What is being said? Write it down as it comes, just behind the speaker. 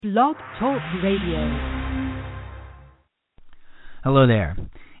Blog Talk Radio. Hello there.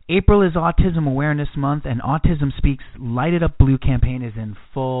 April is Autism Awareness Month, and Autism Speaks Light It Up Blue campaign is in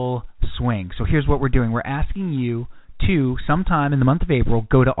full swing. So here's what we're doing. We're asking you to, sometime in the month of April,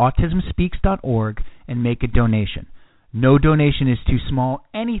 go to autismspeaks.org and make a donation. No donation is too small.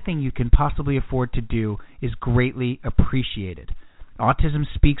 Anything you can possibly afford to do is greatly appreciated. Autism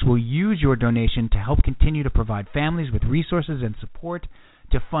Speaks will use your donation to help continue to provide families with resources and support,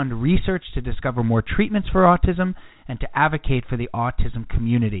 to fund research to discover more treatments for autism, and to advocate for the autism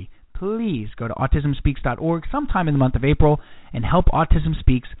community. Please go to autismspeaks.org sometime in the month of April and help Autism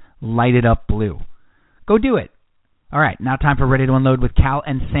Speaks light it up blue. Go do it. All right, now time for Ready to Unload with Cal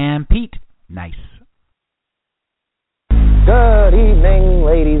and Sam Pete. Nice. Good evening,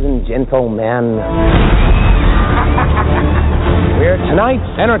 ladies and gentlemen. We're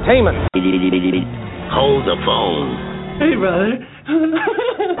tonight's entertainment. Hold the phone. Hey, brother. This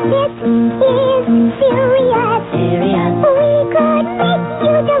is serious. Serious. We could make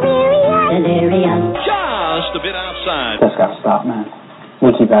you delirious. Delirious. Just a bit outside. That's got to stop, man.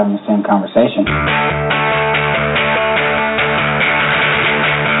 We keep having the same conversation.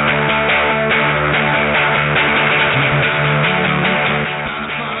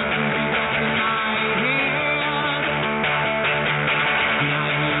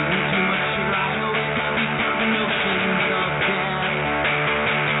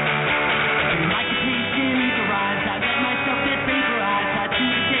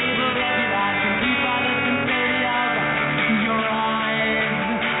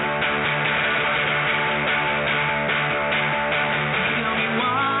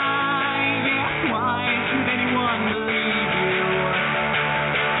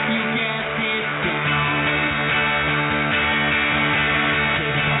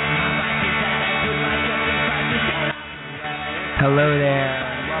 Hello there,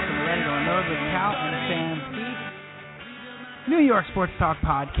 and welcome to Ready to Unload with Cal and Sam Pete. New York Sports Talk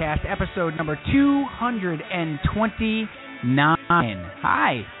Podcast, episode number 229.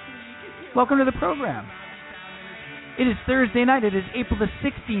 Hi, welcome to the program. It is Thursday night. It is April the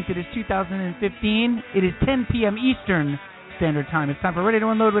 16th. It is 2015. It is 10 p.m. Eastern Standard Time. It's time for Ready to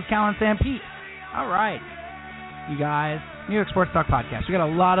Unload with Cal and Sam Pete. All right, you guys, New York Sports Talk Podcast. We got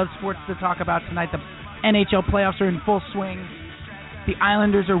a lot of sports to talk about tonight. The NHL playoffs are in full swing. The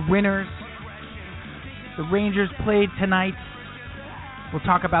Islanders are winners. The Rangers played tonight. We'll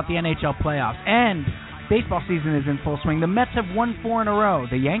talk about the NHL playoffs. And baseball season is in full swing. The Mets have won 4 in a row.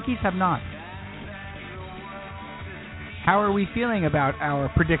 The Yankees have not. How are we feeling about our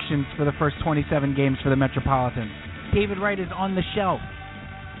predictions for the first 27 games for the Metropolitans? David Wright is on the shelf.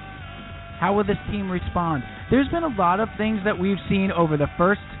 How will this team respond? There's been a lot of things that we've seen over the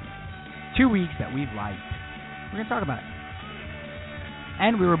first 2 weeks that we've liked. We're going to talk about it.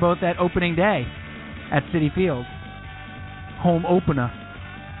 And we were both at opening day at Citi Field. Home opener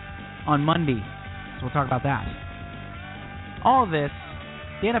on Monday. So we'll talk about that. All this,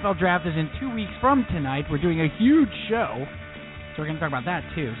 the NFL draft is in 2 weeks from tonight. We're doing a huge show. So we're going to talk about that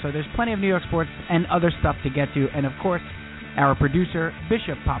too. So there's plenty of New York sports and other stuff to get to. And of course, our producer,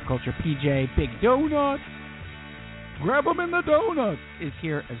 Bishop Pop Culture PJ, Big Donut. Grab him in the donut, is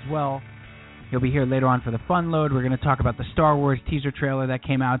here as well. He'll be here later on for the fun load. We're going to talk about the Star Wars teaser trailer that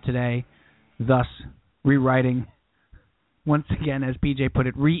came out today, thus rewriting, once again, as PJ put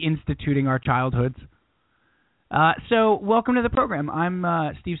it, reinstituting our childhoods. So welcome to the program. I'm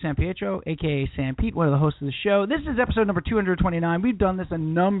Steve Sampietro, a.k.a. Sam Pete, one of the hosts of the show. This is episode number 229. We've done this a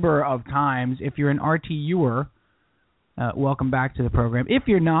number of times. If you're an RTUer, welcome back to the program. If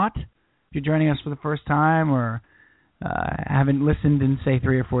you're not, if you're joining us for the first time or haven't listened in, say,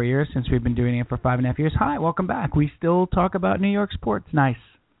 3 or 4 years since we've been doing it for 5.5 years. Hi, welcome back. We still talk about New York sports. Nice.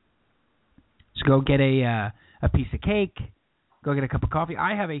 Just go get a piece of cake. Go get a cup of coffee.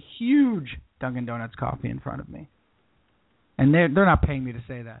 I have a huge Dunkin' Donuts coffee in front of me. And they're not paying me to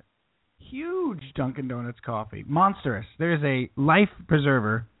say that. Huge Dunkin' Donuts coffee. Monstrous. There's a life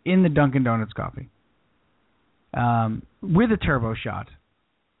preserver in the Dunkin' Donuts coffee. With a turbo shot.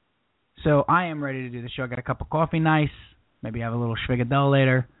 So I am ready to do the show. I got a cup of coffee, nice. Maybe have a little schwigadelle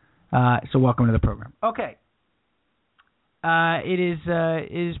later. So welcome to the program. Okay. It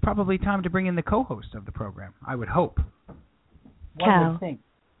is probably time to bring in the co-host of the program, I would hope. Cal.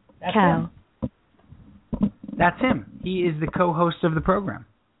 That's Cal. him. That's him. He is the co-host of the program.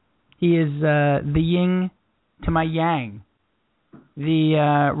 He is the yin to my yang.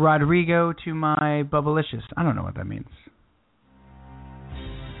 The Rodrigo to my Bubblicious. I don't know what that means.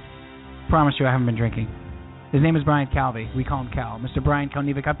 Promise you I haven't been drinking. His name is Brian Calvi. We call him Cal. Mr. Brian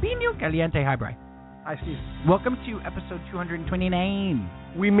Calniva Capino Caliente. Hi, Brian. Hi, Steve. Welcome to episode 229.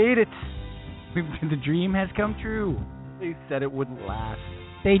 We made it. The dream has come true. They said it wouldn't last.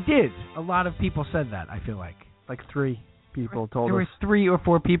 They did. A lot of people said that, I feel like. Like 3 people told us. There were 3 or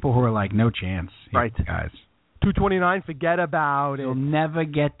 4 people who were like, no chance. Right. Guys. 229, forget about it. You'll never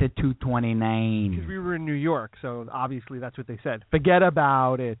get to 229. Because we were in New York, so obviously that's what they said. Forget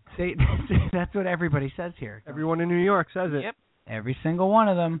about it. That's what everybody says here. Everyone in New York says it. Yep. Every single one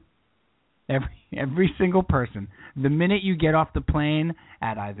of them. Every single person. The minute you get off the plane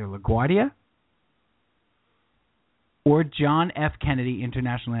at either LaGuardia or John F. Kennedy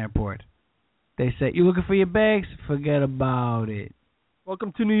International Airport, they say, you looking for your bags? Forget about it.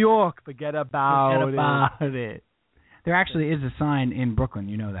 Welcome to New York. Forget about it. There actually is a sign in Brooklyn.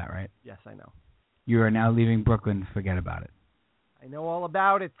 You know that, right? Yes, I know. You are now leaving Brooklyn. Forget about it. I know all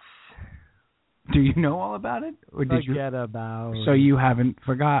about it. Do you know all about it? Or did Forget about it. So you haven't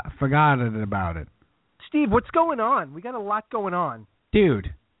forgotten about it. Steve, what's going on? We got a lot going on.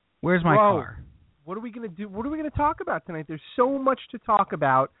 Dude, where's my car? What are we going to do? What are we going to talk about tonight? There's so much to talk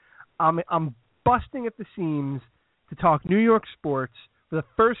about. I'm busting at the seams to talk New York sports for the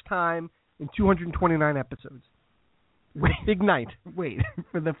first time in 229 episodes. It's a big night. Wait,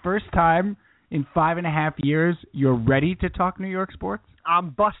 for the first time in 5.5 years, you're ready to talk New York sports?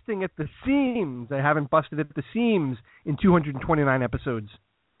 I'm busting at the seams. I haven't busted at the seams in 229 episodes.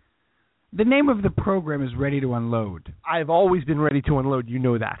 The name of the program is Ready to Unload. I've always been ready to unload. You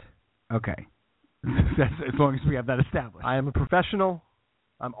know that. Okay. That's, as long as we have that established. I am a professional.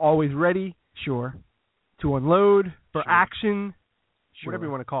 I'm always ready. Sure. To unload, for action, whatever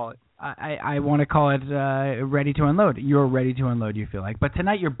you want to call it. I want to call it Ready to Unload. You're ready to unload, you feel like. But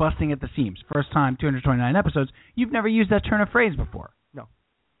tonight you're busting at the seams. First time, 229 episodes. You've never used that turn of phrase before. No.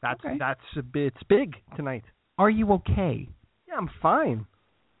 That's okay. It's big tonight. Are you okay? Yeah, I'm fine.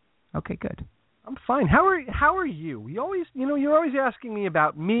 Okay, good. I'm fine. How are you? You're always asking me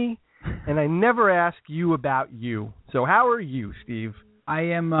about me, and I never ask you about you. So how are you, Steve?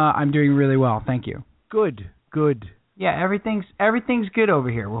 I'm doing really well, thank you. Good. Yeah, everything's good over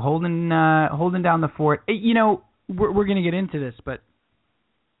here. We're holding down the fort. We're going to get into this, but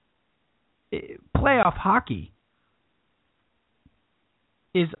playoff hockey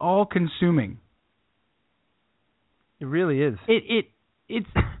is all consuming. It really is. It's.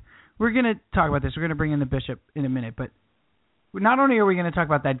 We're going to talk about this. We're going to bring in the Bishop in a minute, but not only are we going to talk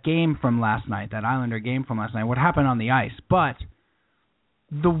about that game from last night, that Islander game from last night, what happened on the ice, but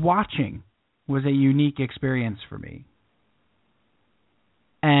the watching was a unique experience for me.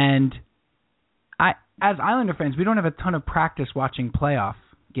 And as Islander fans, we don't have a ton of practice watching playoff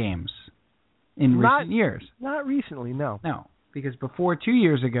games in recent years. Not recently, no. No, because before 2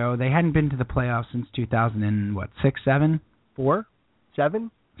 years ago, they hadn't been to the playoffs since 2006, 7? 4?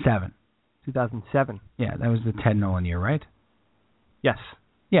 7? 7. 2007. Yeah, that was the Ted Nolan year, right? Yes.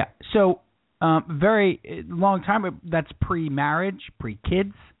 Yeah, so very long time. That's pre-marriage,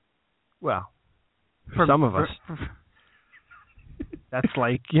 pre-kids. Well, for some of us. That's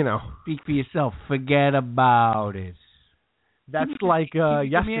like, Speak for yourself. Forget about it. That's like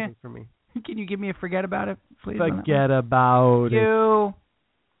yesterday for me. Can you give me a forget about it, please? Forget about it. No,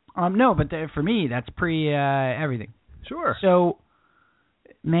 but for me, that's pre everything. Sure. So,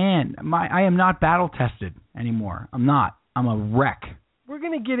 man, I am not battle tested anymore. I'm not. I'm a wreck. We're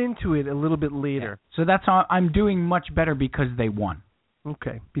going to get into it a little bit later. Yeah. So that's how I'm doing much better because they won.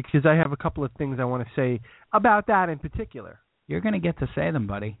 Okay, because I have a couple of things I want to say about that in particular. You're going to get to say them,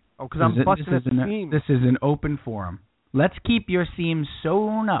 buddy. Oh, because I'm busting at the seams. This is an open forum. Let's keep your seams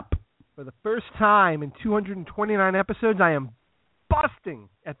sewn up. For the first time in 229 episodes, I am busting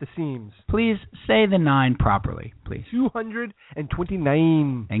at the seams. Please say the 9 properly, please.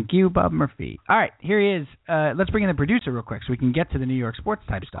 229. Thank you, Bob Murphy. All right, here he is. Let's bring in the producer real quick so we can get to the New York sports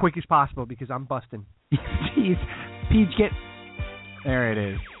type stuff. As quick as possible because I'm busting. Jeez. Peach, get... There it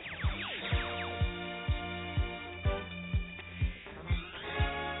is.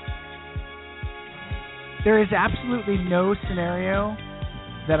 There is absolutely no scenario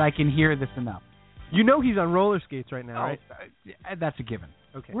that I can hear this enough. You know he's on roller skates right now, right? That's a given.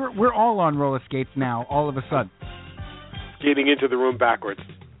 Okay. We're all on roller skates now, all of a sudden. Skating into the room backwards,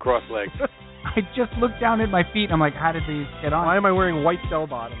 cross-legged. I just looked down at my feet and I'm like, how did these get on? Why am I wearing white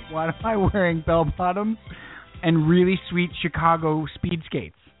bell-bottoms? Why am I wearing bell-bottoms and really sweet Chicago speed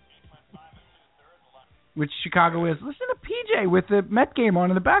skates? Which Chicago is. Listen to PJ with the Met game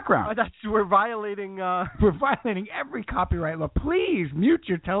on in the background. We're violating... We're violating every copyright law. Please mute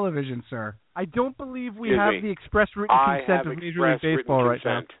your television, sir. I don't believe we have the express written consent of Major League Baseball right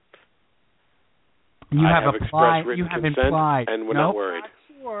now. You have implied. And we're not worried.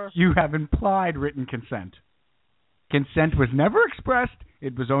 You have implied written consent. Consent was never expressed.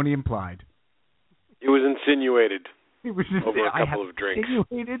 It was only implied. It was insinuated It was over a couple of drinks.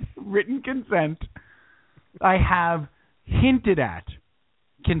 Insinuated written consent. I have hinted at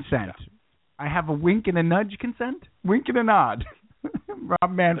consent. I have a wink and a nudge consent. Wink and a nod.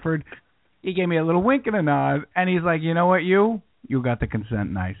 Rob Manford, he gave me a little wink and a nod, and he's like, you know what, you got the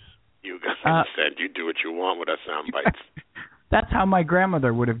consent nice. You got consent. You do what you want with us sound bites. That's how my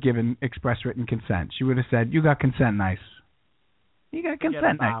grandmother would have given express written consent. She would have said, you got consent nice. You got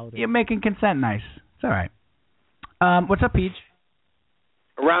consent nice. You're making consent nice. It's all right. What's up, Peach?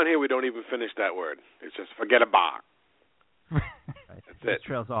 Around here, we don't even finish that word. It's just forget a bar. That's it.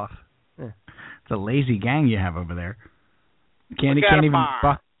 Trails off. Yeah. It's a lazy gang you have over there. Can't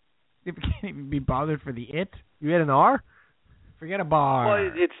even be bothered for the it. You had an R? Forget a bar.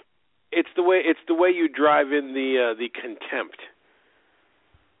 Well, it's the way you drive in the contempt.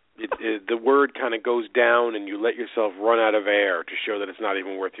 The word kind of goes down, and you let yourself run out of air to show that it's not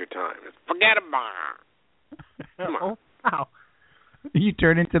even worth your time. Forget a bar. Come on. Wow. You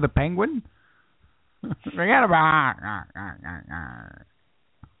turn into the penguin? Forget a bar.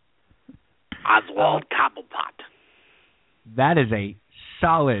 Oswald Cobblepot. That is a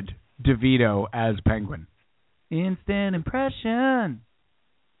solid DeVito as penguin. Instant impression.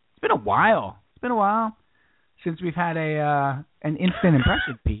 It's been a while. Since we've had an instant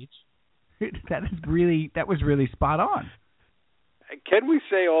impression, Peach. That was really spot on. Can we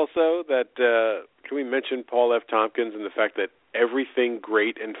say also that can we mention Paul F. Tompkins and the fact that everything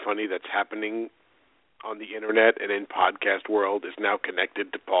great and funny that's happening on the internet and in podcast world is now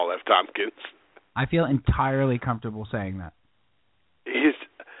connected to Paul F. Tompkins? I feel entirely comfortable saying that.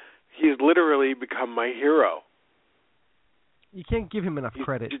 He's literally become my hero. You can't give him enough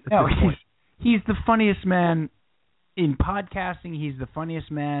credit. No, he's the funniest man in podcasting. He's the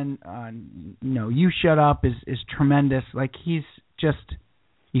funniest man on, You Shut Up is tremendous. Like, he's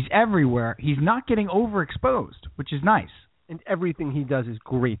everywhere. He's not getting overexposed, which is nice. And everything he does is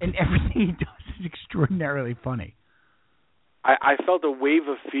great. And everything he does is extraordinarily funny. I felt a wave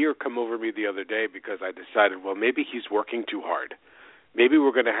of fear come over me the other day because I decided, well, maybe he's working too hard. Maybe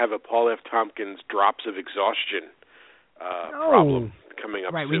we're going to have a Paul F. Tompkins drops of exhaustion problem coming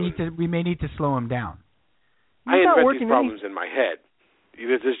up soon. We may need to slow him down. I invent these problems in my head.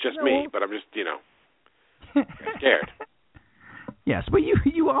 This is just me, but I'm just, scared. Yes, but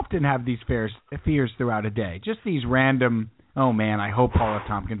you often have these fears throughout a day. Just these random, oh, man, I hope Paul F.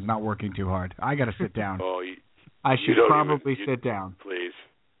 Tompkins not working too hard. I got to sit down. I should probably sit down. Please.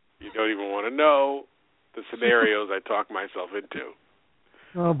 You don't even want to know the scenarios I talk myself into.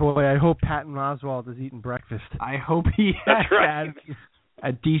 Oh, boy, I hope Patton Oswalt is eating breakfast. I hope he has had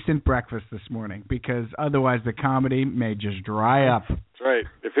a decent breakfast this morning, because otherwise the comedy may just dry up. That's right.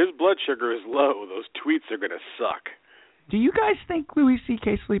 If his blood sugar is low, those tweets are going to suck. Do you guys think Louis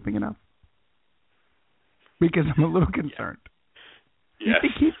C.K. sleeping enough? Because I'm a little concerned. Yes. You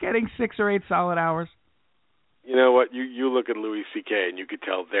think he's getting 6 or 8 solid hours? You know what? You look at Louis C.K. and you could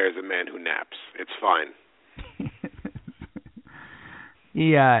tell there's a man who naps. It's fine.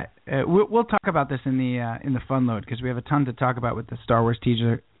 Yeah, we'll talk about this in the fun load, because we have a ton to talk about with the Star Wars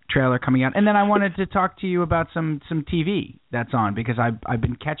teaser trailer coming out. And then I wanted to talk to you about some TV that's on, because I've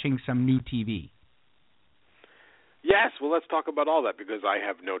been catching some new TV. Yes, well, let's talk about all that, because I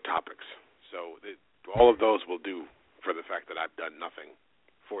have no topics. So all of those will do for the fact that I've done nothing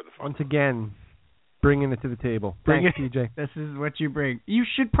for the fun. Once again, bringing it to the table. Thanks, TJ. This is what you bring. You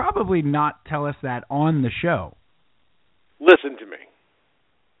should probably not tell us that on the show. Listen to me.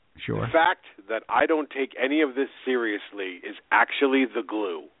 Sure. The fact that I don't take any of this seriously is actually the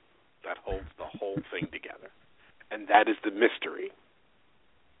glue that holds the whole thing together. And that is the mystery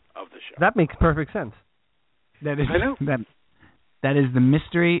of the show. That makes perfect sense. That is, I know. That is the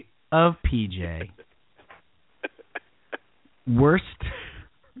mystery of PJ. Worst.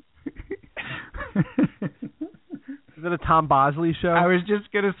 Is it a Tom Bosley show? I was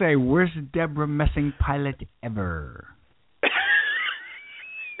just going to say, worst Deborah Messing pilot ever.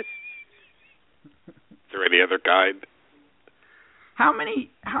 Is there any other kind? How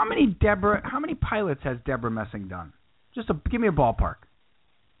many pilots has Deborah Messing done? Give me a ballpark.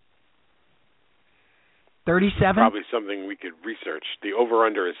 37? Probably something we could research. The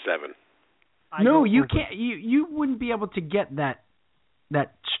over-under is 7. No, you can't. You wouldn't be able to get that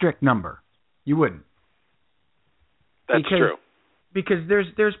strict number. You wouldn't. That's true. Because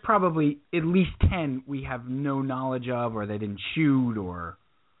there's probably at least 10 we have no knowledge of, or they didn't shoot, or.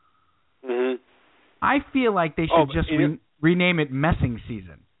 Mm-hmm. I feel like they should just rename it Messing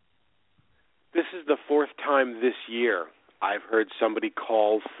Season. This is the 4th time this year I've heard somebody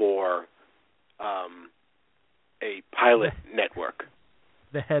call for a pilot network.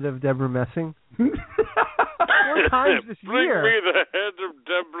 The head of Deborah Messing. 4 times this year. Bring me the head of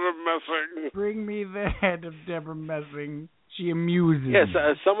Deborah Messing. Bring me the head of Deborah Messing. She amuses me. Yes,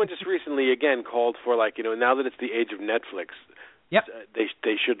 someone just recently again called for, like, now that it's the age of Netflix, yep,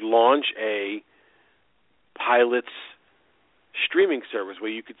 they should launch a pilots streaming service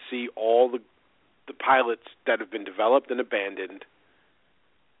where you could see all the pilots that have been developed and abandoned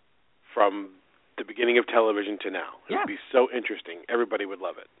from the beginning of television to now. It would be so interesting. Everybody would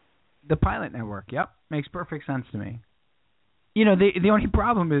love it. The Pilot Network, yep. Makes perfect sense to me. The only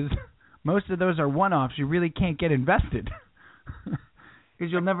problem is most of those are one-offs. You really can't get invested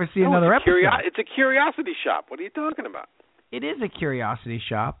because you'll never see another episode. It's a curiosity shop. What are you talking about? It is a curiosity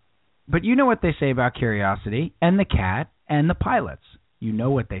shop, but you know what they say about Curiosity and the cat and the pilots. You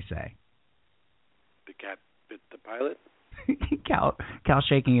know what they say. The cat bit the pilot? Cal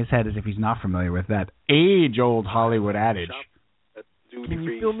shaking his head as if he's not familiar with that age-old Hollywood adage. Can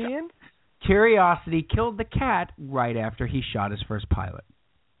you fill me in? Curiosity killed the cat right after he shot his first pilot.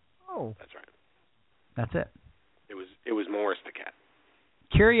 Oh. That's right. That's it. It was Morris the cat.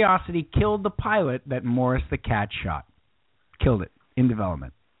 Curiosity killed the pilot that Morris the cat shot. Killed it in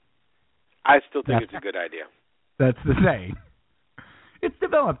development. I still think it's a good idea. That's the saying. It's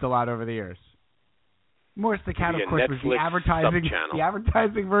developed a lot over the years. Morris the cat, of course, was the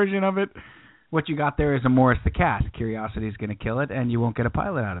advertising version of it. What you got there is a Morris the cat. Curiosity is going to kill it, and you won't get a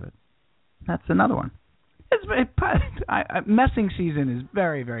pilot out of it. That's another one. Messing season is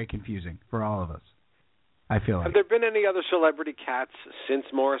very, very confusing for all of us, I feel like. Have there been any other celebrity cats since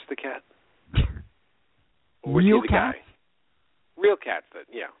Morris the cat? Real cats? Real cats,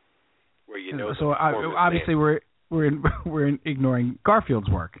 where So obviously we're ignoring Garfield's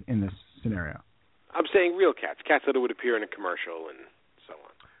work in this scenario. I'm saying real cats that would appear in a commercial and so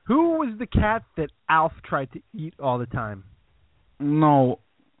on. Who was the cat that Alf tried to eat all the time? No,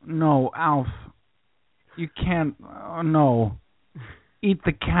 Alf. You can't. No. Eat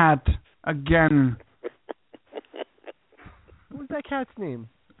the cat again. What was that cat's name?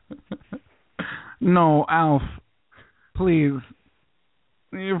 No, Alf. Please.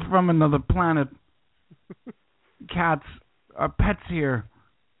 You're from another planet. Cats are pets here.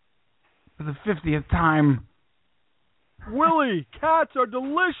 For the 50th time. Willie, cats are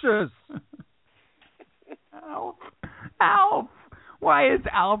delicious. Alf. Why is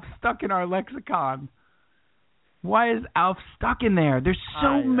Alf stuck in our lexicon? Why is Alf stuck in there? There's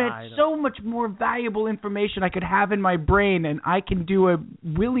so much more valuable information I could have in my brain, and I can do a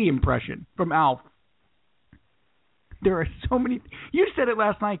Willie impression from Alf. There are so many. You said it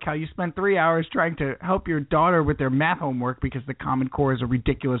last night, Cal. You spent 3 hours trying to help your daughter with their math homework because the Common Core is a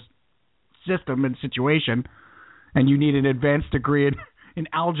ridiculous system and situation, and you need an advanced degree in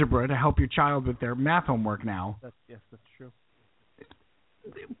algebra to help your child with their math homework now. Yes, that's true.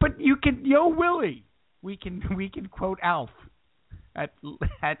 But you can, Willie. We can quote Alf at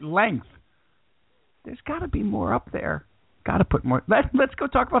length. There's got to be more up there. Got to put more. Let's go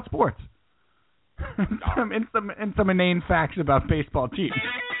talk about sports. some inane facts about baseball teams.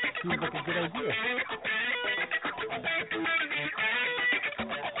 Seems like a good idea.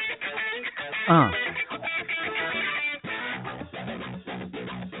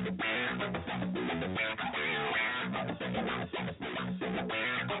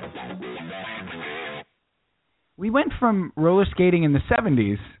 We went from roller skating in the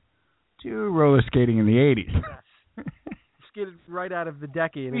 70s to roller skating in the 80s. Yes. Skated right out of the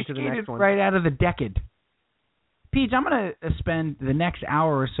decade into the next one. Right out of the decade. Pete, I'm going to spend the next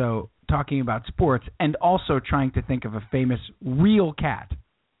hour or so talking about sports and also trying to think of a famous real cat.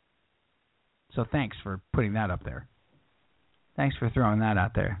 So thanks for putting that up there. Thanks for throwing that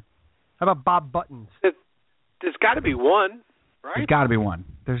out there. How about Bob Buttons? There's got to be one, right? There's got to be one.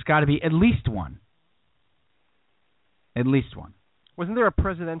 There's got to be at least one. At least one. Wasn't there a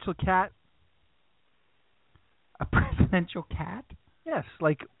presidential cat? A presidential cat? Yes,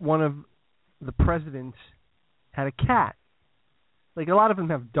 like one of the presidents had a cat. Like a lot of them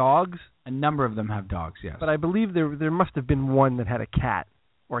have dogs. A number of them have dogs, yes. But I believe there must have been one that had a cat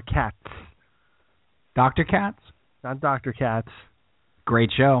or cats. Dr. Katz? Not Dr. Katz.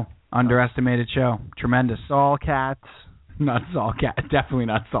 Great show. Underestimated show. Tremendous. Saul Katz. Not Saul Katz. Definitely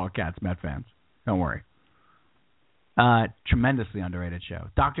not Saul Katz, Met fans. Don't worry. Tremendously underrated show.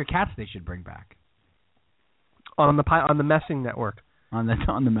 Dr. Katz they should bring back. On the Messing Network. On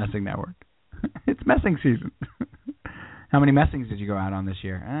the Messing Network. It's messing season. How many messings did you go out on this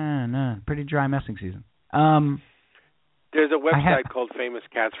year? No, pretty dry messing season. There's a website called Famous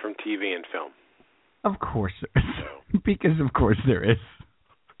Cats from TV and Film. Of course there is. Because of course there is.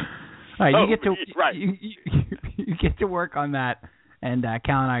 All right, you get to work on that, and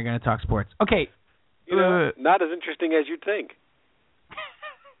Cal and I are going to talk sports. Okay. Not as interesting as you'd think.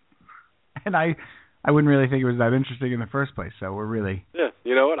 And I wouldn't really think it was that interesting in the first place, so we're really... Yeah,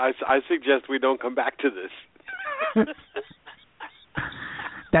 you know what? I suggest we don't come back to this.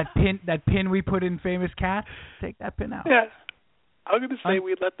 That pin we put in Famous Cat, take that pin out. Yeah. I'm going to say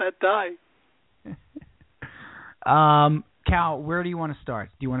we let that die. Cal, where do you want to start?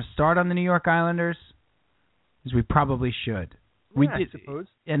 Do you want to start on the New York Islanders? Because we probably should. I suppose.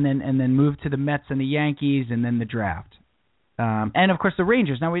 And then move to the Mets and the Yankees, and then the draft. And of course the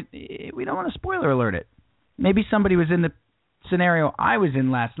Rangers. Now we don't want to spoiler alert it. Maybe somebody was in the scenario I was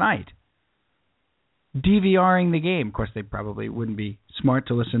in last night, DVRing the game. Of course, they probably wouldn't be smart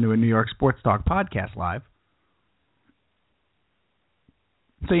to listen to a New York Sports Talk podcast live.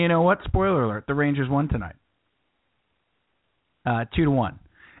 So you know what? Spoiler alert: the Rangers won tonight, 2-1.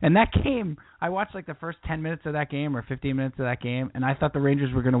 And that game, I watched like the first 10 minutes of that game or 15 minutes of that game, and I thought the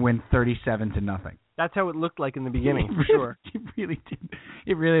Rangers were going to win 37-0. That's how it looked like in the beginning, for sure. It really did.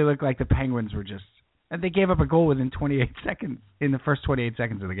 It really looked like the Penguins were just... And they gave up a goal within 28 seconds, in the first 28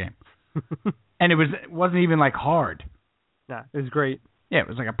 seconds of the game. And it wasn't even like hard. Nah, it was great. Yeah, it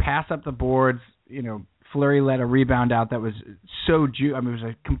was like a pass up the boards. Fleury let a rebound out that was so it was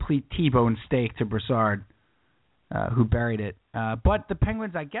a complete T-bone steak to Brassard, who buried it. But the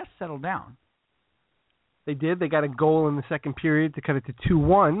Penguins, I guess, settled down. They did. They got a goal in the second period to cut it to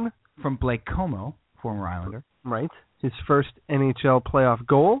 2-1. From Blake Como, former Islander. Right. His first NHL playoff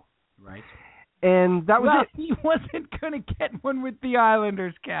goal. Right. And that was it. He wasn't going to get one with the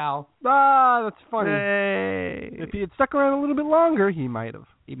Islanders, Cal. Ah, that's funny. Hey. If he had stuck around a little bit longer, he might have.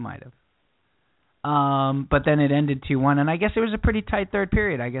 But then it ended 2-1, and I guess it was a pretty tight third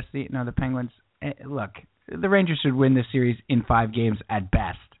period. I guess the Penguins... Look, the Rangers should win this series in 5 games at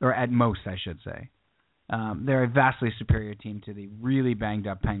best, or at most, I should say. They're a vastly superior team to the really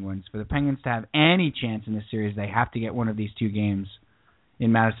banged-up Penguins. For the Penguins to have any chance in this series, they have to get one of these 2 games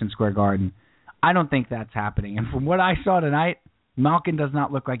in Madison Square Garden. I don't think that's happening. And from what I saw tonight, Malkin does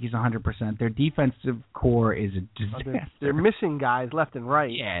not look like he's 100%. Their defensive core is a disaster. They're missing guys left and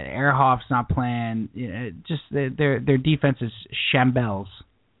right. Yeah, Ehrhoff's not playing. Just their defense is shambles,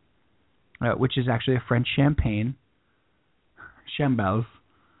 which is actually a French champagne. Shambles.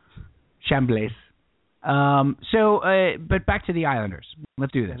 Chambliss. But back to the Islanders.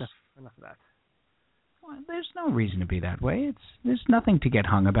 Let's do this. Enough of that. Well, there's no reason to be that way. There's nothing to get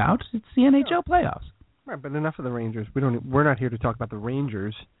hung about. It's the NHL playoffs. Right, but enough of the Rangers. We're not here to talk about the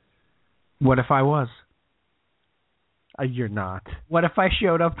Rangers. What if I was? You're not. What if I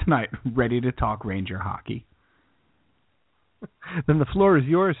showed up tonight ready to talk Ranger hockey? Then the floor is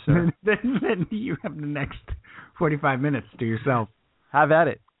yours, sir. then you have the next 45 minutes to yourself. Have at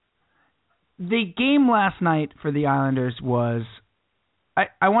it. The game last night for the Islanders was...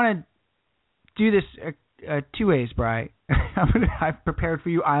 I want to do this 2 ways, Bri. I've prepared for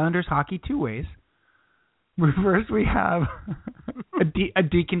you Islanders hockey 2 ways. First, we have a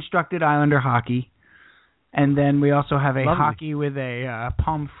deconstructed Islander hockey, and then we also have a Lovely. hockey with a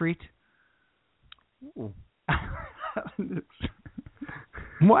pomme frite.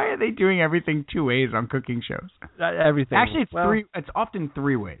 Why are they doing everything 2 ways on cooking shows? Everything. Actually, it's 3. It's often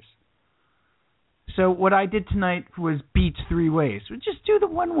 3 ways. So what I did tonight was Beets 3 ways. So just do the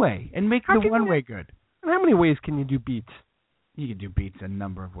 1 way and make the 1 way good. And how many ways can you do Beets? You can do Beets a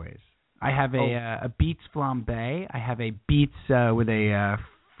number of ways. I have a Beets flambe. I have a Beets with a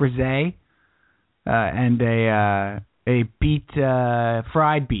frisee, and a beet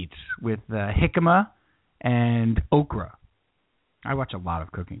fried beets with jicama and okra. I watch a lot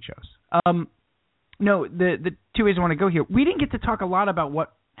of cooking shows. No, the 2 ways I want to go here. We didn't get to talk a lot about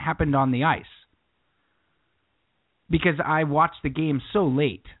what happened on the ice because I watched the game so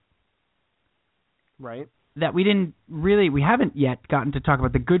late. Right. That we haven't yet gotten to talk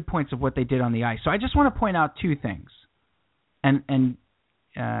about the good points of what they did on the ice. So I just want to point out 2 things, and kind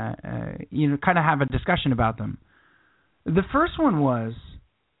of have a discussion about them. The first one was,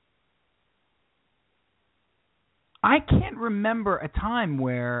 I can't remember a time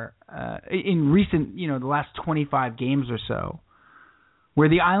where in recent, the last 25 games or so, where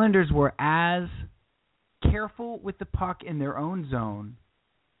the Islanders were as careful with the puck in their own zone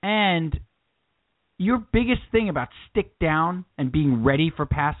and your biggest thing about stick down and being ready for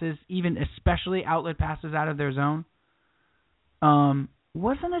passes, even especially outlet passes out of their zone,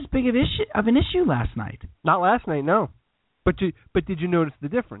 wasn't as big of an issue last night. Not last night, no. But did you notice the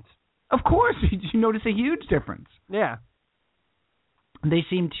difference? Of course, you notice a huge difference. Yeah. They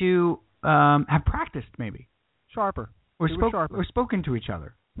seem to have practiced maybe. Sharper. Or sharper. Or spoken to each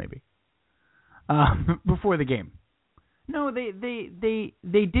other, maybe. Before the game. No, they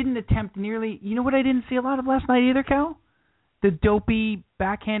didn't attempt nearly. You know what I didn't see a lot of last night either, Cal? The dopey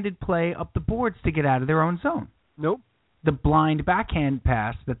backhanded play up the boards to get out of their own zone. Nope. The blind backhand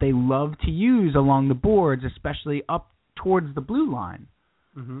pass that they love to use along the boards, especially up towards the blue line,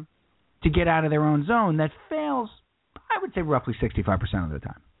 to get out of their own zone, that fails, I would say, roughly 65% of the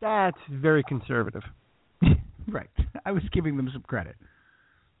time. That's very conservative. Right. I was giving them some credit.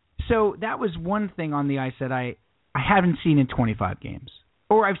 So that was one thing on the ice that I haven't seen in 25 games.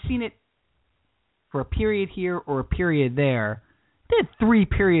 Or I've seen it for a period here or a period there. They had 3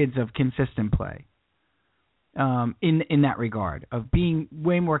 periods of consistent play in that regard, of being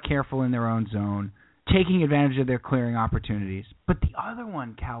way more careful in their own zone, taking advantage of their clearing opportunities. But the other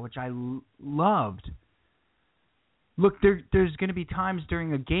one, Cal, which I loved, look, there's going to be times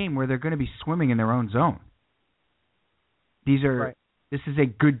during a game where they're going to be swimming in their own zone. These are right. This is a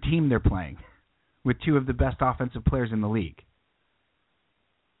good team they're playing with 2 of the best offensive players in the league.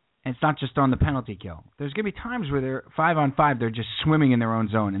 And it's not just on the penalty kill. There's going to be times where they're 5-on-5, they're just swimming in their own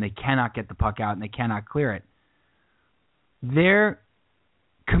zone and they cannot get the puck out and they cannot clear it. Their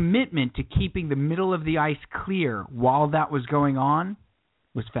commitment to keeping the middle of the ice clear while that was going on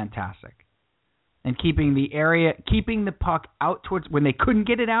was fantastic. And keeping the puck out towards, when they couldn't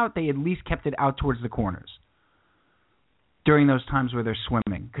get it out, they at least kept it out towards the corners during those times where they're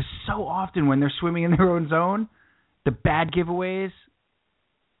swimming. Because so often when they're swimming in their own zone, the bad giveaways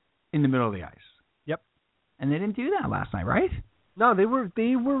in the middle of the ice. Yep. And they didn't do that last night, right? No, they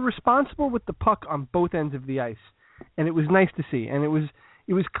were responsible with the puck on both ends of the ice. And it was nice to see. And it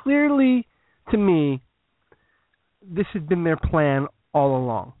was clearly, to me, this had been their plan all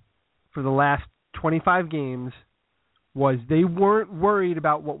along. For the last 25 games, was they weren't worried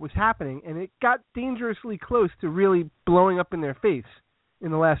about what was happening, and it got dangerously close to really blowing up in their face in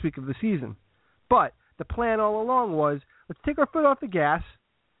the last week of the season. But the plan all along was, let's take our foot off the gas,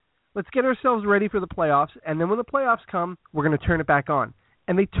 let's get ourselves ready for the playoffs, and then when the playoffs come, we're going to turn it back on.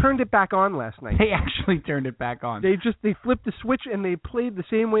 And they turned it back on last night. They actually turned it back on. They flipped the switch, and they played the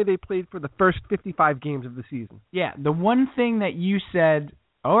same way they played for the first 55 games of the season. Yeah, the one thing that you said,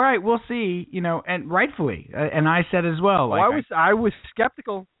 all right, we'll see, and rightfully, and I said as well. Like I was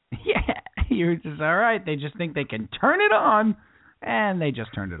skeptical. Yeah, you were just, all right, they just think they can turn it on, and they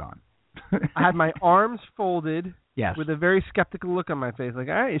just turned it on. I had my arms folded, yes, with a very skeptical look on my face, like,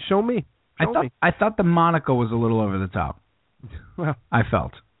 all right, show me. I thought the monocle was a little over the top. Well, I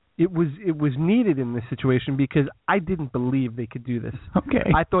felt. It was needed in this situation because I didn't believe they could do this.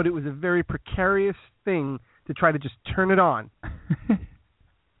 Okay. I thought it was a very precarious thing to try to just turn it on.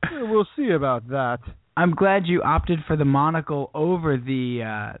 We'll see about that. I'm glad you opted for the monocle over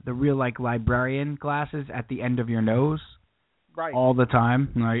the real librarian glasses at the end of your nose, right? All the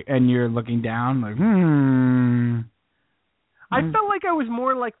time, and you're looking down, I felt like I was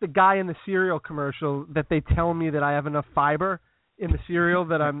more like the guy in the cereal commercial that they tell me that I have enough fiber in the cereal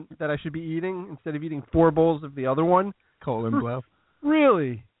that I should be eating instead of eating 4 bowls of the other one. Colon blow.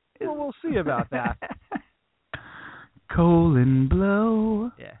 Really? Well, we'll see about that. Colon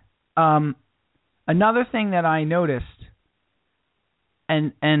blow. Yeah. Another thing that I noticed,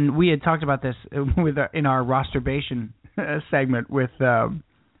 and we had talked about this in our rosterbation segment with the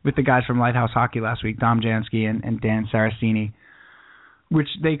guys from Lighthouse Hockey last week, Dom Jansky and Dan Saracini, which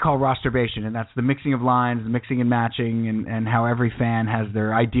they call rosterbation, and that's the mixing of lines, the mixing and matching, and how every fan has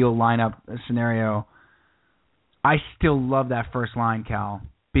their ideal lineup scenario. I still love that first line, Cal,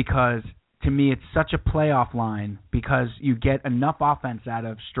 because to me it's such a playoff line because you get enough offense out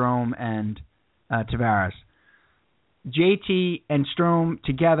of Strome and Tavares. JT and Strome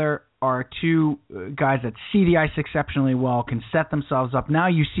together are 2 guys that see the ice exceptionally well, can set themselves up. Now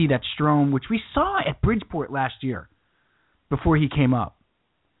you see that Strome, which we saw at Bridgeport last year before he came up,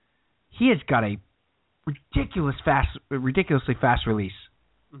 he has got a ridiculously fast release,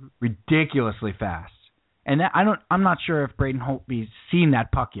 ridiculously fast. And that, I'm not sure if Braden Holtby's seen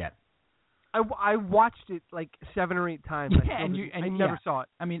that puck yet. I watched it like 7 or 8 times. Yeah, I never saw it.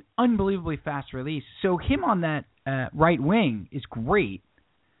 I mean, unbelievably fast release. So him on that right wing is great.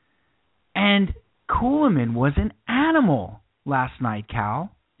 And Kuhlman was an animal last night, Cal.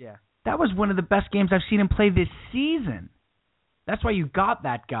 Yeah. That was one of the best games I've seen him play this season. That's why you got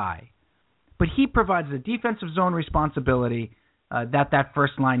that guy. But he provides the defensive zone responsibility that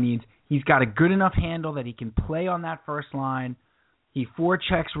first line needs. He's got a good enough handle that he can play on that first line. He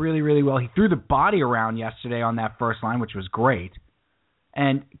forechecks really, really well. He threw the body around yesterday on that first line, which was great.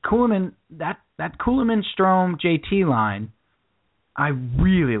 And Kuhlman, that Kuhlman, Strome, JT line, I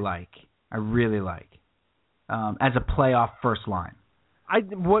really like. I really like as a playoff first line.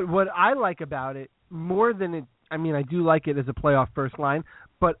 What I like about it more than it, I mean, I do like it as a playoff first line,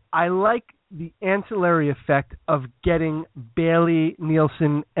 but I like the ancillary effect of getting Bailey,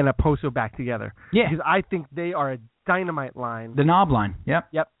 Nielsen, and Oposo back together. Yeah. Because I think they are a dynamite line. The knob line. Yep.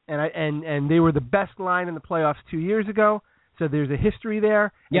 Yep. And they were the best line in the playoffs 2 years ago. So there's a history there.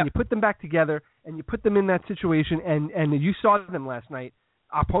 And Yep. you put them back together, and you put them in that situation, and you saw them last night.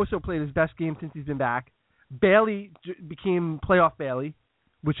 Oposo played his best game since he's been back. Bailey became playoff Bailey,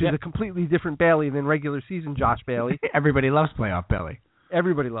 which is a completely different Bailey than regular season Josh Bailey. Everybody loves playoff Bailey.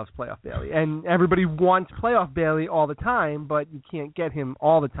 Everybody loves playoff Bailey. And everybody wants playoff Bailey all the time, but you can't get him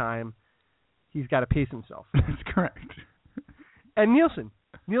all the time. He's got to pace himself. That's correct. And Nielsen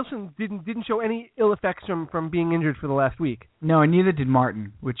didn't show any ill effects from being injured for the last week. No, and neither did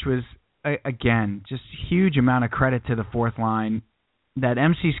Martin, which was, again, just huge amount of credit to the fourth line. That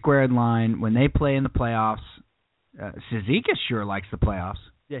MC squared line, when they play in the playoffs, Cizikas sure likes the playoffs.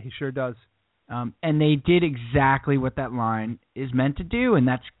 Yeah, he sure does. And they did exactly what that line is meant to do, and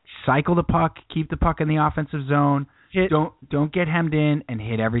that's cycle the puck, keep the puck in the offensive zone, don't get hemmed in, and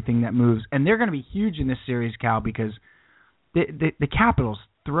hit everything that moves. And they're going to be huge in this series, Cal, because the Capitals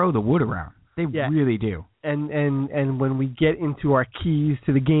throw the wood around. They really do. And when we get into our keys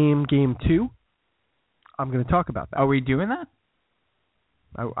to the game 2, I'm going to talk about that. Are we doing that?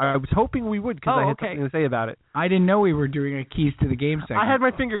 I was hoping we would because I had something to say about it. I didn't know we were doing a keys to the game segment. I had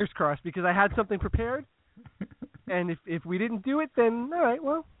my fingers crossed because I had something prepared. And if we didn't do it, then all right,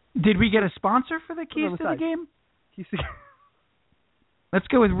 well. Did we get a sponsor for the keys to the game? Keys to Let's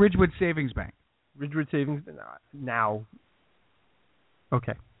go with Ridgewood Savings Bank. Ridgewood Savings now.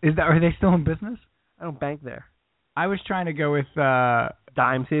 Okay. Are they still in business? I don't bank there. I was trying to go with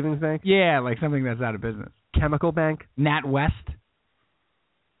Dime Savings Bank? Yeah, like something that's out of business. Chemical Bank? Nat West?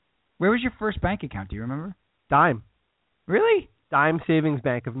 Where was your first bank account? Do you remember? Dime. Really? Dime Savings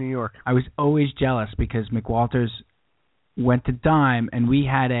Bank of New York. I was always jealous because McWalters went to Dime, and we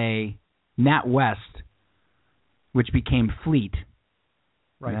had a Nat West, which became Fleet.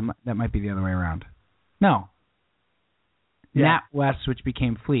 Right. That might be the other way around. No. Yeah. Nat West, which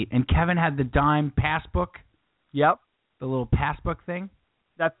became Fleet. And Kevin had the Dime Passbook. Yep. The little passbook thing.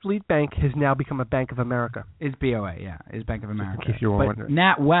 That Fleet Bank has now become a Bank of America. It's BOA, yeah. It's Bank of America. Just in case you were wondering.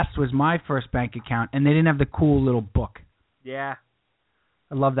 Nat West was my first bank account, and they didn't have the cool little book. Yeah.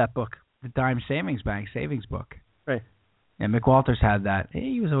 I love that book. The Dime Savings Bank savings book. Right. And McWalters had that.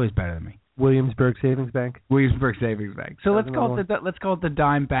 He was always better than me. Williamsburg Savings Bank. Williamsburg Savings Bank. So let's call it the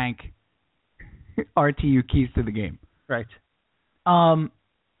Dime Bank RTU keys to the game. Right.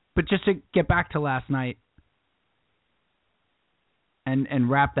 But just to get back to last night and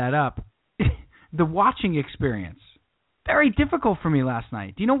wrap that up, the watching experience, very difficult for me last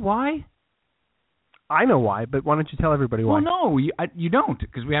night. Do you know why? I know why, but why don't you tell everybody why? Well, no, you don't,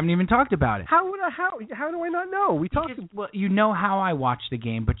 because we haven't even talked about it. How do I not know? We talked. Well, you know how I watch the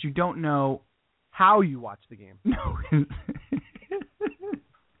game, but you don't know how you watch the game. No.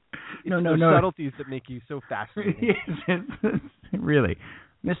 No. Subtleties that make you so fascinating. Yes, really.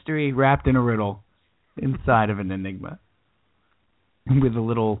 Mystery wrapped in a riddle inside of an enigma with a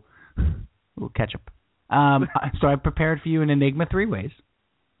little ketchup. So I prepared for you an enigma 3 ways.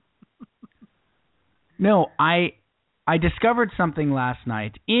 No, I discovered something last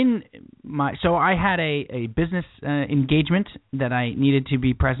night so I had a business engagement that I needed to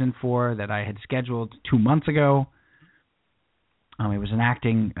be present for that I had scheduled 2 months ago. It was an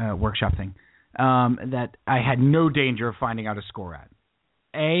acting workshop thing that I had no danger of finding out a score at.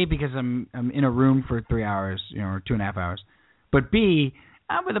 A, because I'm in a room for 3 hours, or 2.5 hours. But B,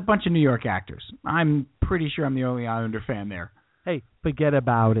 I'm with a bunch of New York actors. I'm pretty sure I'm the only Islander fan there. Hey, forget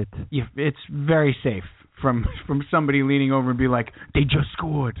about it. It's very safe from somebody leaning over and be like, they just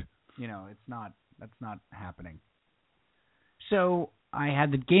scored. That's not happening. So I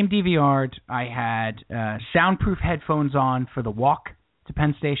had the game DVR'd. I had soundproof headphones on for the walk to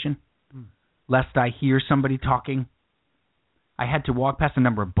Penn Station, lest I hear somebody talking. I had to walk past a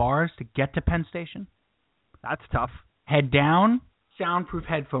number of bars to get to Penn Station. That's tough. Head down, soundproof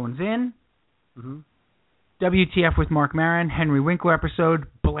headphones in. Mm-hmm. WTF with Mark Maron, Henry Winkler episode,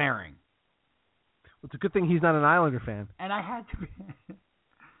 blaring. Well, it's a good thing he's not an Islander fan. And I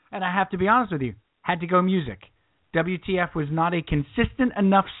have to be honest with you, had to go music. WTF was not a consistent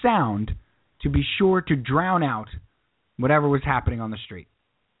enough sound to be sure to drown out whatever was happening on the street.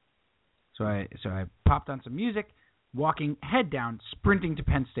 So I popped on some music, walking head down, sprinting to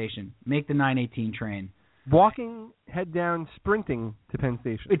Penn Station, make the 9:18 train. Walking head down, sprinting to Penn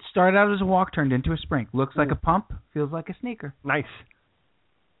Station. It started out as a walk, turned into a sprint. Looks like a pump, feels like a sneaker. Nice.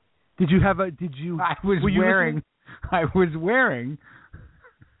 Did you have a? Did you? I was wearing.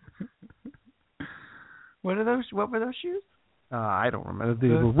 What are those? What were those shoes? I don't remember. They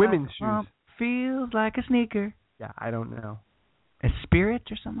were women's shoes. Feels like a sneaker. Yeah, I don't know. A Spirit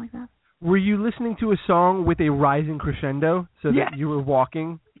or something like that? Were you listening to a song with a rising crescendo so that you were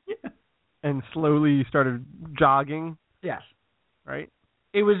walking and slowly you started jogging? Yes. Right?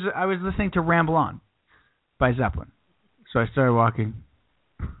 I was listening to Ramble On by Zeppelin. So I started walking.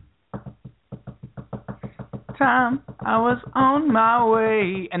 Time I was on my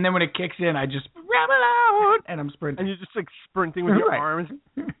way. And then when it kicks in, I just ramble out and I'm sprinting. And you're just like sprinting with your arms,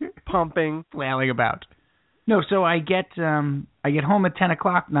 pumping, flailing about. No, so I get home at 10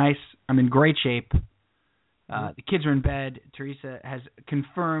 o'clock. Nice. I'm in great shape. The kids are in bed. Teresa has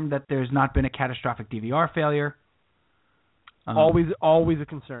confirmed that there's not been a catastrophic DVR failure. Always a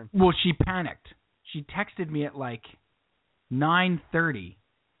concern. Well, she panicked. She texted me at like 9:30.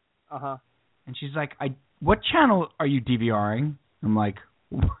 And she's like, what channel are you DVRing? I'm like,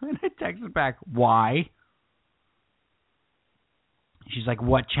 and I texted back, why? She's like,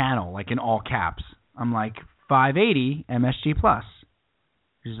 what channel? Like in all caps. I'm like, 580 MSG Plus.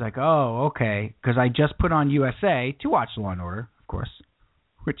 She's like, oh, okay. Because I just put on USA to watch Law & Order, of course,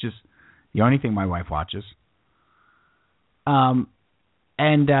 which is the only thing my wife watches. And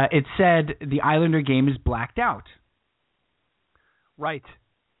it said the Islander game is blacked out. Right.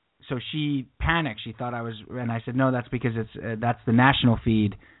 So she panicked. She thought I was, and I said, no, that's because that's the national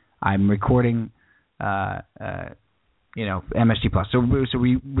feed. I'm recording, MSG Plus. So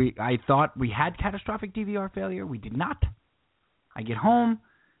I thought we had catastrophic DVR failure. We did not. I get home,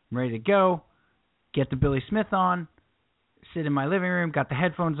 I'm ready to go, get the Billy Smith on, sit in my living room, got the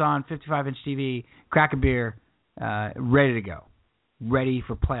headphones on, 55-inch TV, crack a beer, ready to go, ready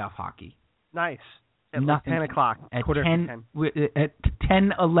for playoff hockey. Nice. At Nothing. 10 o'clock. At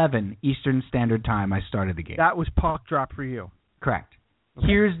 10:11 Eastern Standard Time, I started the game. That was puck drop for you. Correct. Okay.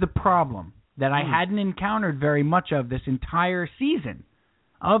 Here's the problem that I hadn't encountered very much of this entire season.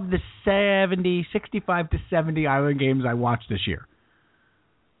 Of the 65 to 70 Island games I watched this year,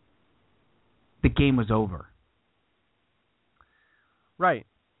 the game was over. Right.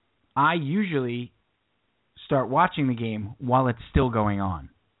 I usually start watching the game while it's still going on.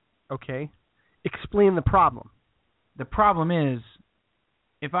 Okay. Explain the problem. The problem is,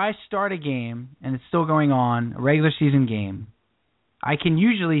 if I start a game and it's still going on, a regular season game, I can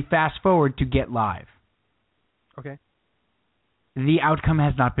usually fast forward to get live. Okay. The outcome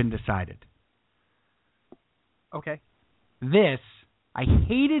has not been decided. Okay. I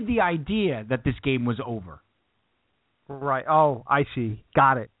hated the idea that this game was over. Right. Oh, I see.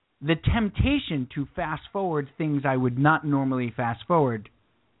 Got it. The temptation to fast forward things I would not normally fast forward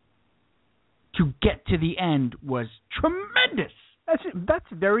to get to the end was tremendous. That's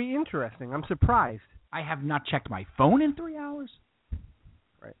very interesting. I'm surprised. I have not checked my phone in 3 hours.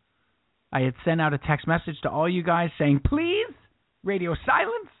 Right. I had sent out a text message to all you guys saying, please, radio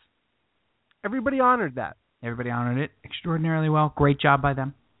silence. Everybody honored that. Everybody honored it extraordinarily well. Great job by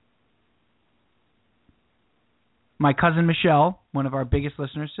them. My cousin Michelle, one of our biggest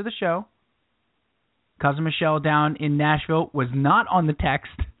listeners to the show, cousin Michelle down in Nashville, was not on the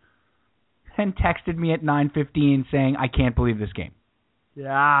text and texted me at 9:15 saying, I can't believe this game.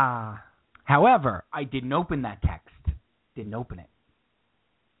 Yeah. However, I didn't open that text. Didn't open it.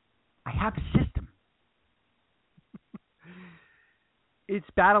 I have a system.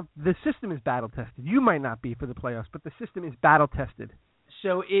 The system is battle tested. You might not be for the playoffs, but the system is battle tested.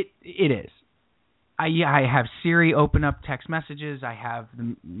 So it is. I have Siri open up text messages. I have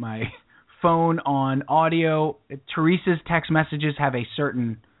my phone on audio. Teresa's text messages have a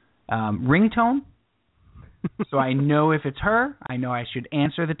certain ringtone, so I know if it's her. I know I should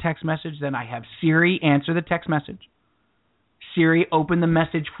answer the text message. Then I have Siri answer the text message. Siri open the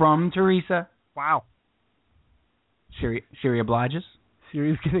message from Teresa. Wow. Siri obliges.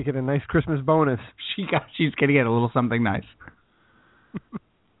 Siri's gonna get a nice Christmas bonus. She's gonna get a little something nice.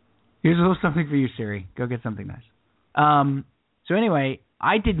 Here's a little something for you, Siri. Go get something nice. So anyway,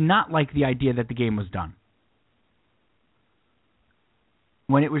 I did not like the idea that the game was done.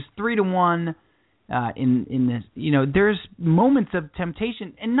 When it was 3-1 in this, there's moments of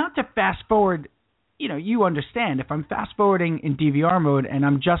temptation, and not to fast forward. You understand, if I'm fast forwarding in DVR mode and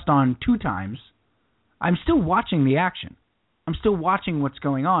I'm just on 2 times, I'm still watching the action. I'm still watching what's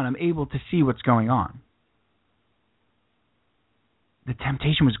going on. I'm able to see what's going on. The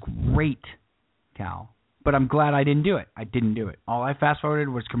temptation was great, Cal, but I'm glad I didn't do it. I didn't do it. All I fast forwarded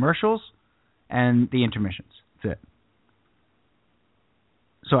was commercials and the intermissions. That's it.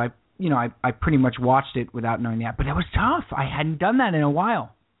 So I pretty much watched it without knowing that, but it was tough. I hadn't done that in a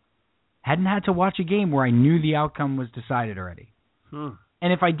while. Hadn't had to watch a game where I knew the outcome was decided already. And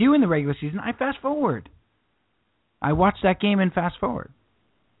if I do in the regular season, I fast forward. I watch that game and fast forward.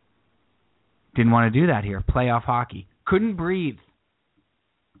 Didn't want to do that here. Playoff hockey. Couldn't breathe.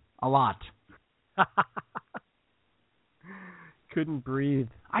 A lot. Couldn't breathe.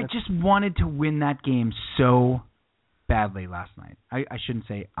 I just wanted to win that game so badly last night. I shouldn't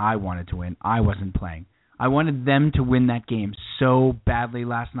say I wanted to win. I wasn't playing. I wanted them to win that game so badly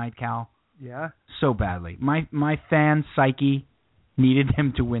last night, Cal. Yeah? So badly. My fan psyche needed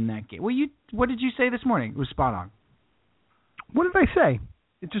them to win that game. Well, what did you say this morning? It was spot on. What did I say?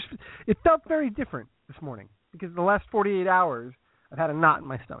 It felt very different this morning because the last 48 hours I've had a knot in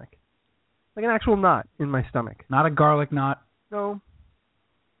my stomach. Like an actual knot in my stomach. Not a garlic knot. No.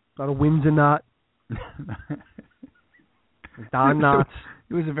 Not a Windsor knot. Don knots.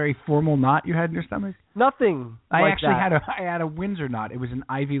 It was a very formal knot you had in your stomach? Nothing. I had a Windsor knot. It was an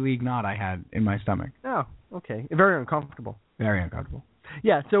Ivy League knot I had in my stomach. Oh, okay. Very uncomfortable. Very uncomfortable.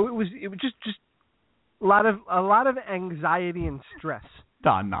 Yeah, so it was just a lot of anxiety and stress.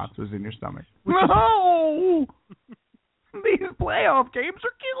 Don knots was in your stomach. No! These playoff games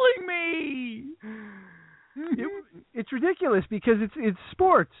are killing me. It's ridiculous because it's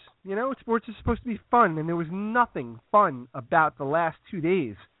sports. You know, sports is supposed to be fun, and there was nothing fun about the last 2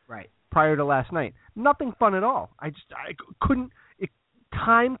 days. Right. Prior to last night, nothing fun at all. I couldn't.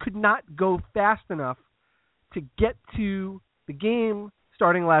 Time could not go fast enough to get to the game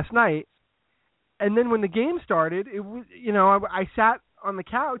starting last night, and then when the game started, it was I sat on the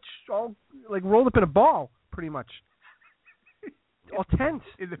couch all like rolled up in a ball, pretty much, all tense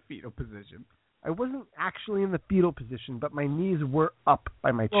in the fetal position. I wasn't actually in the fetal position, but my knees were up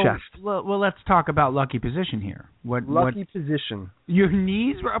by my chest. Well, let's talk about lucky position here. Lucky position. Your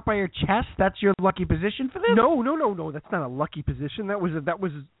knees were up by your chest? That's your lucky position for this? No. That's not a lucky position. That was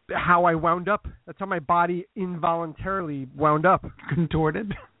how I wound up. That's how my body involuntarily wound up.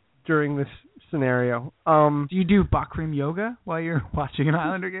 Contorted? During this scenario. Do you do Bakram yoga while you're watching an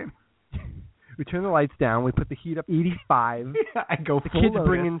Islander game? We turn the lights down. We put the heat up 85. I go the full kids loaded.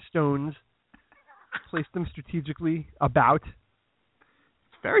 bring in stones. Place them strategically about.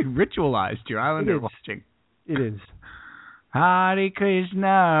 It's very ritualized, your Islander watching. It is. Hare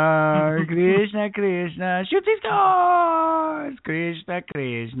Krishna, Krishna Krishna, shooting stars, Krishna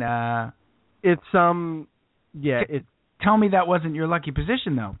Krishna. It's Tell me that wasn't your lucky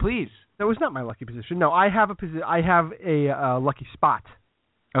position, though, please. That was not my lucky position. No, I have a lucky spot.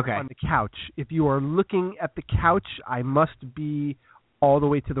 Okay. On the couch. If you are looking at the couch, I must be all the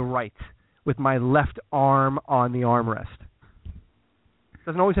way to the right, with my left arm on the armrest.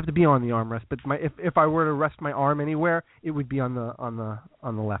 Doesn't always have to be on the armrest, but if I were to rest my arm anywhere, it would be on the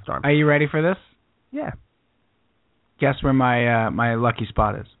left arm. Are you ready for this? Yeah. Guess where my lucky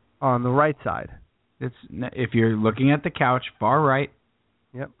spot is? On the right side. It's if you're looking at the couch, far right.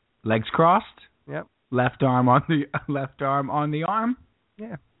 Yep. Legs crossed. Yep. Left arm on the arm.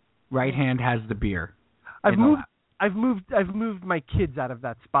 Yeah. Right hand has the beer. I've moved my kids out of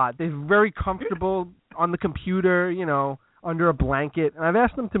that spot. They're very comfortable on the computer, under a blanket, and I've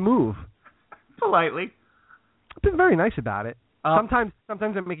asked them to move. Politely. I've been very nice about it. Sometimes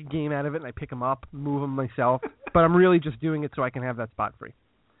I make a game out of it and I pick them up, move them myself, but I'm really just doing it so I can have that spot free.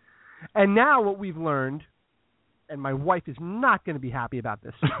 And now what we've learned, and my wife is not going to be happy about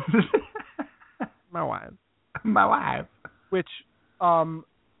this. My wife. Which,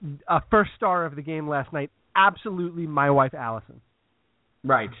 a first star of the game last night, absolutely my wife, Allison.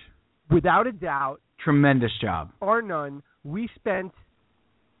 Right. Without a doubt. Tremendous job. Or none. We spent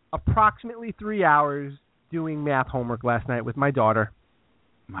approximately 3 hours doing math homework last night with my daughter.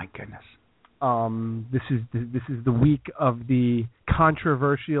 My goodness. This is the week of the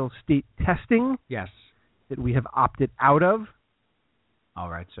controversial state testing. Yes. That we have opted out of. All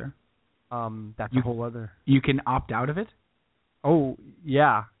right, sir. That's a whole other. You can opt out of it? Oh,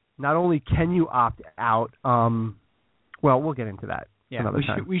 yeah. Not only can you opt out, well, we'll get into that another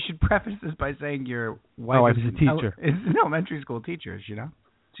time. We should preface this by saying your wife is a teacher. Is an elementary school teacher,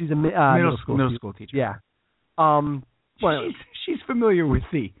 She's a middle school teacher. Yeah. Well, she's familiar with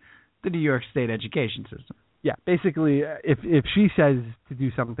the New York State education system. Yeah, basically, if she says to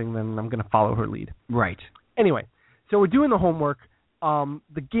do something, then I'm going to follow her lead. Right. Anyway, so we're doing the homework.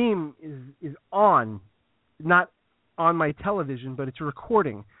 The game is on, not on my television, but it's a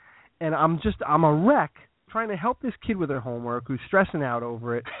recording. And I'm a wreck trying to help this kid with her homework who's stressing out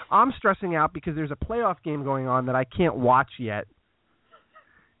over it. I'm stressing out because there's a playoff game going on that I can't watch yet.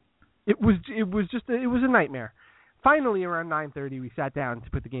 It was a nightmare. Finally, around 9:30, we sat down to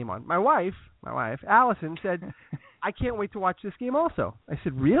put the game on. My wife, Allison, said, I can't wait to watch this game also. I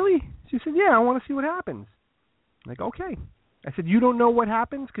said, really? She said, yeah, I want to see what happens. I'm like, okay. I said, you don't know what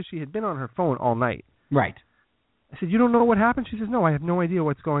happens? Because she had been on her phone all night. Right. I said, you don't know what happened? She says, no, I have no idea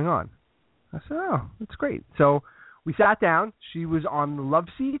what's going on. I said, oh, that's great. So we sat down. She was on the love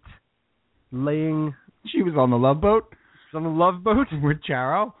seat, laying. She was on the love boat? She was on the love boat. With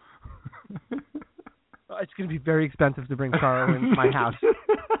Charo? It's going to be very expensive to bring Charo into my house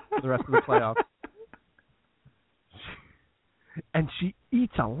for the rest of the playoffs. And she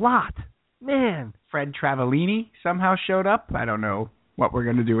eats a lot. Man. Fred Travellini somehow showed up. I don't know what we're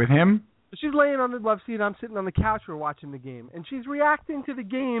going to do with him. She's laying on the love seat. I'm sitting on the couch. We're watching the game. And she's reacting to the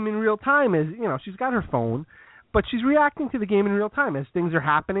game in real time. As you know, she's got her phone, but she's reacting to the game in real time as things are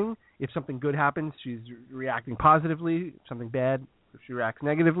happening. If something good happens, she's reacting positively. If something bad, she reacts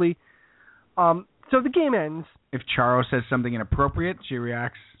negatively. So the game ends. If Charo says something inappropriate, she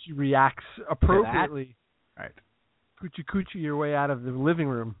reacts. She reacts appropriately. Right. Coochie coochie your way out of the living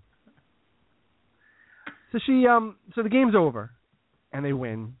room. So so the game's over, and they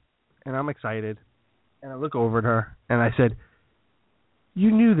win, and I'm excited, and I look over at her, and I said,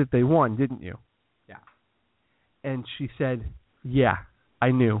 "You knew that they won, didn't you?" Yeah. And she said, "Yeah,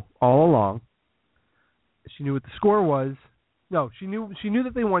 I knew all along." She knew what the score was. No, she knew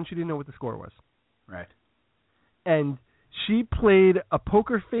that they won. She didn't know what the score was. Right. And she played a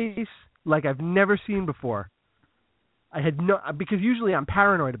poker face like I've never seen before. Because usually I'm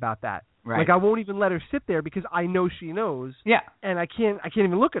paranoid about that. Right. Like I won't even let her sit there because I know she knows. Yeah. And I can't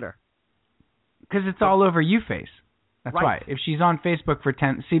even look at her. Because it's all over you face. That's right. why. If she's on Facebook for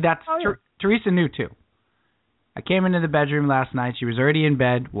 10... See, that's... Teresa knew, too. I came into the bedroom last night. She was already in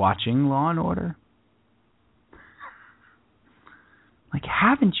bed watching Law and Order. Like,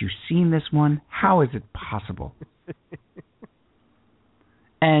 haven't you seen this one? How is it possible?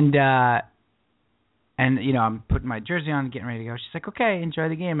 And you know, I'm putting my jersey on, getting ready to go. She's like, okay, enjoy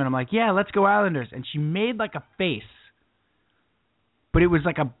the game. And I'm like, yeah, let's go Islanders. And she made like a face. But it was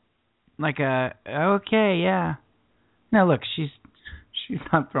like a okay, yeah. Now look, she's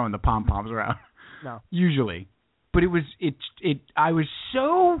not throwing the pom-poms around. No. Usually. But I was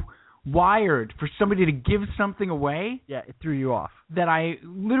so wired for somebody to give something away. Yeah, it threw you off. That I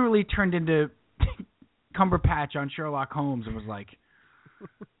literally turned into Cumberpatch on Sherlock Holmes and was like,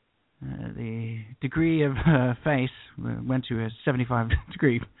 the degree of face went to a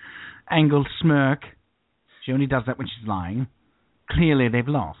 75-degree angled smirk. She only does that when she's lying. Clearly, they've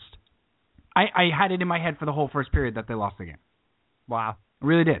lost. I had it in my head for the whole first period that they lost the game. Wow. I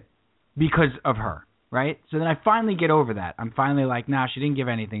really did. Because of her, right? So then I finally get over that. I'm finally like, nah, she didn't give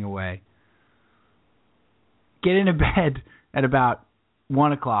anything away. Get into bed at about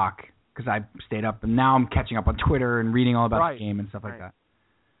 1 o'clock because I stayed up, and now I'm catching up on Twitter and reading all about the game and stuff like that.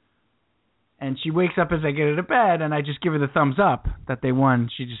 And she wakes up as I get into bed, and I just give her the thumbs up that they won.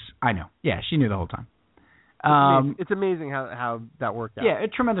 I know. Yeah, she knew the whole time. It's amazing how that worked out. Yeah, a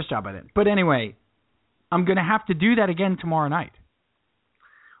tremendous job by them. But anyway, I'm going to have to do that again tomorrow night.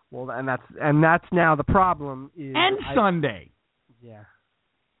 Well, and that's now the problem is Sunday. Yeah.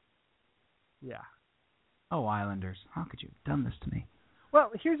 Yeah. Oh, Islanders, how could you have done this to me?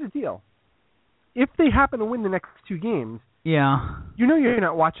 Well, here's the deal. If they happen to win the next two games, yeah, you know you're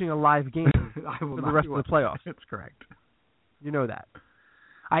not watching a live game for the rest of the playoffs. That's correct. You know that.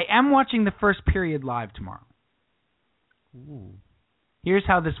 I am watching the first period live tomorrow. Ooh. Here's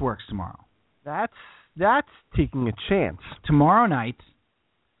how this works tomorrow. That's taking a chance. Tomorrow night,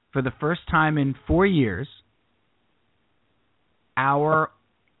 for the first time in 4 years, our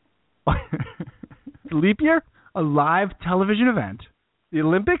leap year, a live television event, the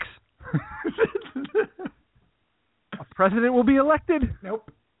Olympics. A president will be elected. Nope.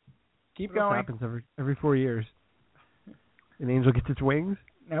 Keep What going. happens every 4 years? An angel gets its wings.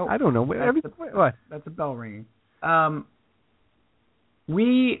 Nope. I don't know. What? That's a bell ringing.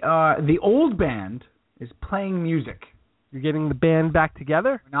 The old band is playing music. You're getting the band back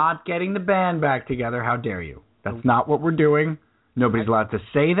together? We're not getting the band back together. How dare you? That's not what we're doing. Nobody's allowed to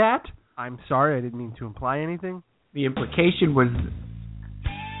say that. I'm sorry. I didn't mean to imply anything. The implication was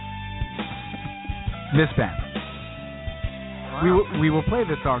this band. Wow. We will play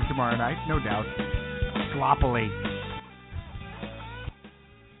this song tomorrow night, no doubt. Sloppily.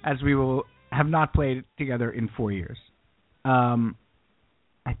 As we will have not played together in 4 years.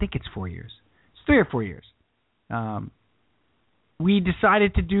 I think it's 4 years. It's 3 or 4 years. We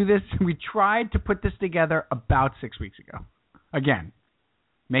decided to do this. We tried to put this together about 6 weeks ago. Again,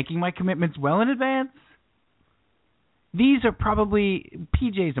 making my commitments well in advance. These are probably,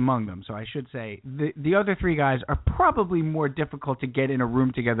 PJ's among them, so I should say, the other three guys are probably more difficult to get in a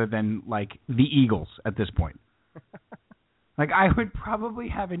room together than, like, the Eagles at this point. Like, I would probably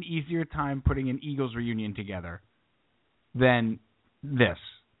have an easier time putting an Eagles reunion together than this.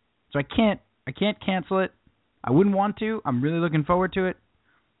 So I can't cancel it. I wouldn't want to. I'm really looking forward to it.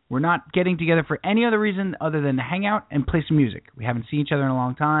 We're not getting together for any other reason other than to hang out and play some music. We haven't seen each other in a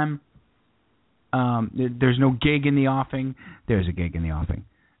long time. There's no gig in the offing. There's a gig in the offing.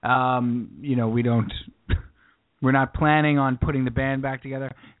 We're not planning on putting the band back together.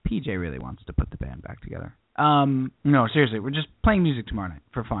 PJ really wants to put the band back together. No, seriously, we're just playing music tomorrow night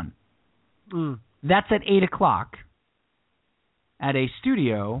for fun. That's at 8 o'clock at a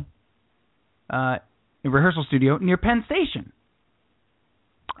studio, a rehearsal studio near Penn Station.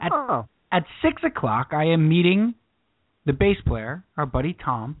 At 6 o'clock, I am meeting the bass player, our buddy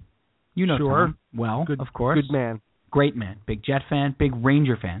Tom. You know Tom well, of course. Good man. Great man. Big Jet fan, big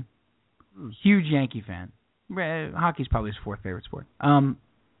Ranger fan. Huge Yankee fan. Hockey's probably his fourth favorite sport.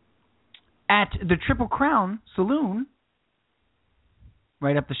 At the Triple Crown Saloon,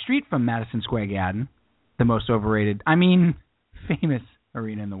 right up the street from Madison Square Garden, the most famous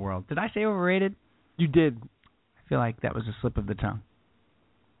arena in the world. Did I say overrated? You did. I feel like that was a slip of the tongue.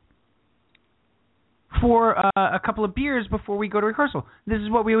 For a couple of beers before we go to rehearsal. This is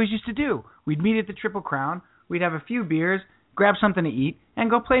what we always used to do. We'd meet at the Triple Crown, we'd have a few beers, grab something to eat, and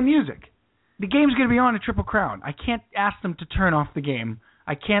go play music. The game's going to be on at Triple Crown. I can't ask them to turn off the game.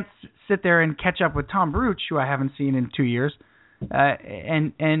 I can't sit there and catch up with Tom Baruch, who I haven't seen in 2 years,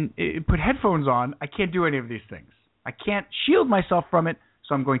 and put headphones on. I can't do any of these things. I can't shield myself from it,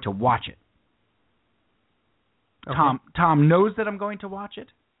 so I'm going to watch it. Okay. Tom knows that I'm going to watch it.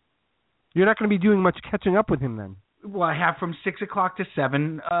 You're not going to be doing much catching up with him then. Well, I have from 6 o'clock to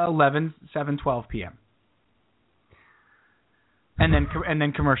 7:12 p.m. And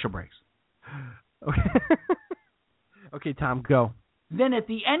then commercial breaks. Okay. Okay, Tom, go. Then at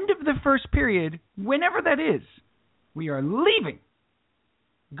the end of the first period, whenever that is, we are leaving,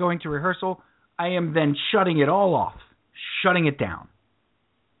 going to rehearsal. I am then shutting it all off, shutting it down.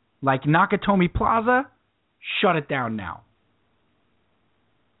 Like Nakatomi Plaza, shut it down now.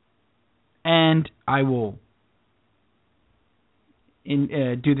 And I will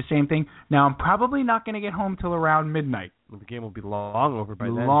do the same thing. Now, I'm probably not going to get home till around midnight. Well, the game will be long over by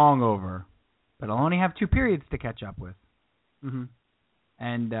then. Long over. But I'll only have 2 periods to catch up with. Mm-hmm.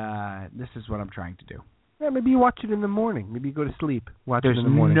 And this is what I'm trying to do. Yeah, maybe you watch it in the morning. Maybe you go to sleep. There's in the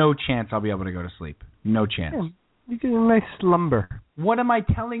morning. No chance I'll be able to go to sleep. No chance. Yeah, you get a nice slumber. What am I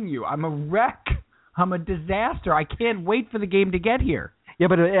telling you? I'm a wreck. I'm a disaster. I can't wait for the game to get here. Yeah,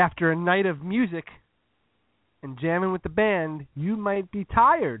 but after a night of music and jamming with the band, you might be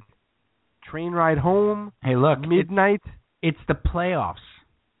tired. Train ride home. Hey, look. Midnight. It's the playoffs.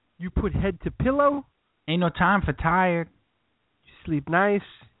 You put head to pillow. Ain't no time for tired. You sleep nice.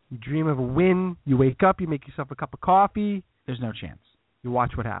 You dream of a win. You wake up. You make yourself a cup of coffee. There's no chance. You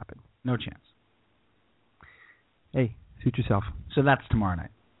watch what happens. No chance. Hey, suit yourself. So that's tomorrow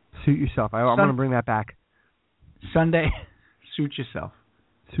night. Suit yourself. I'm going to bring that back. Sunday, suit yourself.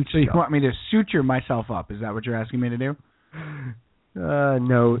 So you want me to suture myself up? Is that what you're asking me to do?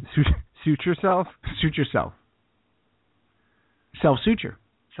 No. Suit yourself? Suit yourself. Self-suture.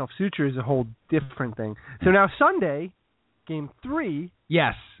 Self-suture is a whole different thing. So now Sunday, Game 3.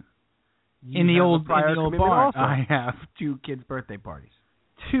 Yes. In the old barn, also. I have 2 kids' birthday parties.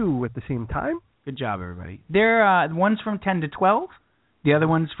 2 at the same time? Good job, everybody. They're one's from 10 to 12. The other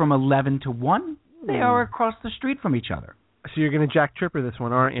one's from 11 to 1. They are across the street from each other. So you're going to Jack Tripper this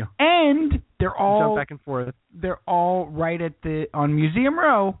one, aren't you? And they're all jump back and forth. They're all right on Museum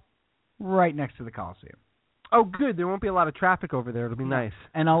Row, right next to the Coliseum. Oh, good. There won't be a lot of traffic over there. It'll be nice.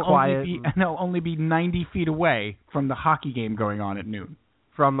 And I'll only be 90 feet away from the hockey game going on at noon.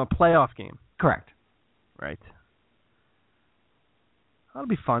 From a playoff game. Correct. Right. That'll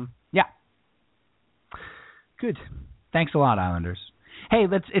be fun. Yeah. Good. Thanks a lot, Islanders. Hey,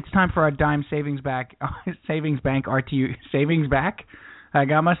 it's time for our dime savings bank RTU savings back. I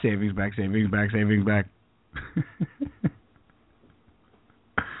got my savings back.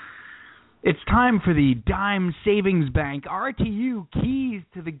 It's time for the Dime Savings Bank RTU keys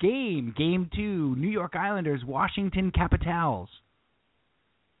to the game. Game 2, New York Islanders, Washington Capitals.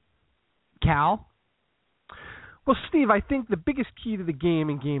 Cal? Well, Steve, I think the biggest key to the game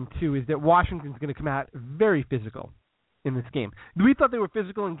in Game 2 is that Washington's going to come out very physical in this game. We thought they were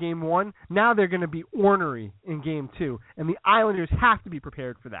physical in Game 1. Now they're going to be ornery in Game 2, and the Islanders have to be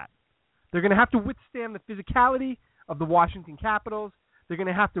prepared for that. They're going to have to withstand the physicality of the Washington Capitals. They're going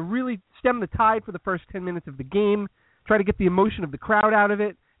to have to really stem the tide for the first 10 minutes of the game, try to get the emotion of the crowd out of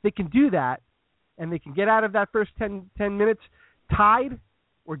it. They can do that, and they can get out of that first 10 minutes tied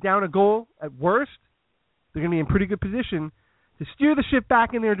or down a goal at worst. They're going to be in pretty good position to steer the ship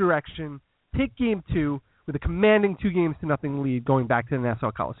back in their direction, take Game 2 with a commanding 2-0 lead going back to the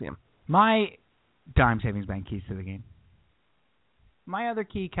Nassau Coliseum. My dime savings bank keys to the game. My other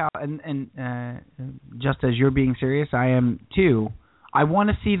key, Cal, and just as you're being serious, I am too. I want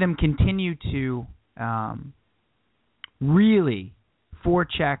to see them continue to really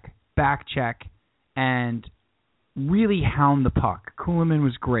forecheck, backcheck, and really hound the puck. Kuhlman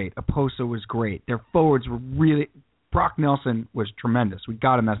was great. Oposo was great. Their forwards were really... Brock Nelson was tremendous. We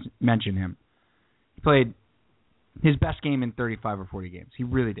got to mention him. He played his best game in 35 or 40 games. He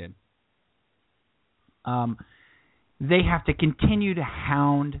really did. They have to continue to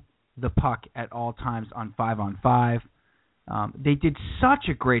hound the puck at all times on 5-on-5. They did such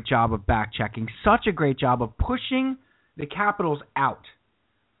a great job of back-checking, such a great job of pushing the Capitals out.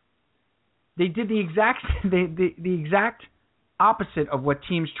 They did the exact opposite of what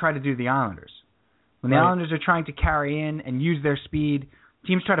teams try to do to the Islanders. When the Islanders are trying to carry in and use their speed,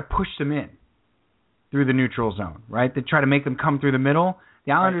 teams try to push them in through the neutral zone, right? They try to make them come through the middle.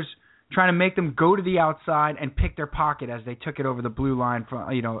 The Islanders trying to make them go to the outside and pick their pocket as they took it over the blue line,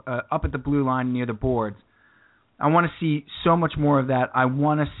 up at the blue line near the boards. I want to see so much more of that. I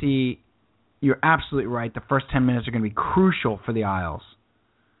want to see, you're absolutely right, the first 10 minutes are going to be crucial for the Isles.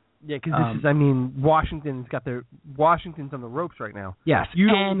 Yeah, because Washington's on the ropes right now. Yes,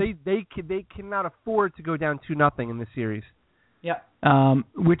 they cannot afford to go down 2-0 in this series. Yeah,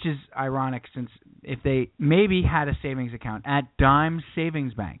 which is ironic since if they maybe had a savings account at Dime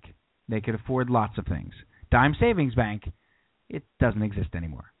Savings Bank, they could afford lots of things. Dime Savings Bank, it doesn't exist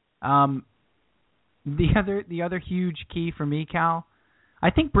anymore. The other huge key for me, Cal, I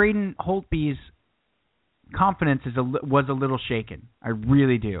think Braden Holtby's confidence was a little shaken. I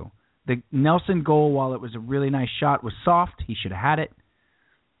really do. The Nelson goal, while it was a really nice shot, was soft. He should have had it.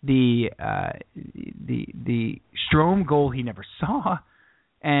 The Strome goal he never saw,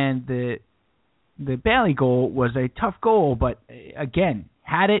 and the Bailey goal was a tough goal, but again,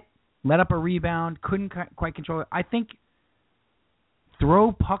 had it, let up a rebound, couldn't quite control it. I think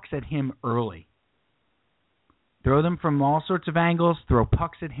throw pucks at him early. Throw them from all sorts of angles. Throw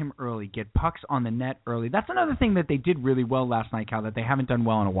pucks at him early. Get pucks on the net early. That's another thing that they did really well last night, Cal, that they haven't done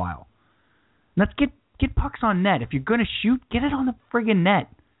well in a while. Let's get pucks on net. If you're going to shoot, get it on the friggin' net.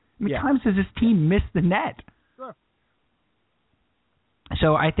 How many times has this team missed the net? Sure.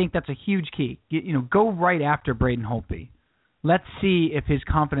 So I think that's a huge key. Go right after Braden Holtby. Let's see if his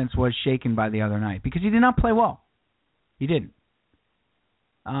confidence was shaken by the other night, because he did not play well. He didn't.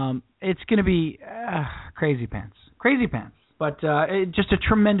 It's going to be crazy pants. But just a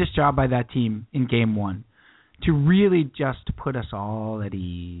tremendous job by that team in Game 1 to really just put us all at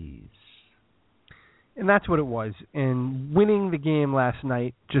ease. And that's what it was. And winning the game last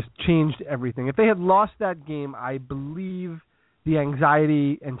night just changed everything. If they had lost that game, I believe the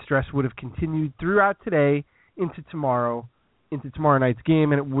anxiety and stress would have continued throughout today into tomorrow night's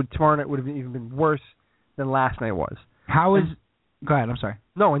game, and tomorrow night would have even been worse than last night was. Go ahead, I'm sorry.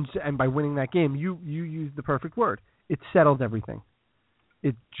 No, and by winning that game, you used the perfect word. It settled everything.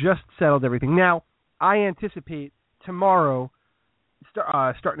 It just settled everything. Now, I anticipate tomorrow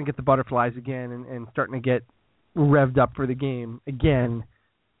starting to get the butterflies again and starting to get revved up for the game again.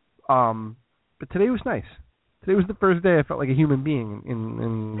 But today was nice. Today was the first day I felt like a human being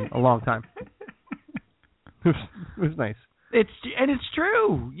in a long time. It was nice. It's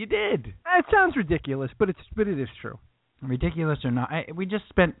true. You did. It sounds ridiculous, but it is true. Ridiculous or not, we just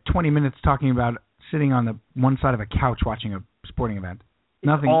spent 20 minutes talking about sitting on the one side of a couch watching a sporting event.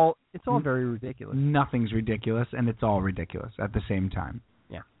 It's all very ridiculous. Nothing's ridiculous, and it's all ridiculous at the same time.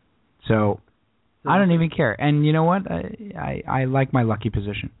 Yeah. So I don't even care. And you know what? I like my lucky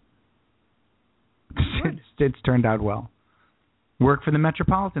position. It's turned out well. Worked for the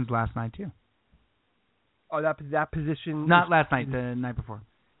Metropolitans last night too. Oh, that position. Not last night. The night before.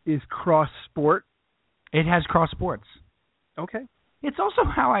 Is cross sport. It has cross sports. Okay. It's also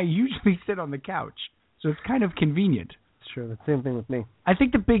how I usually sit on the couch, so it's kind of convenient. It's true. The same thing with me. I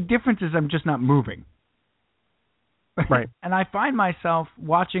think the big difference is I'm just not moving. Right. And I find myself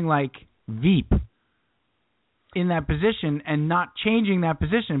watching like Veep in that position and not changing that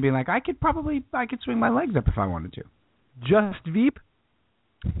position and being like, I could swing my legs up if I wanted to. Just Veep?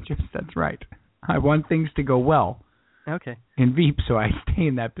 That's right. I want things to go well. Okay. In Veep, so I stay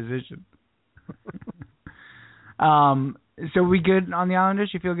in that position. So we good on the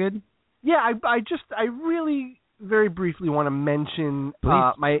Islanders? You feel good? Yeah, I really very briefly want to mention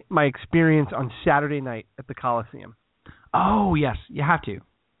my experience on Saturday night at the Coliseum. Oh yes, you have to.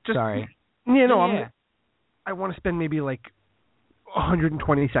 Sorry. I want to spend maybe like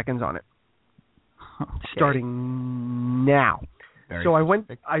 120 seconds on it. Okay. Starting now. So I went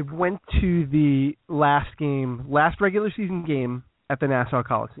to the last regular season game at the Nassau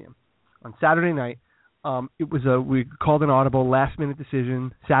Coliseum on Saturday night. It was we called an audible, last minute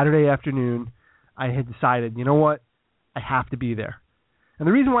decision. Saturday afternoon, I had decided, you know what, I have to be there. And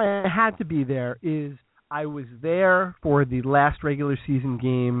the reason why I had to be there is I was there for the last regular season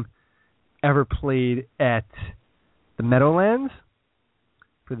game ever played at the Meadowlands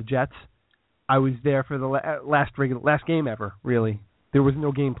for the Jets. I was there for the last game ever, really. There was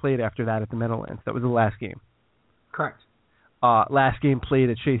no game played after that at the Meadowlands. That was the last game. Correct. Last game played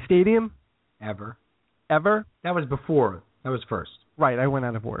at Shea Stadium. Ever. That was before. That was first. Right, I went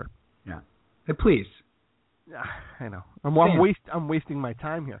out of order. Yeah. Hey, please. I know. I'm wasting my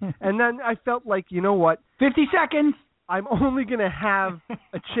time here. And then I felt like, you know what? 50 seconds. I'm only going to have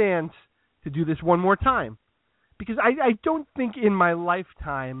a chance to do this one more time. Because I don't think in my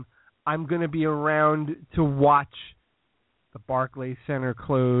lifetime I'm going to be around to watch the Barclays Center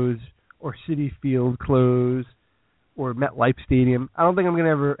close or Citi Field close or MetLife Stadium. I don't think I'm going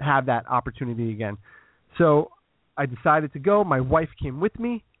to ever have that opportunity again. So I decided to go. My wife came with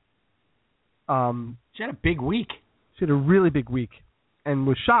me. She had a big week. She had a really big week and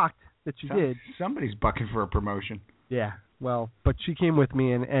was shocked that she did. Somebody's bucking for a promotion. Yeah, well, but she came with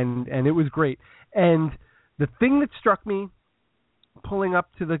me, and it was great. And the thing that struck me pulling up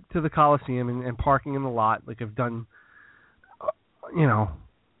to the Coliseum and parking in the lot, like I've done,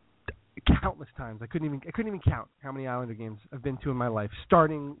 countless times. I couldn't even count how many Islander games I've been to in my life,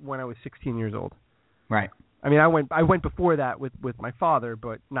 starting when I was 16 years old. Right. I mean, I went before that with my father,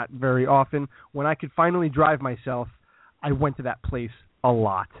 but not very often. When I could finally drive myself, I went to that place a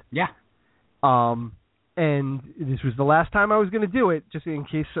lot. Yeah. And this was the last time I was going to do it, just in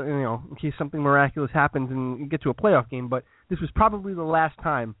case something miraculous happens and you get to a playoff game. But this was probably the last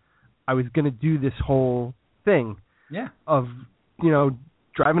time I was going to do this whole thing. Yeah. Of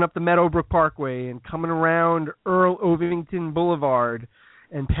driving up the Meadowbrook Parkway and coming around Earl Ovington Boulevard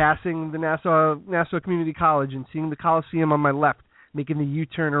and passing the Nassau Community College and seeing the Coliseum on my left, making the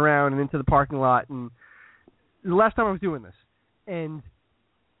U-turn around and into the parking lot. And the last time I was doing this, and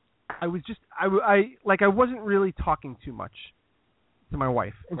I was just I wasn't really talking too much to my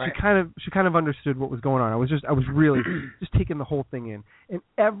wife, and right. she kind of understood what was going on. I was really just taking the whole thing in, and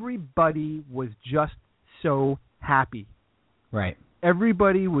everybody was just so happy. Right.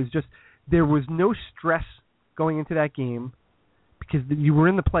 Everybody was there was no stress going into that game. Because you were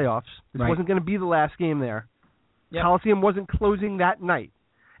in the playoffs. This wasn't going to be the last game there. Yep. Coliseum wasn't closing that night.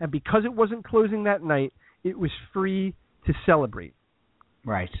 And because it wasn't closing that night, it was free to celebrate.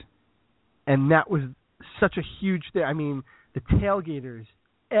 Right. And that was such a huge thing. I mean, the tailgaters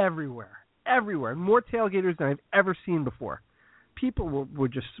everywhere. More tailgaters than I've ever seen before. People were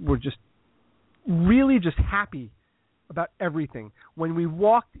just really just happy about everything. When we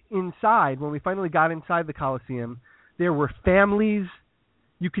walked inside, when we finally got inside the Coliseum, there were families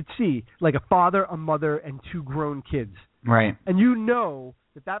you could see, like a father, a mother, and two grown kids. Right. And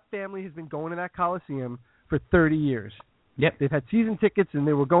that family has been going to that Coliseum for 30 years. Yep. They've had season tickets, and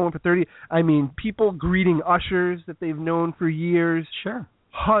they were going for 30. I mean, people greeting ushers that they've known for years. Sure.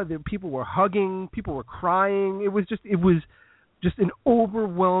 People were hugging. People were crying. It was just an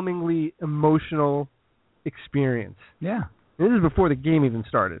overwhelmingly emotional experience. Yeah. And this is before the game even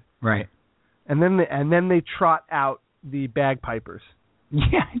started. Right. And then they trot out the bagpipers.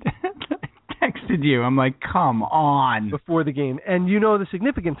 Yeah, I texted you. I'm like, come on. Before the game. And you know the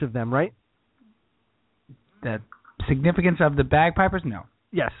significance of them, right? The significance of the bagpipers? No.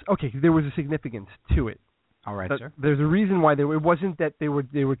 Yes. Okay, there was a significance to it. All right, sir. There's a reason why it wasn't that they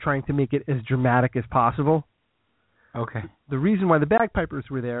were trying to make it as dramatic as possible. Okay. The reason why the bagpipers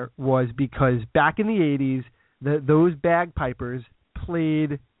were there was because back in the 80s, those bagpipers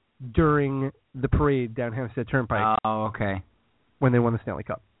played during the parade down Hampstead Turnpike. Oh, okay. When they won the Stanley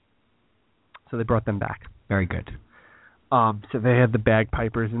Cup. So they brought them back. Very good. So they had the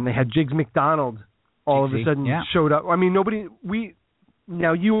bagpipers, and they had Jiggs McDonald all of a sudden showed up. I mean,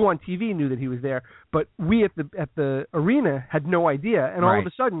 now you on TV knew that he was there, but we at the arena had no idea. And all of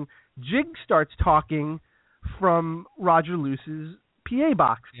a sudden, Jiggs starts talking from Roger Luce's PA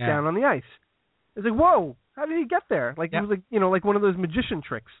box down on the ice. It's like, whoa, how did he get there? Like, it was like one of those magician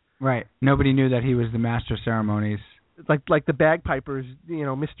tricks. Right. Nobody knew that he was the master of ceremonies. Like the bagpipers,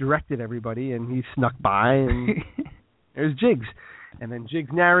 misdirected everybody, and he snuck by, and there's Jiggs. And then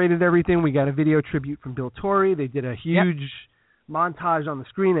Jiggs narrated everything. We got a video tribute from Bill Torrey. They did a huge montage on the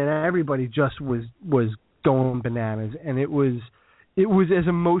screen, and everybody just was going bananas. And it was as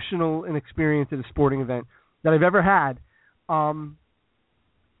emotional an experience at a sporting event that I've ever had,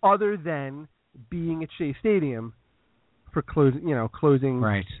 other than being at Shea Stadium for closing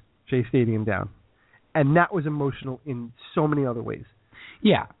Right. Shea Stadium down, and that was emotional in so many other ways.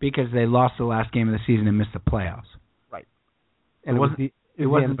 Yeah, because they lost the last game of the season and missed the playoffs. Right. And it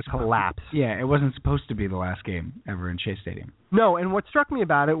wasn't a collapse. Yeah, it wasn't supposed to be the last game ever in Shea Stadium. No, and what struck me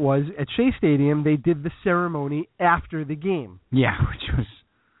about it was at Shea Stadium they did the ceremony after the game. Yeah, which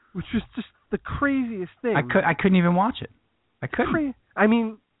was just the craziest thing. I couldn't even watch it. I couldn't. I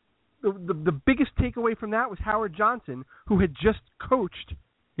mean, the biggest takeaway from that was Howard Johnson, who had just coached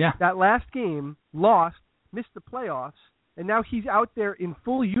that last game, lost, missed the playoffs, and now he's out there in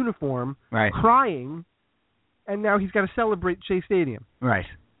full uniform, crying, and now he's got to celebrate Shea Stadium. Right.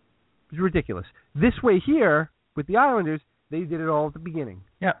 It's ridiculous. This way here, with the Islanders, they did it all at the beginning.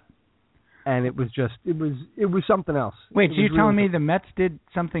 Yep. And it was something else. Wait, so you're telling me the Mets did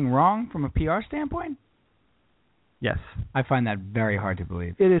something wrong from a PR standpoint? Yes. I find that very hard to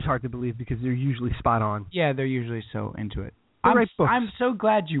believe. It is hard to believe because they're usually spot on. Yeah, they're usually so into it. I'm so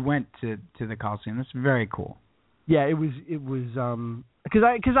glad you went to the Coliseum. That's very cool. Yeah, it was because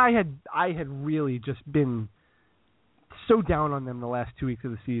I had really just been so down on them the last 2 weeks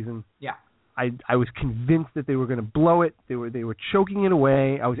of the season. Yeah. I was convinced that they were going to blow it. They were choking it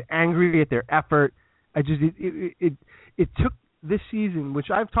away. I was angry at their effort. It took this season,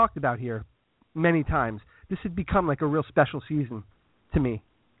 which I've talked about here many times. This had become like a real special season to me.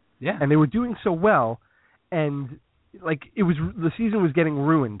 Yeah. And they were doing so well, and like the season was getting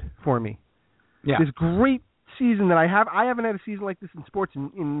ruined for me. Yeah. This great season that I haven't had a season like this in sports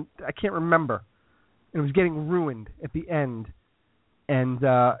in I can't remember. And it was getting ruined at the end. And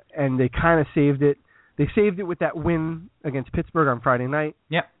they kind of saved it. They saved it with that win against Pittsburgh on Friday night.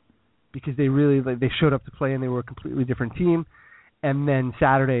 Yep. Because they really they showed up to play and they were a completely different team. And then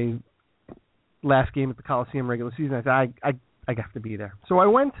Saturday, last game at the Coliseum regular season, I said I have to be there. So I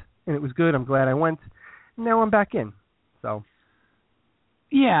went, and it was good. I'm glad I went. Now I'm back in. So.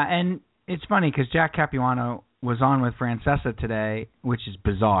 Yeah, and it's funny because Jack Capuano was on with Francesa today, which is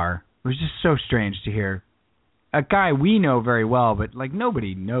bizarre. It was just so strange to hear a guy we know very well, but like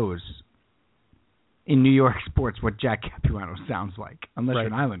nobody knows in New York sports what Jack Capuano sounds like, unless you're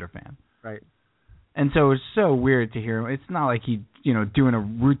an Islander fan. Right. And so it was so weird to hear him. It's not like he, doing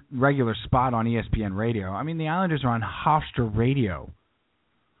a regular spot on ESPN radio. I mean, the Islanders are on Hofstra Radio.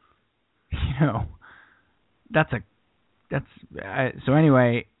 So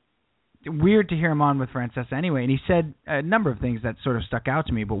anyway, weird to hear him on with Francesa anyway. And he said a number of things that sort of stuck out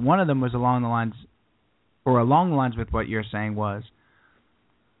to me, but one of them was along the lines with what you're saying was,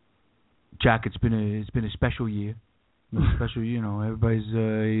 Jack, it's been a special year. Special, everybody's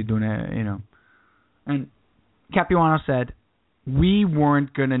doing it, And Capuano said, we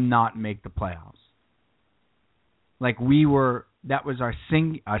weren't going to not make the playoffs. Like that was our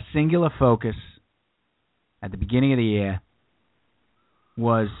singular focus at the beginning of the year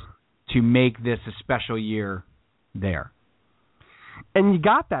was to make this a special year there. And you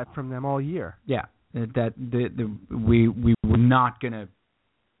got that from them all year. Yeah. We were not gonna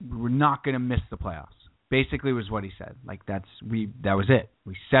miss the playoffs. Basically, was what he said. Like that was it.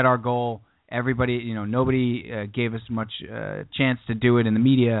 We set our goal. Everybody, nobody gave us much chance to do it in the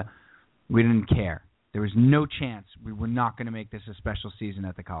media. We didn't care. There was no chance we were not going to make this a special season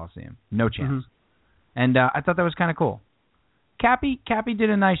at the Coliseum. No chance. Mm-hmm. And I thought that was kind of cool. Cappy did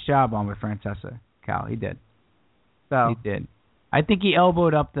a nice job on with Francesa. Cal, he did. So. He did. I think he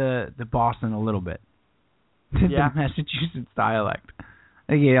elbowed up the Boston a little bit. Yeah. The Massachusetts dialect.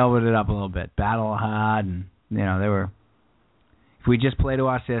 I think he elbowed it up a little bit. Battle hard, and they were. If we just play to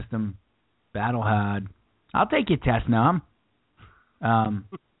our system, battle hard. I'll take your test, Nom.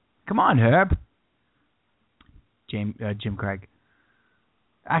 Come on, Herb. Jim Craig.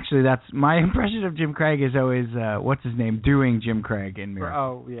 Actually, that's my impression of Jim Craig is always what's his name doing Jim Craig in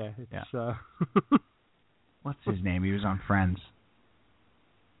Miracle. Oh yeah, it's what's his name? He was on Friends.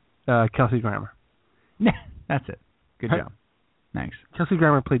 Kelsey Grammer. That's it. Good job. Thanks. Kelsey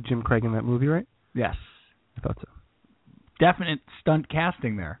Grammer played Jim Craig in that movie, right? Yes. I thought so. Definite stunt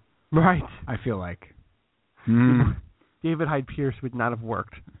casting there. Right. I feel like. David Hyde Pierce would not have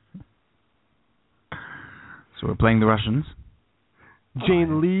worked. So we're playing the Russians.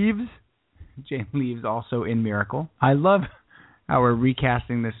 Jane Leeves. Jane Leeves also in Miracle. I love how we're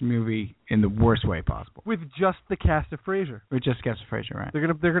recasting this movie in the worst way possible. With just the cast of Frasier. With just cast of Frasier, right.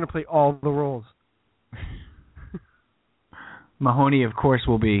 They're gonna play all the roles. Mahoney, of course,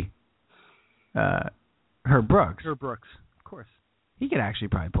 will be Herb Brooks. Herb Brooks, of course. He could actually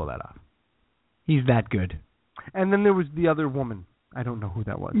probably pull that off. He's that good. And then there was the other woman. I don't know who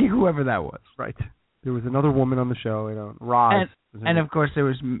that was. Yeah, whoever that was. Right. There was another woman on the show, Roz. And of course there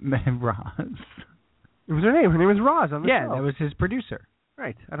was Roz. It was her name. Her name was Roz on the show. Yeah, that was his producer.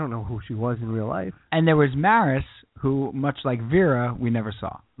 Right. I don't know who she was in real life. And there was Maris, who, much like Vera, we never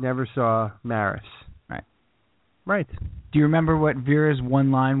saw. Never saw Maris. Right. Right. Do you remember what Vera's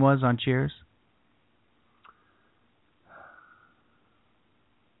one line was on Cheers?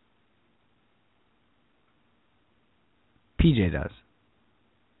 PJ does.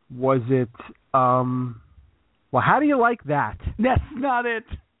 Was it, well, how do you like that? That's not it.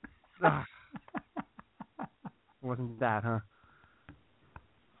 Wasn't that, huh?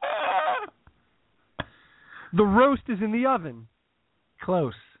 The roast is in the oven.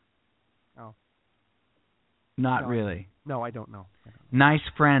 Close. Oh. Not No. really. No, I don't know. Nice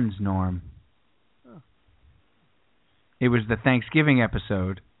friends, Norm. Oh. It was the Thanksgiving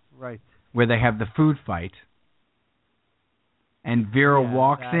episode Right. where they have the food fight. And Vera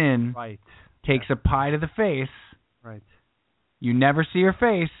walks in, right. takes a pie to the face. Right. You never see her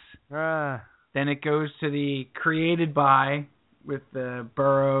face. Ah. Then it goes to the created by with the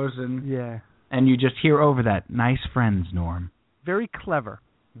burrows and you just hear over that, nice friends, Norm. Very clever.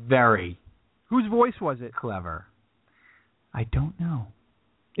 Very. Whose voice was it? Clever. I don't know.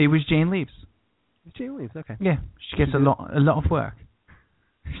 It was Jane Leaves. Jane Leaves, okay. Yeah, she gets a lot of work.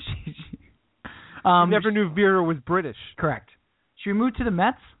 You never knew Vera was British. Correct. Should we move to the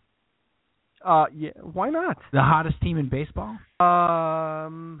Mets? Yeah, why not? The hottest team in baseball?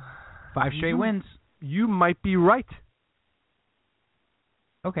 5 straight wins. You might be right.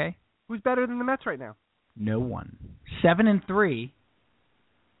 Okay. Who's better than the Mets right now? No one. 7-3.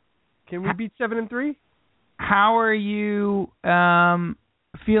 Can we beat 7-3? How are you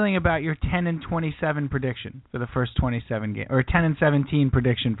feeling about your 10-27 prediction for the first 27 games, or 10-17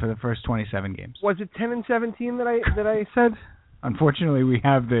 prediction for the first 27 games? Was it 10-17 that I said? Unfortunately, we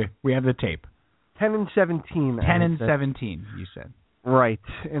have the tape. 10-17. 10-17, you said. Right,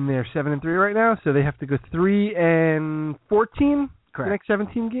 and they're 7-3 right now, so they have to go 3-14. Correct. The next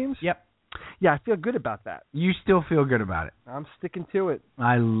 17 games. Yep. Yeah, I feel good about that. You still feel good about it. I'm sticking to it.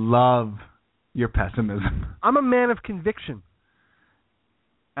 I love your pessimism. I'm a man of conviction.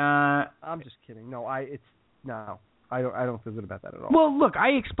 I'm just kidding. No, I don't feel good about that at all. Well, look, I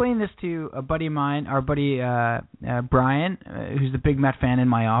explained this to a buddy of mine, our buddy Brian, who's the big Met fan in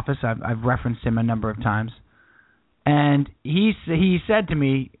my office. I've referenced him a number of times, and he said to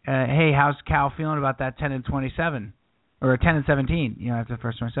me, "Hey, how's Cal feeling about that 10-27 or 10-17? You know, after the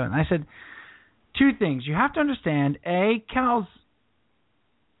first 27." And I said, two things. You have to understand: A, Cal's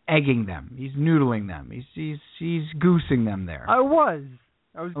egging them. He's noodling them. He's goosing them there. I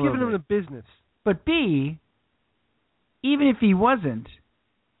was giving him the business. But B, even if he wasn't,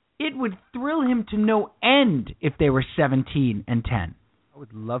 it would thrill him to no end if they were 17-10. I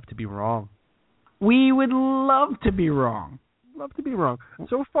would love to be wrong. We would love to be wrong. Love to be wrong.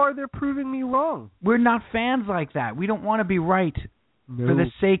 So far, they're proving me wrong. We're not fans like that. We don't want to be right for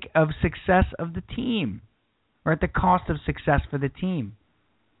the sake of success of the team or at the cost of success for the team.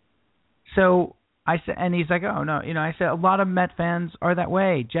 So I said, and he's like, "Oh no," I said a lot of Met fans are that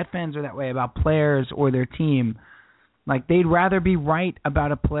way. Jet fans are that way about players or their team. Like they'd rather be right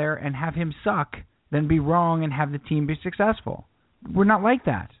about a player and have him suck than be wrong and have the team be successful. We're not like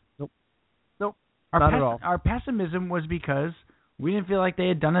that. Nope. Not at all. Our pessimism was because we didn't feel like they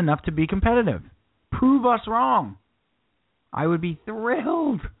had done enough to be competitive. Prove us wrong. I would be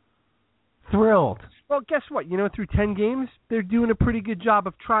thrilled. Well, guess what? Through 10 games, they're doing a pretty good job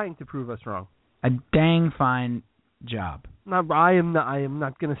of trying to prove us wrong. A dang fine job. I am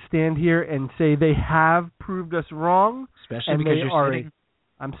not going to stand here and say they have proved us wrong. Especially because you're sitting.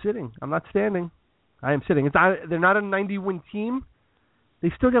 I'm sitting. I'm not standing. I am sitting. They're not a 90-win team.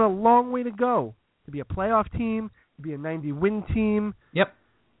 They've still got a long way to go to be a playoff team, to be a 90-win team. Yep.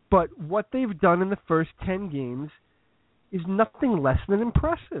 But what they've done in the first 10 games is nothing less than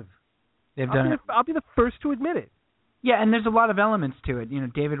impressive. I'll be the first to admit it. Yeah, and there's a lot of elements to it.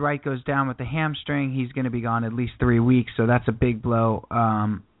 David Wright goes down with the hamstring. He's going to be gone at least 3 weeks, so that's a big blow.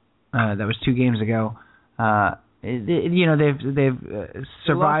 That was 2 games ago. They've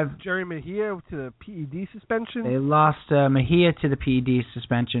survived. They lost Jerry Mejia to the PED suspension. They lost Mejia to the PED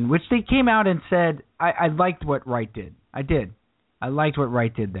suspension, which they came out and said, I liked what Wright did. I did. I liked what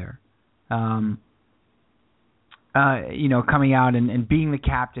Wright did there. Coming out and being the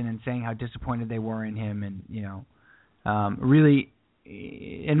captain and saying how disappointed they were in him and, really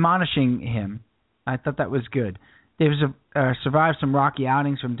admonishing him. I thought that was good. They've survived some rocky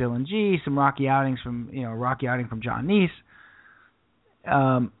outings from Dylan G, some rocky outings from, rocky outing from John Neese.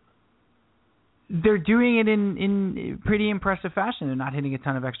 They're doing it in pretty impressive fashion. They're not hitting a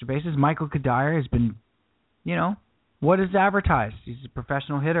ton of extra bases. Michael Kadire has been, what is advertised? He's a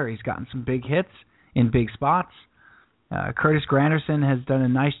professional hitter. He's gotten some big hits. in big spots. Curtis Granderson has done a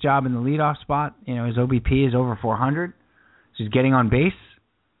nice job in the leadoff spot. His OBP is over 400. So he's getting on base.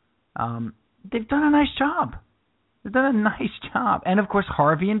 They've done a nice job. And, of course,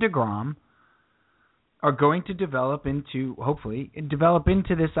 Harvey and DeGrom are going to develop into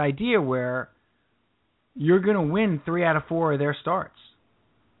this idea where you're going to win 3 out of 4 of their starts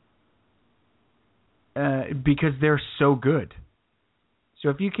because they're so good. So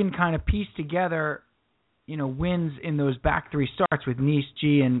if you can kind of piece together, wins in those back 3 starts with Nice,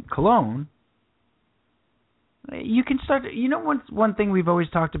 G, and Cologne, you can start. One thing we've always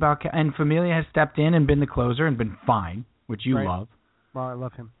talked about, and Familia has stepped in and been the closer and been fine, which you love. Well, I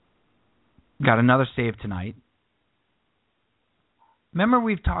love him. Got another save tonight. Remember,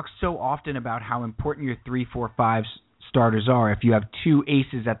 we've talked so often about how important your 3, 4, 5 starters are if you have 2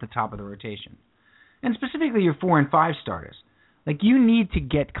 aces at the top of the rotation. And specifically your 4 and 5 starters. Like, you need to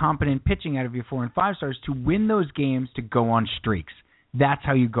get competent pitching out of your 4 and 5 starters to win those games, to go on streaks. That's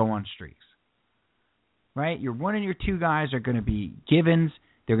how you go on streaks. Right? Your 1 and your 2 guys are going to be givens.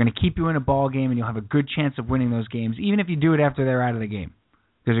 They're going to keep you in a ball game, and you'll have a good chance of winning those games, even if you do it after they're out of the game,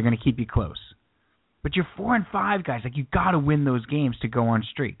 because they're going to keep you close. But your 4 and 5 guys, you got to win those games to go on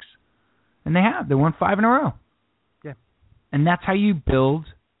streaks. And they have. They won 5 in a row. Yeah. And that's how you build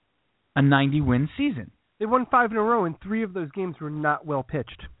a 90-win season. They won 5 in a row, and 3 of those games were not well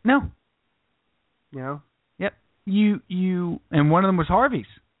pitched. No. Yep. And one of them was Harvey's.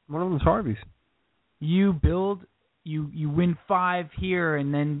 You build, you win 5 here,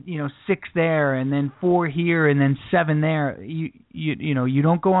 and then 6 there, and then 4 here, and then 7 there. You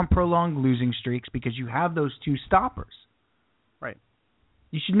don't go on prolonged losing streaks because you have those 2 stoppers. Right.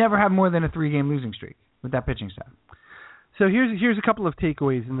 You should never have more than a 3-game losing streak with that pitching staff. So here's a couple of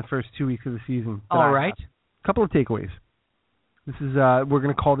takeaways in the first 2 weeks of the season. All right. A couple of takeaways. This is we're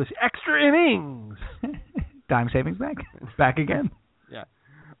going to call this extra innings. Dime Savings Bank. It's back again. Yeah.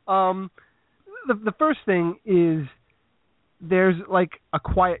 The first thing is there's a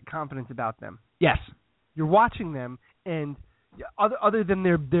quiet confidence about them. Yes. You're watching them, and other than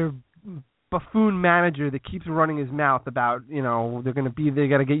their buffoon manager that keeps running his mouth about they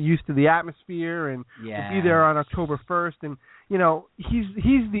got to get used to the atmosphere and we'll be there on October 1st, and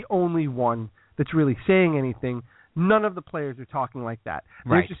he's the only one that's really saying anything. None of the players are talking like that.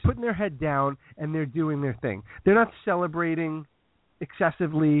 They're just putting their head down and they're doing their thing. They're not celebrating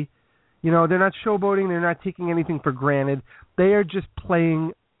excessively. They're not showboating. They're not taking anything for granted. They are just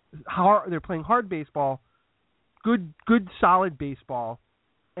playing hard. They're playing hard baseball, good, solid baseball,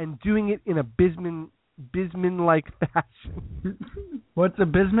 and doing it in a Bisman-like fashion. What's a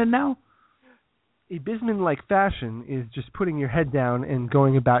Bisman now? A Bisman-like fashion is just putting your head down and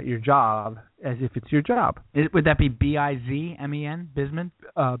going about your job as if it's your job. Would that be B-I-Z-M-E-N, Bisman?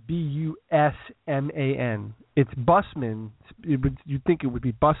 B-U-S-M-A-N. It's Busman. You'd think it would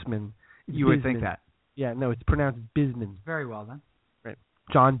be Busman. You would think that. Yeah, no, it's pronounced Bisman. Very well, then. Right.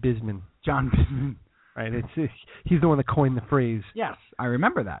 John Bisman. Right. He's the one that coined the phrase. Yes, I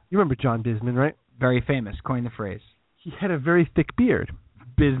remember that. You remember John Bisman, right? Very famous. Coined the phrase. He had a very thick beard.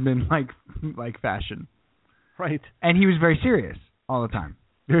 Bisman-like fashion. Right. And he was very serious all the time.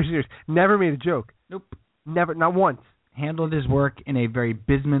 Very serious. Never made a joke. Nope. Never. Not once. Handled his work in a very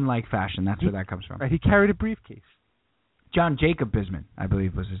Bisman-like fashion. That's where that comes from. Right. He carried a briefcase. John Jacob Bisman, I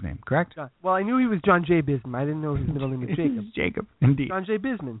believe, was his name. Correct? Well, I knew he was John J. Bisman. I didn't know his middle name was Jacob. Jacob, indeed. John J.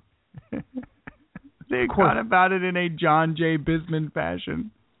 Bisman. They got about it in a John J. Bisman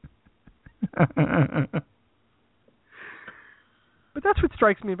fashion. But that's what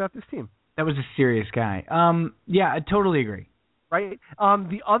strikes me about this team. That was a serious guy. Yeah, I totally agree. Right?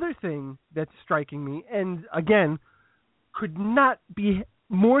 The other thing that's striking me, and again, could not be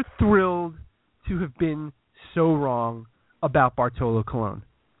more thrilled to have been so wrong about Bartolo Colon.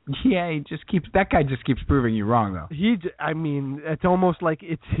 Yeah, that guy just keeps proving you wrong, though. It's almost like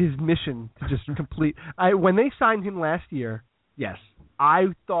it's his mission to just complete. When they signed him last year, yes, I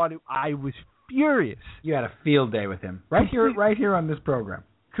thought I was furious. You had a field day with him right here on this program.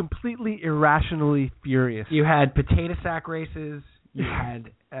 Completely irrationally furious. You had potato sack races. You had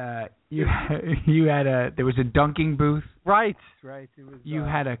there was a dunking booth. Right. It was. You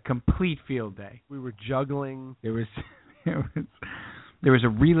had a complete field day. We were juggling. There was a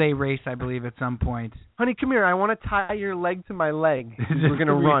relay race, I believe, at some point. Honey, come here. I want to tie your leg to my leg. We're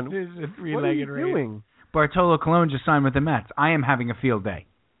gonna run. This is a three-legged what are you race. Doing? Bartolo Colon just signed with the Mets. I am having a field day.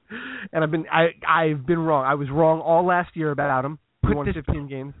 And I've been wrong. I was wrong all last year about him. He won 15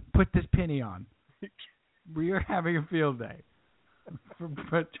 games. Put this penny on. We are having a field day for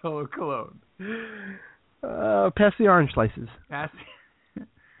Bartolo Colon. Pass the orange slices. Pass.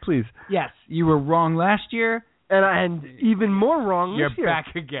 Please. please. Yes, you were wrong last year. And even more wrong You're this year.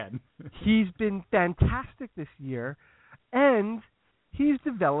 back again. He's been fantastic this year, and he's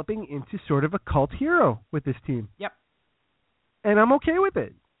developing into sort of a cult hero with this team. Yep. And I'm okay with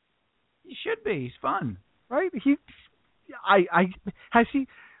it. He should be. He's fun. Right?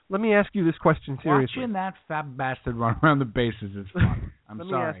 Let me ask you this question seriously. Watching that fat bastard run around the bases is fun. I'm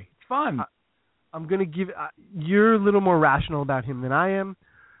sorry. It's fun. I'm going to give you're a little more rational about him than I am.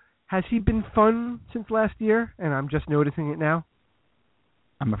 Has he been fun since last year, and I'm just noticing it now?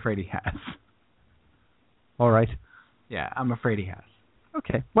 I'm afraid he has. All right. Yeah, I'm afraid he has.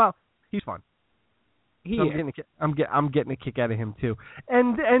 Okay. Well, he's fun. So I'm getting a kick out of him too,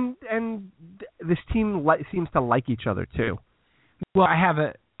 and this team seems to like each other too. Well, I have.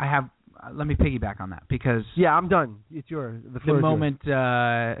 Let me piggyback on that because I'm done. It's yours. The moment.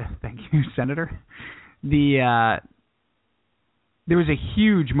 Thank you, Senator. There was a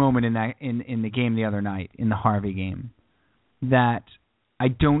huge moment in the game the other night, in the Harvey game, that I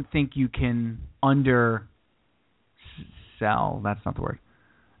don't think you can undersell. That's not the word.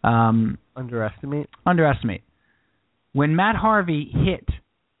 Underestimate. When Matt Harvey hit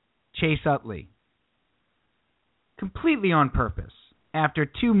Chase Utley completely on purpose after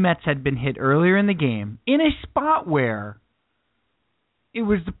two Mets had been hit earlier in the game in a spot where it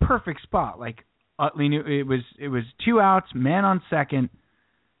was the perfect spot. Like Utley knew it was 2 outs, man on second,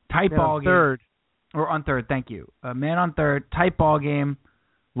 tight ball game. Third. Or on third, thank you. Man on third, tight ball game.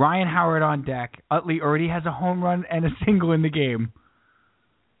 Ryan Howard on deck. Utley already has a home run and a single in the game.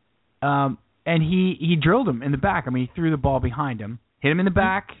 And he drilled him in the back. I mean, he threw the ball behind him, hit him in the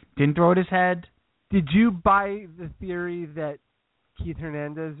back, didn't throw at his head. Did you buy the theory that Keith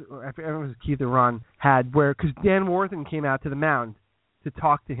Hernandez, or I forget if it was Keith or Ron, had because Dan Worthen came out to the mound to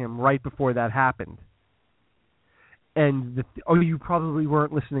talk to him right before that happened. And you probably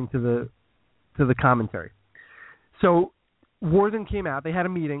weren't listening to the commentary. So Worthen came out. They had a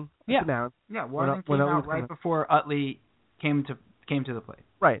meeting at the mound. Yeah, Worthen came out right before Utley came to the plate.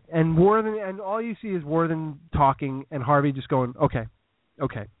 Right, and all you see is Worthen talking and Harvey just going, okay.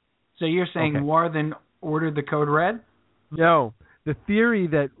 So you're saying Worthen ordered the code red? No, the theory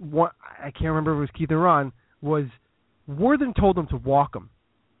that I can't remember if it was Keith or Ron was Worthen told him to walk him,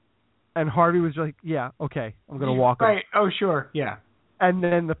 and Harvey was like, yeah, okay, I'm going to walk him. Right. Oh, sure. Yeah. And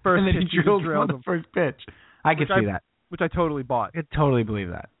then the first pitch he drilled him on the first pitch. I could see that. Which I totally bought. I totally believe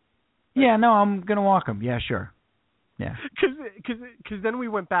that. Yeah, no, I'm going to walk him. Yeah, sure. Yeah. Because then we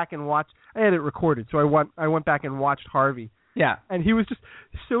went back and watched. I had it recorded, so I went back and watched Harvey. Yeah. And he was just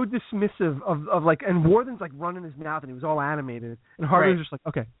so dismissive of like, and Worthen's like running his mouth, and he was all animated, and Harvey was just like,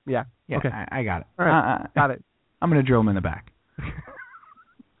 okay, yeah, okay, I got it. All right, got it. I'm going to drill him in the back.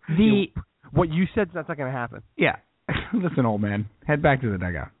 What you said, that's not going to happen. Yeah. Listen, old man, head back to the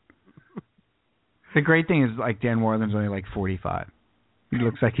dugout. The great thing is, like, Dan Worthen's only like 45. He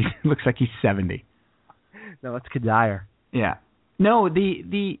looks like he's 70. No, that's Kadire. Yeah. No,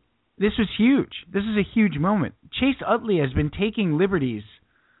 this was huge. This is a huge moment. Chase Utley has been taking liberties,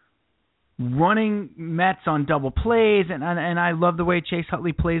 running Mets on double plays, and I love the way Chase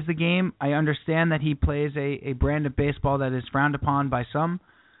Utley plays the game. I understand that he plays a brand of baseball that is frowned upon by some,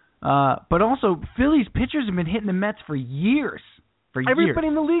 but also Phillies pitchers have been hitting the Mets for years. Everybody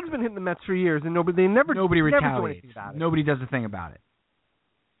in the league's been hitting the Mets for years, and nobody retaliates. Nobody does a thing about it.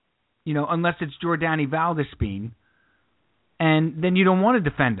 You know, unless it's Jordani Valdespin, and then you don't want to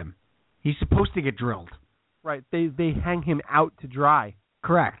defend him. He's supposed to get drilled. Right. They hang him out to dry.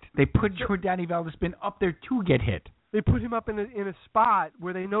 Correct. They put Jordani Valdespin up there to get hit. They put him up in a spot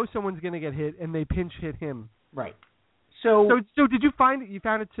where they know someone's going to get hit, and they pinch hit him. Right. So did you find it? You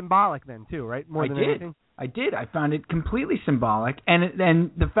found it symbolic then too, right? More than anything. I did. I found it completely symbolic,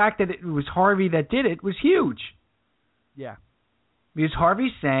 and the fact that it was Harvey that did it was huge. Yeah. Because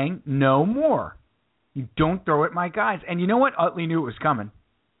Harvey's saying, no more. You don't throw at my guys. And you know what? Utley knew it was coming.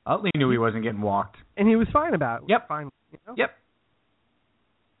 Utley knew he wasn't getting walked. And he was fine about it. Yep. Fine. You know? Yep.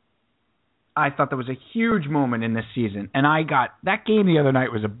 I thought that was a huge moment in this season. And that game the other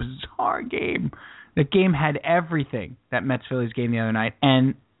night was a bizarre game. The game had everything, that Mets-Phillies game the other night.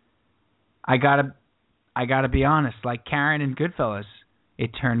 And I gotta be honest, like Karen and Goodfellas, it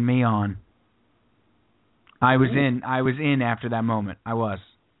turned me on. I was in after that moment. I was.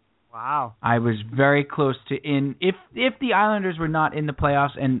 Wow. I was very close to in. If the Islanders were not in the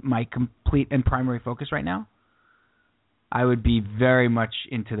playoffs and my complete and primary focus right now, I would be very much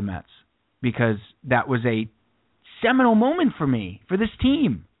into the Mets because that was a seminal moment for me, for this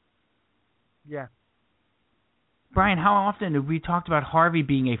team. Yeah. Brian, how often have we talked about Harvey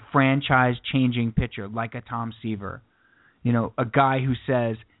being a franchise-changing pitcher like a Tom Seaver? You know, a guy who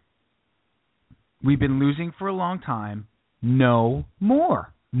says, We've been losing for a long time. No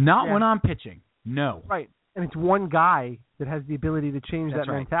more. Not when I'm pitching. No. Right. And it's one guy that has the ability to change that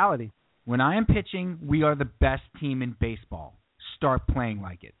mentality. When I am pitching, we are the best team in baseball. Start playing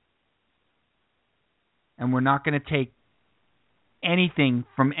like it. And we're not going to take anything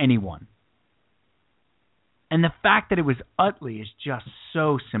from anyone. And the fact that it was Utley is just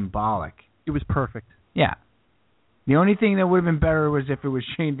so symbolic. It was perfect. Yeah. The only thing that would have been better was if it was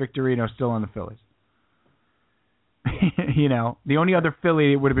Shane Victorino still on the Phillies. You know, the only other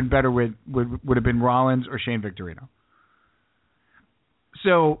Philly it would have been better with would have been Rollins or Shane Victorino.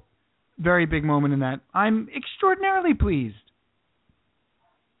 So, very big moment in that. I'm extraordinarily pleased.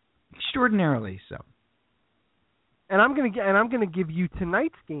 Extraordinarily so. And I'm gonna give you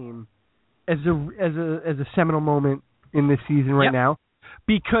tonight's game as a seminal moment in this season right now,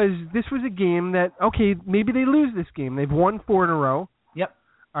 because this was a game that, okay, maybe they lose this game. They've won 4 in a row. Yep.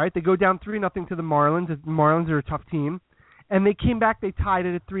 All right, they go down 3-0 to the Marlins. The Marlins are a tough team, and they came back. They tied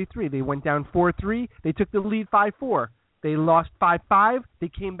it at 3-3. They went down 4-3. They took the lead 5-4. They lost 5-5. They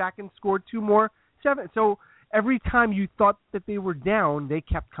came back and scored 2 more 7. So every time you thought that they were down, they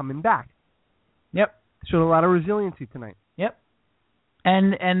kept coming back. Yep. Showed a lot of resiliency tonight. Yep.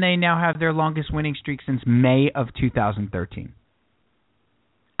 And they now have their longest winning streak since May of 2013.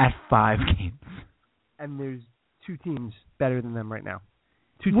 At 5 games. And there's 2 teams better than them right now.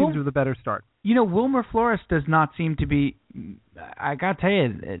 2 teams with a better start. You know, Wilmer Flores does not seem to be. I got to tell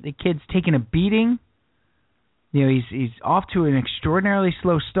you, the kid's taking a beating. You know, he's off to an extraordinarily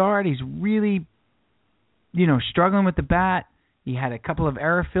slow start. He's really, struggling with the bat. He had a couple of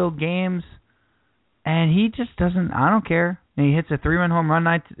error-filled games, and he just doesn't. I don't care. And he hits a 3-run home run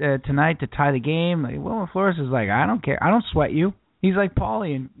tonight to tie the game. Like, Wilmer Flores is like, I don't care. I don't sweat you. He's like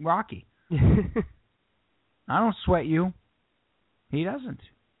Paulie and Rocky. I don't sweat you. He doesn't.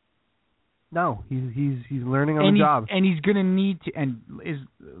 No, he's learning on the job, and he's going to need to. And is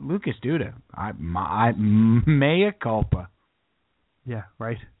Lucas Duda? Mea culpa. Yeah,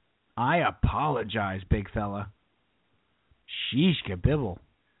 right. I apologize, big fella. Sheesh kabibble.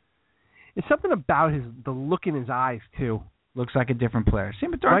 It's something about the look in his eyes too. Looks like a different player.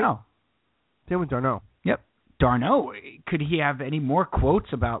 Same with Darno. Right? Same with Darno. Yep. Darno, could he have any more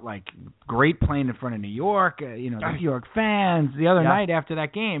quotes about, like, great playing in front of New York, the New York fans the other night after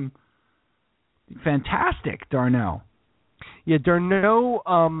that game? Fantastic, Darno. Yeah,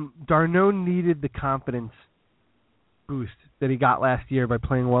 Darno needed the confidence boost that he got last year by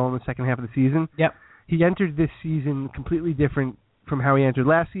playing well in the second half of the season. Yep. He entered this season completely different from how he entered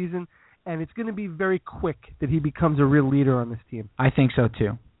last season, and it's going to be very quick that he becomes a real leader on this team. I think so,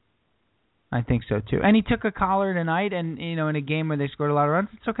 too. And he took a collar tonight, and, in a game where they scored a lot of runs,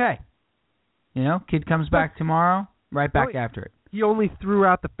 it's okay. Kid comes back tomorrow, right back after it. He only threw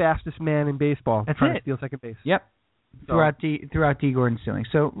out the fastest man in baseball. That's trying it. to steal second base. Yep. So. Throughout D. Gordon Stillings.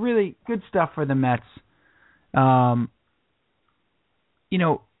 So, really good stuff for the Mets.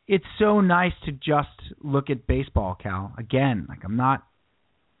 It's so nice to just look at baseball, Cal. Again, like I'm not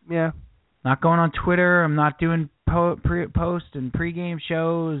going on Twitter. I'm not doing post and pregame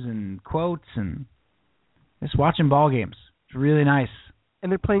shows and quotes and just watching ball games. It's really nice. And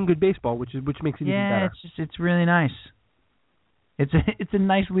they're playing good baseball, which makes it even better. Yeah, it's really nice. It's a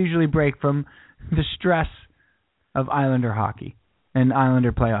nice leisurely break from the stress of Islander hockey and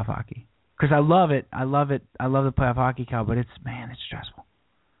Islander playoff hockey. Because I love it. I love the playoff hockey, Cal, but it's stressful.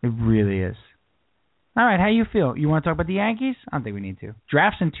 It really is. All right, how you feel? You want to talk about the Yankees? I don't think we need to.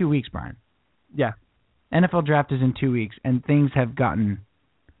 Draft's in 2 weeks, Brian. Yeah. NFL draft is in 2 weeks, and things have gotten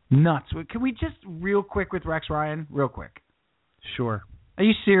nuts. Can we just real quick with Rex Ryan? Real quick. Sure. Are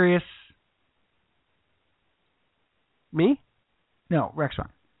you serious? Me? No, Rex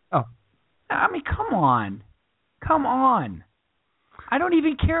Ryan. Oh. I mean, come on. Come on. I don't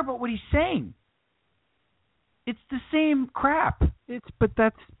even care about what he's saying. It's the same crap. But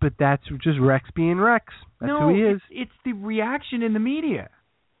that's just Rex being Rex. That's who he is. It's the reaction in the media.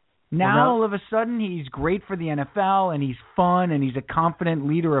 Now all of a sudden he's great for the NFL and he's fun and he's a confident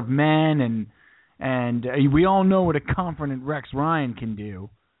leader of men and we all know what a confident Rex Ryan can do.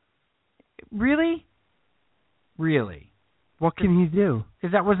 Really? Really? What can he do?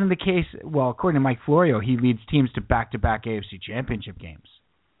 Because that wasn't the case. Well, according to Mike Florio, he leads teams to back-to-back AFC Championship games.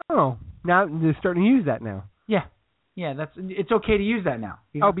 Oh, now they're starting to use that now. Yeah. Yeah, it's okay to use that now.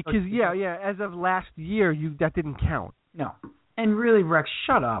 Because as of last year, that didn't count. No. And really, Rex,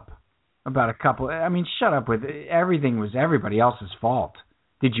 shut up about a couple. I mean, shut up with everything was everybody else's fault.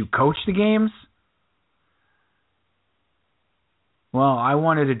 Did you coach the games? Well, I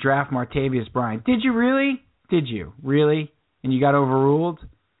wanted to draft Martavius Bryant. Did you really? Did you really? And you got overruled?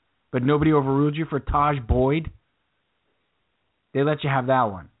 but nobody overruled you for Taj Boyd? They let you have that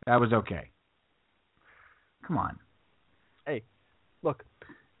one. That was okay. Come on. Hey, look,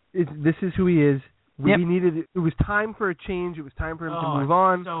 this is who he is. We needed. It was time for a change. It was time for him to move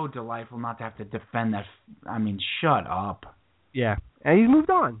on. So delightful not to have to defend that. I mean, shut up. Yeah, and he's moved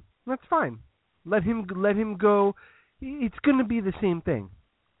on. That's fine. Let him go. It's going to be the same thing.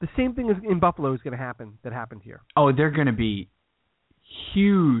 The same thing in Buffalo is going to happen that happened here. Oh, they're going to be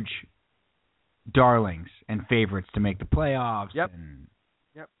huge darlings and favorites to make the playoffs. Yep. And,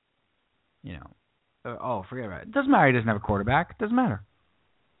 you know, forget about it. It doesn't matter. He doesn't have a quarterback. It doesn't matter.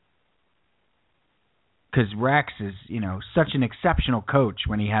 Because Rex is, such an exceptional coach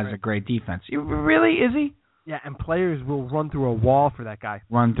when he has a great defense. Really, is he? Yeah, and players will run through a wall for that guy.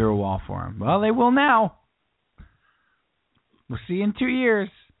 Run through a wall for him. Well, they will now. We'll see you in 2 years.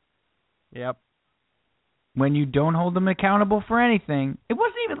 Yep. When you don't hold them accountable for anything. It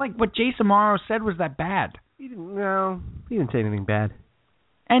wasn't even like what Jason Morrow said was that bad. He didn't say anything bad.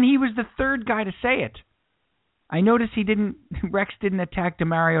 And he was the third guy to say it. I noticed Rex didn't attack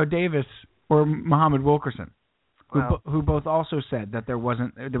Demario Davis or Muhammad Wilkerson, who both also said that there was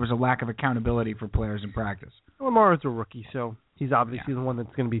a lack of accountability for players in practice. Lamar's a rookie, so he's obviously the one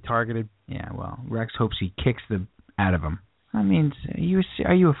that's going to be targeted. Yeah, well, Rex hopes he kicks the out of him. I mean,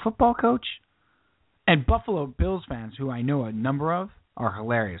 are you a football coach? And Buffalo Bills fans, who I know a number of, are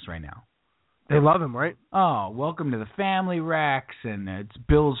hilarious right now. They love him, right? Oh, welcome to the family, Rex, and it's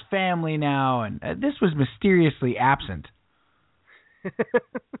Bill's family now. And this was mysteriously absent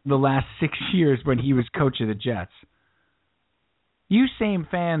the last 6 years when he was coach of the Jets. You same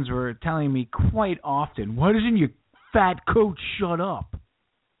fans were telling me quite often, why doesn't your fat coach shut up?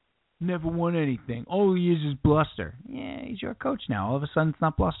 Never won anything. All he is bluster. Yeah, he's your coach now. All of a sudden, it's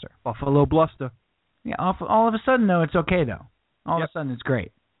not bluster. Buffalo bluster. Yeah, all of a sudden, though, it's okay, though. All of a sudden, it's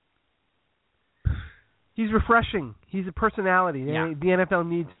great. He's refreshing. He's a personality. Yeah. The NFL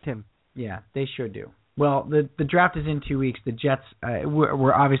needs him. Yeah, they sure do. Well, the draft is in 2 weeks. The Jets,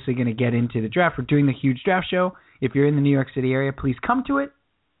 we're obviously going to get into the draft. We're doing the huge draft show. If you're in the New York City area, please come to it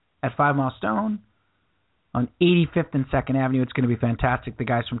at 5 Mile Stone on 85th and 2nd Avenue. It's going to be fantastic. The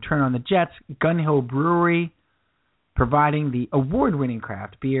guys from Turn on the Jets, Gun Hill Brewery, providing the award-winning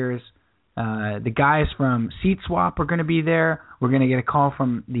craft beers. The guys from Seat Swap are going to be there. We're going to get a call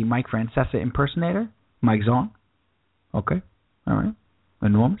from the Mike Francesa impersonator, Mike Zong. Okay. All right.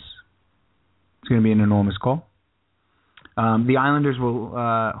 Enormous. It's going to be an enormous call. The Islanders will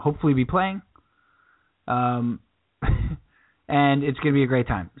hopefully be playing. And it's going to be a great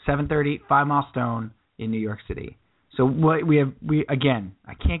time. 7:30, 5 Mile Stone in New York City. So what we again,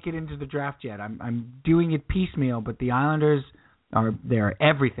 I can't get into the draft yet. I'm doing it piecemeal, but the Islanders they're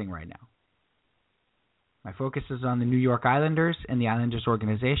everything right now. My focus is on the New York Islanders and the Islanders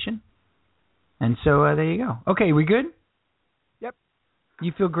organization. And so there you go. Okay, we good? Yep.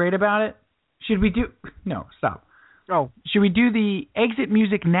 You feel great about it? Should we do... No, stop. Oh. Should we do the exit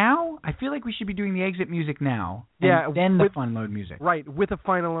music now? I feel like we should be doing the exit music now. And then the fun load music. Right, with a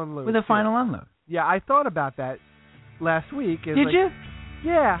final unload. With a final unload. Yeah, I thought about that last week. Did you?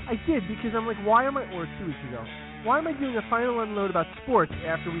 Yeah, I did, because I'm like, or 2 weeks ago, why am I doing a final unload about sports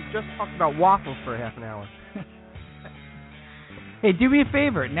after we just talked about waffles for half an hour? Hey, do me a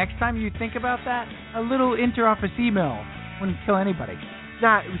favor. Next time you think about that, a little inter-office email wouldn't kill anybody.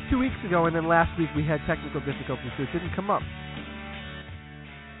 Nah, it was 2 weeks ago, and then last week we had technical difficulties, so it didn't come up.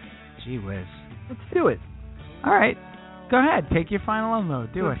 Gee whiz. Let's do it. All right. Go ahead. Take your final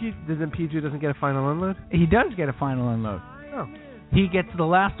unload. Do it. Then PJ doesn't get a final unload? He does get a final unload. Oh. He gets the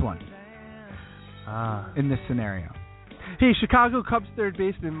last one. In this scenario. Hey, Chicago Cubs third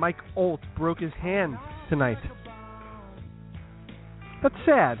baseman Mike Olt broke his hand tonight. That's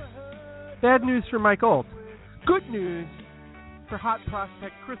sad. Bad news for Mike Olt. Good news for hot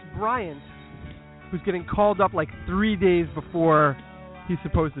prospect Chris Bryant, who's getting called up like 3 days before he's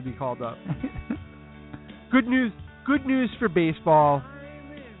supposed to be called up. Good news for baseball.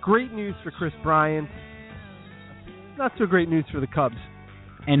 Great news for Chris Bryant. Not so great news for the Cubs.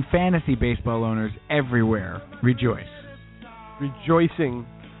 And fantasy baseball owners everywhere rejoice. Rejoicing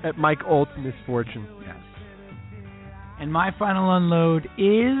at Mike Olt's misfortune. Yes. And my final unload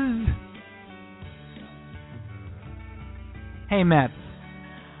is... Hey, Mets.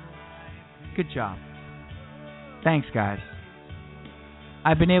 Good job. Thanks, guys.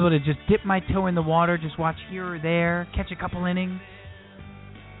 I've been able to just dip my toe in the water, just watch here or there, catch a couple innings.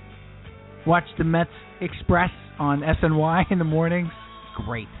 Watch the Mets Express on SNY in the mornings. It's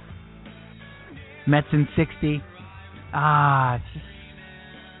great. Mets in 60.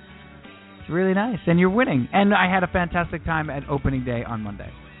 It's really nice. And you're winning. And I had a fantastic time at opening day on Monday.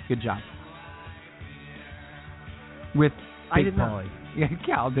 Good job. With I Big did not. Paulie. Yeah,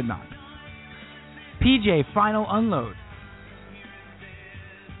 Cal did not. PJ, final unload.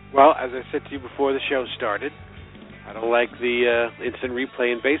 Well, as I said to you before the show started, I don't like the instant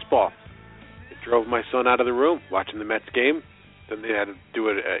replay in baseball. It drove my son out of the room watching the Mets game. Then they had to do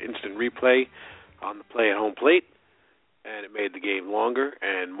an instant replay on the play at home plate, and it made the game longer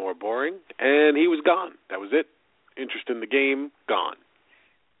and more boring, and he was gone. That was it. Interest in the game, gone.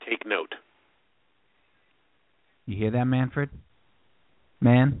 Take note. You hear that, Manfred?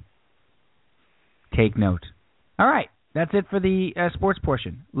 Man? Take note. All right. That's it for the sports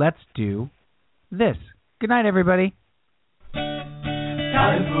portion. Let's do this. Good night, everybody.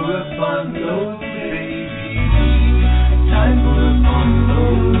 Time for a fun load, baby. Time for a fun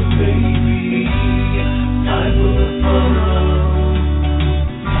load, baby. Time for a fun load.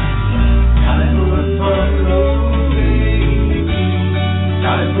 Time for a fun load, baby.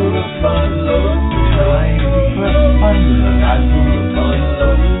 Time for a fun load. Time for a fun load. Time for a fun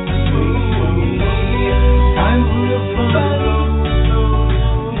load, baby. Time for a fun load.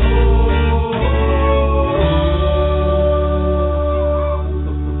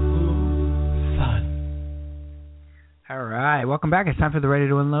 All right. Welcome back. It's time for the Ready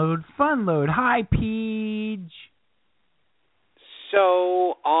to Unload Fun Load. Hi, Peach. So,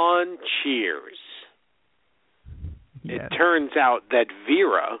 on Cheers, Yes. it turns out that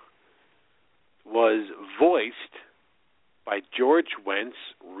Vera was voiced by George Wentz's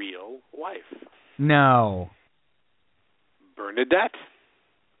real wife, No. Bernadette.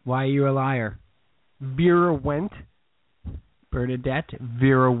 Why are you a liar? Vera went. Bernadette.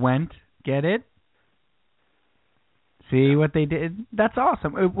 Vera went. Get it? See what they did? That's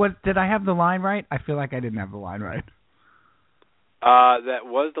awesome. What did I have the line right? I feel like I didn't have the line right. That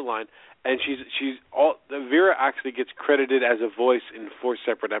was the line, and Vera actually gets credited as a voice in 4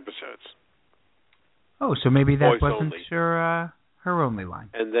 separate episodes. Oh, so maybe that Voice wasn't only. her only line.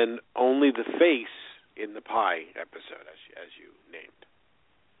 And then only the face in the Pie episode, as you named.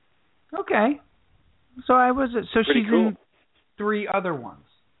 Okay. So Pretty she's cool. in 3 other ones.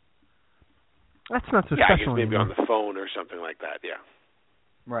 That's not so Yeah, I guess special maybe anymore. on the phone or something like that. Yeah,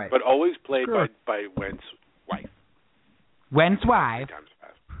 Right. but always played Sure. by Wentz's wife. Wentz's wife. Times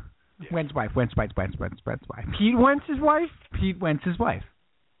past. Yeah. Wentz's wife. Wentz's wife. Pete Wentz's wife? Pete Wentz's wife.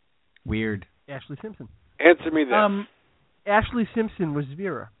 Weird. Ashley Simpson. Answer me this. Ashley Simpson was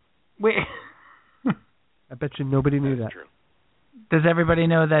Vera. Wait. I bet you nobody knew That's that. true. Does everybody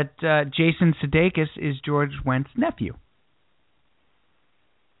know that Jason Sudeikis is George Wentz's nephew?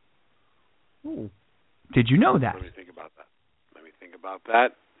 Ooh. Did you know that? Let me think about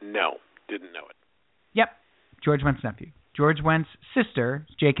that. No, didn't know it. Yep. George Wentz's nephew. George Wentz's sister,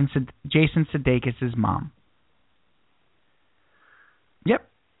 Jason Sudeikis' mom. Yep.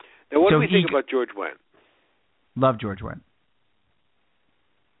 Now, what So do we he think about George Wendt? Love George Wendt.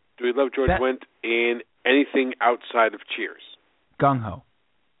 Do we love George Wendt in anything outside of Cheers? Gung Ho.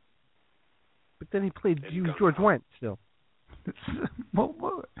 But then he played George Wendt still.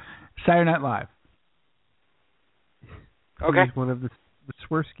 What? Saturday Night Live. Okay. He's one of the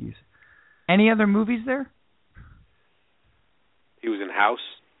Swerskis. Any other movies there? He was in House.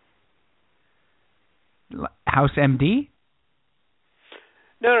 House MD?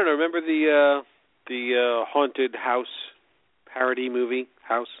 No. Remember the haunted house parody movie,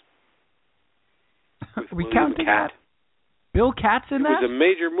 House? Are we William counting Cat. that? Bill Katt's in It that? was a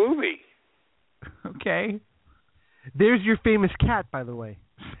major movie. Okay. There's your famous cat, by the way.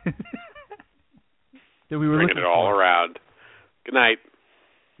 That we were Bringing looking it all for. around. Good night.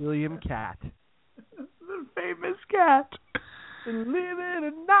 William Cat. The famous cat. Believe it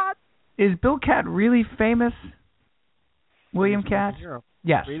or not. Is Bill Katt really famous? William Katt?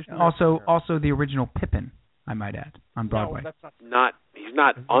 Yes. Also the original Pippin, I might add, on Broadway. No, that's not. He's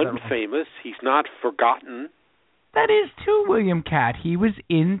not unfamous. He's not forgotten. That is too William Katt. He was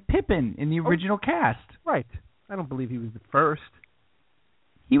in Pippin in the original cast. Right. I don't believe he was the first.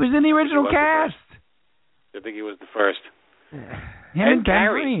 He was in the original cast. I think he was the first. Him and Ben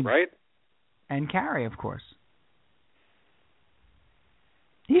Carrie, Green. right? And Carrie, of course.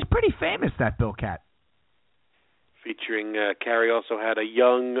 He's pretty famous, that Bill Katt. Featuring Carrie also had a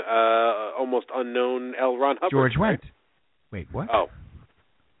young, almost unknown L. Ron Hubbard. George right? Wendt. Wait, what? Oh.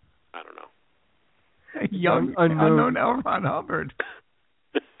 I don't know. A young, unknown L. Ron Hubbard.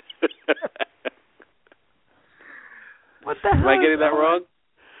 What the hell? Am I getting that wrong?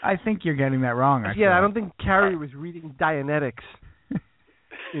 I think you're getting that wrong, actually. Yeah, I don't think Carrie was reading Dianetics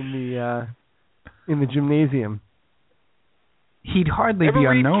in the gymnasium. He'd hardly Ever be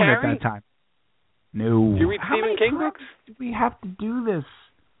read unknown Carrie? at that time. No. Do you read How Stephen many King times books? do we have to do this?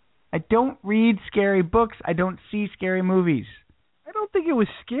 I don't read scary books. I don't see scary movies. I don't think it was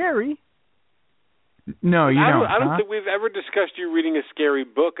scary. No, you don't. I don't think we've ever discussed you reading a scary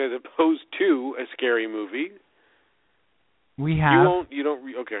book as opposed to a scary movie. We have. You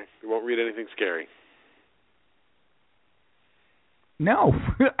won't read anything scary. No,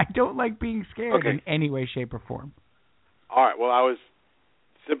 I don't like being scared in any way, shape, or form. All right. Well, I was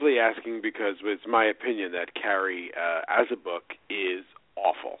simply asking because it's my opinion that Carrie, as a book, is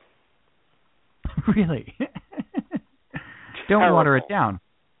awful. Really? Don't water it down.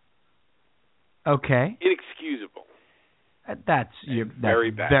 Okay. Inexcusable. That's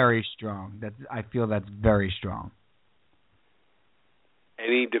very bad. Very strong. I feel that's very strong.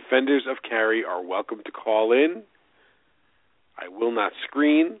 Any defenders of Carrie are welcome to call in. I will not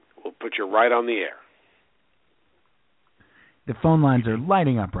screen. We'll put you right on the air. The phone lines are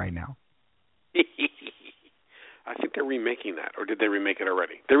lighting up right now. I think they're remaking that, or did they remake it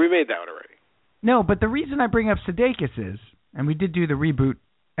already? They remade that already. No, but the reason I bring up Sudeikis is, and we did do the reboot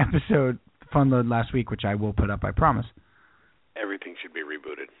episode, Fun Load, last week, which I will put up, I promise. Everything should be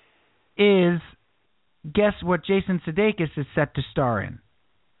rebooted. Is, guess what Jason Sudeikis is set to star in?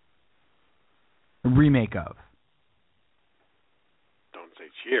 A remake of. Don't say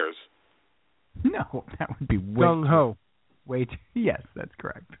Cheers. No, that would be way Gung Ho. Yes, that's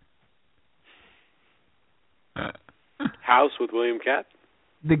correct. House with William Katt.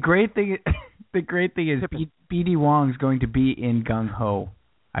 The great thing is B.D. Wong's going to be in Gung Ho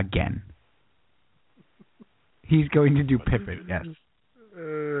again. He's going to do Pippin, yes.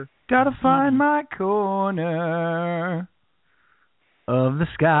 Gotta find my corner of the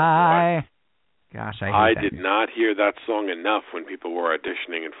sky. Gosh, I did not hear that song enough when people were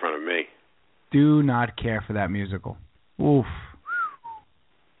auditioning in front of me. Do not care for that musical. Oof.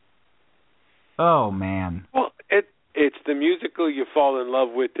 Oh, man. Well, it's the musical you fall in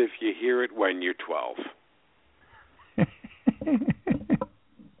love with if you hear it when you're 12.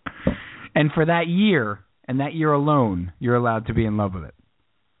 And for that year, and that year alone, you're allowed to be in love with it.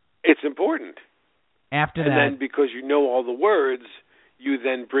 It's important. After and that... then because you know all the words, you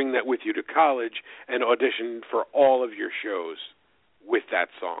then bring that with you to college and audition for all of your shows with that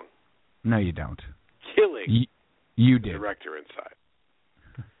song. No, you don't. Killing you the did. director inside.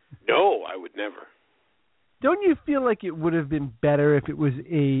 No, I would never. Don't you feel like it would have been better if it was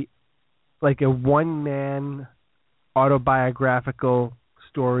a one-man autobiographical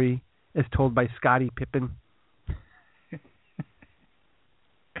story as told by Scottie Pippen?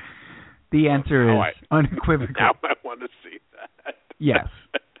 The answer is unequivocal. Now I want to see that. Yes.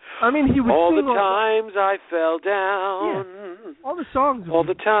 I mean, he would all sing the times I fell down. Yeah. All the songs. All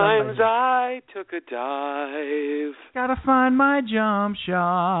the times I took a dive. Gotta find my jump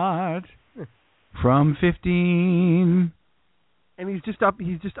shot from 15. And he's just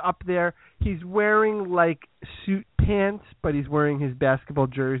up there. He's wearing like suit pants, but he's wearing his basketball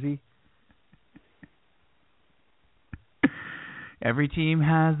jersey. Every team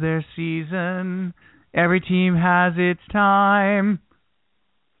has their season. Every team has its time.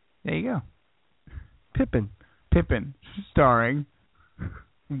 There you go. Pippen, starring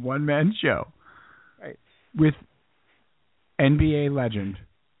one-man show. Right. With NBA legend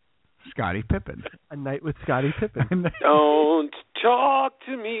Scottie Pippen. A Night with Scottie Pippen. Don't talk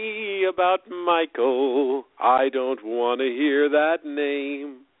to me about Michael. I don't want to hear that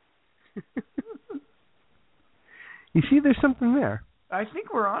name. You see, there's something there. I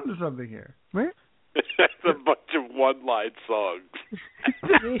think we're on to something here. Right? That's a bunch of one-line songs.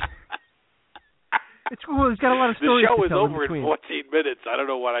 It's cool. He's got a lot of stories to tell. The show is over in 14 minutes. I don't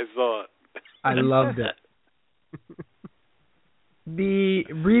know what I saw. I loved it. The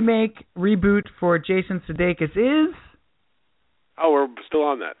reboot for Jason Sudeikis is... Oh, we're still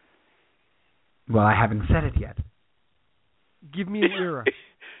on that. Well, I haven't said it yet. Give me an era.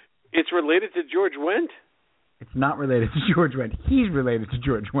 It's related to George Wendt? It's not related to George Wendt. He's related to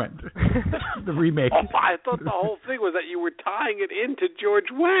George Wendt. The remake. Oh, I thought the whole thing was that you were tying it into George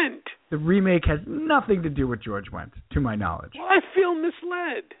Wendt. The remake has nothing to do with George Wendt, to my knowledge. Well, I feel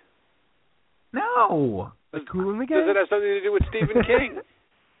misled. No. Does it have something to do with Stephen King?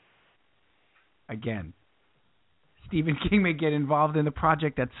 Again, Stephen King may get involved in the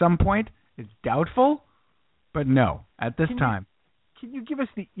project at some point. It's doubtful, but no, at this time. Can you give us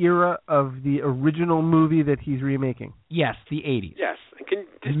the era of the original movie that he's remaking? Yes, the 80s. Yes. Can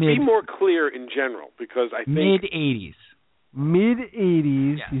just be more clear in general, because I think... Mid-80s.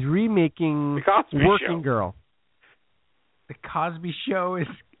 Mid-80s, yes. He's remaking Working Girl. The Cosby Show is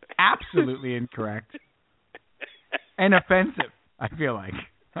absolutely incorrect. And offensive, I feel like.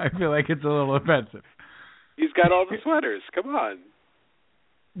 I feel like it's a little offensive. He's got all the sweaters. Come on.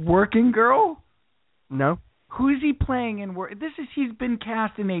 Working Girl? No. Who is he playing in he's been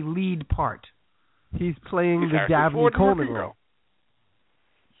cast in a lead part. He's playing the Harrison Dabney Ford in Coleman Working role.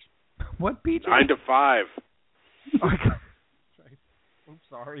 What, PJ? 9 to 5. I'm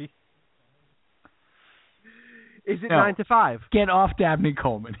sorry. Is it No. 9 to 5? Get off Dabney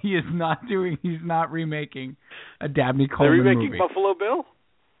Coleman. He's not remaking a Dabney They're Coleman remaking movie. Buffalo Bill?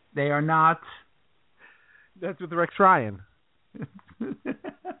 They are not. That's with Rex Ryan.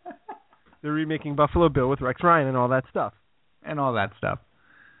 They're remaking Buffalo Bill with Rex Ryan and all that stuff.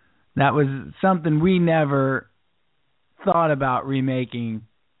 That was something we never thought about remaking.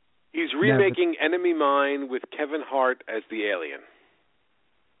 He's remaking Enemy Mine with Kevin Hart as the alien.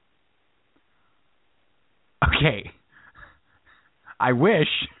 Okay. I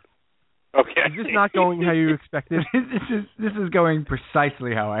wish. Okay. Is this not going how you expected? This is going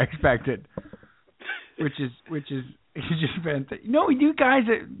precisely how I expected. Which is just fantastic. No, you guys,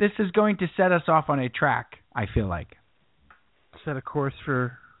 this is going to set us off on a track, I feel like. Set a course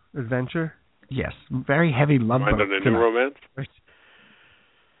for adventure? Yes. Very heavy love boat. Mind on a new romance?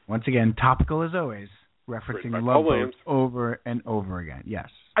 Once again, topical as always, referencing love boats over and over again. Yes.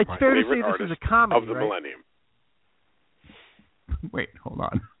 It's fair to say this is a comedy, of the right? millennium. Wait, hold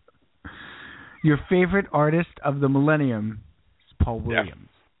on. Your favorite artist of the millennium is Paul Williams. Yeah.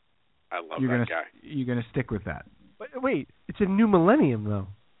 I love that guy. You're going to stick with that. Wait, it's a new millennium, though.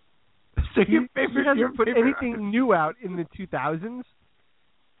 So he hasn't put anything new out in the 2000s?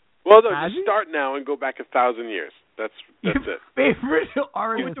 Well, no, just start now and go back 1,000 years. That's your it. Favorite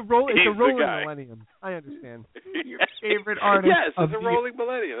artist. It's a rolling guy. millennium. I understand. Your favorite artist. Yes, it's a rolling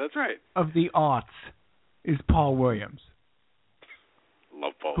millennium. That's right. Of the aughts is Paul Williams.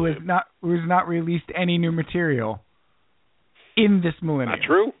 Love Paul who Williams. Who has not released any new material in this millennium. Not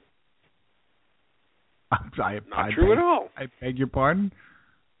true. Not true at all. I beg your pardon?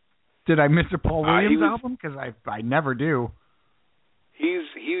 Did I miss a Paul Williams album? Because I never do. He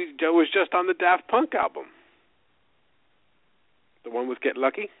was just on the Daft Punk album. The one with Get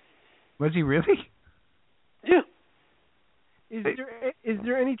Lucky. Was he really? Yeah. Is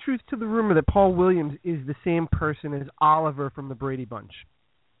there any truth to the rumor that Paul Williams is the same person as Oliver from the Brady Bunch?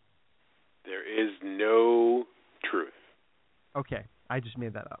 There is no truth. Okay, I just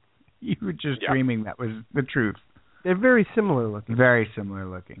made that up. You were just dreaming that was the truth. They're very similar looking. Very similar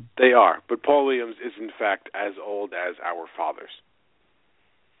looking. They are, but Paul Williams is in fact as old as our fathers.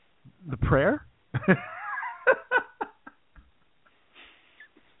 The prayer?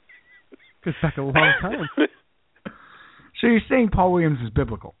 Goes back a long time. So you're saying Paul Williams is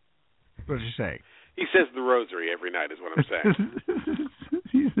biblical? What did you say? He says the rosary every night is what I'm saying.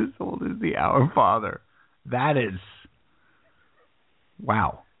 He's as old as the Our Father. That is...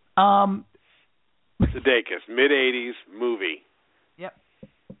 Wow. Sudeikis, mid-'80s movie. Yep.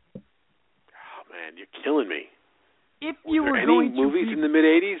 Oh, man, you're killing me. If you were any going movies in the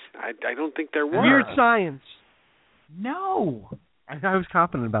mid-'80s? I don't think there were. Weird Science. No. I was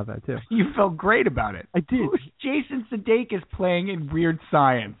confident about that, too. You felt great about it. I did. Who's Jason Sudeikis playing in Weird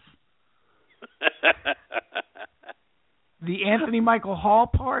Science? The Anthony Michael Hall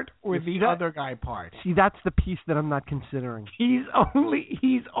part or the other guy part? See, that's the piece that I'm not considering. He's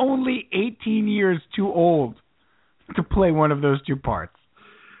only 18 years too old to play one of those two parts.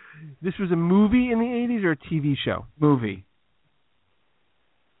 This was a movie in the 80s or a TV show? Movie.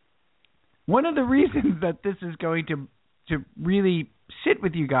 One of the reasons that this is going to really sit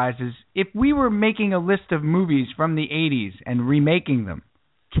with you guys is if we were making a list of movies from the 80s and remaking them.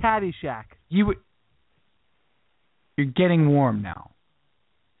 Caddyshack. You're getting warm now.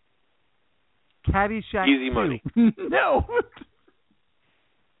 Caddyshack. Easy money. No.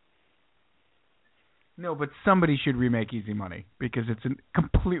 No, but somebody should remake Easy Money because it's a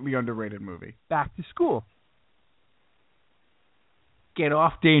completely underrated movie. Back to School. Get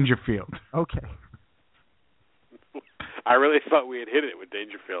off Dangerfield. Okay. I really thought we had hit it with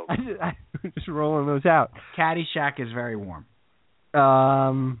Dangerfield. I just rolling those out. Caddyshack is very warm.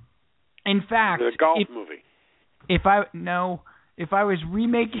 In fact, the golf movie. If I was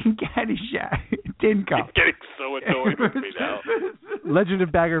remaking Caddyshack, Tin Cup. You're getting so annoyed with me now. Legend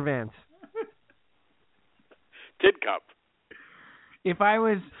of Bagger Vance. Tin Cup. If I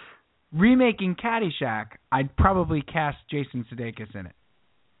was remaking Caddyshack, I'd probably cast Jason Sudeikis in it.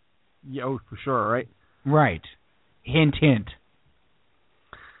 Yeah, oh, for sure, right? Right. Hint, hint.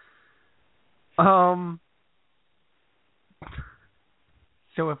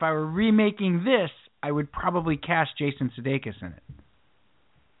 So if I were remaking this, I would probably cast Jason Sudeikis in it.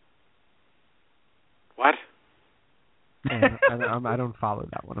 What? And I don't follow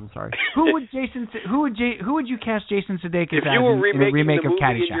that one. I'm sorry. Who would you cast Jason Sudeikis if as you were in a remake the of movie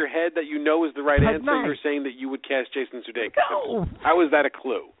Caddyshack? in your head that you know is the right Ted answer, Knight. you're saying that you would cast Jason Sudeikis. No. How is that a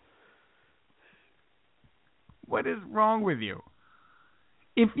clue? What is wrong with you?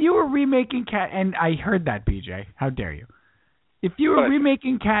 If you were remaking and I heard that, BJ. How dare you? If you were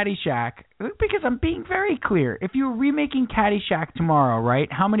remaking Caddyshack, because I'm being very clear, if you were remaking Caddyshack tomorrow,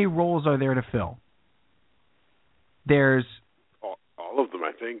 right? How many roles are there to fill? There's all of them,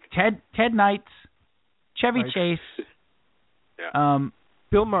 I think. Ted Knight, Chevy Chase, yeah.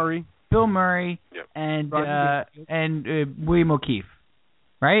 Bill Murray, yep. and William O'Keefe,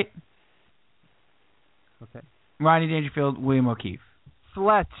 right? Okay. Rodney Dangerfield, William O'Keefe.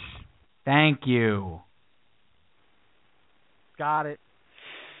 Fletch. Thank you. Got it.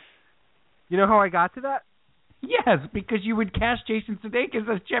 You know how I got to that? Yes, because you would cast Jason Sudeikis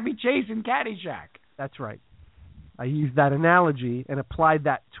as Chevy Chase in Caddyshack. That's right. I used that analogy and applied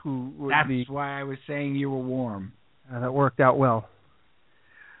that to That's why I was saying you were warm. And it worked out well.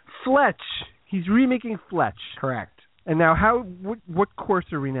 Fletch. He's remaking Fletch. Correct. And now, what course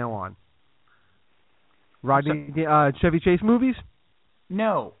are we now on? Rodney, Chevy Chase movies?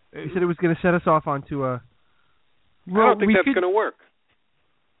 No. You said it was going to set us off onto a... I don't think that's going to work.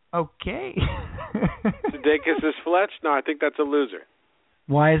 Okay. Sudeikis is Fletch? No, I think that's a loser.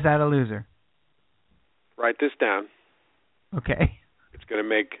 Why is that a loser? Write this down. Okay. It's going to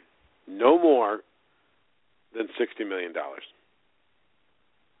make no more than $60 million.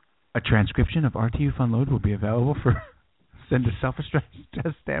 A transcription of RTU Fun Load will be available for send a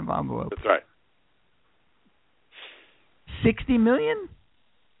self-addressed stamp envelope. That's right. 60 million?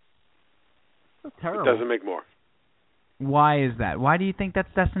 That's terrible. It doesn't make more. Why is that? Why do you think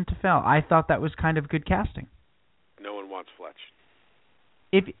that's destined to fail? I thought that was kind of good casting. No one wants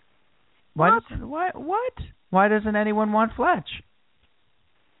Fletch. Why doesn't anyone want Fletch?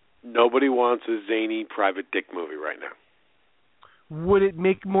 Nobody wants a zany private dick movie right now. Would it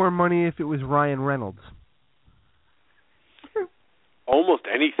make more money if it was Ryan Reynolds? Almost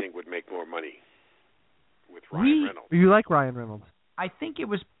anything would make more money with Ryan Reynolds. You like Ryan Reynolds? I think it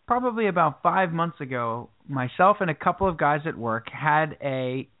was probably about 5 months ago, myself and a couple of guys at work had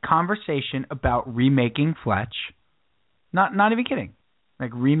a conversation about remaking Fletch. Not even kidding.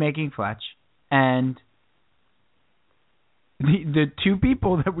 Like remaking Fletch. And the two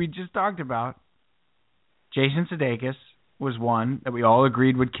people that we just talked about, Jason Sudeikis was one that we all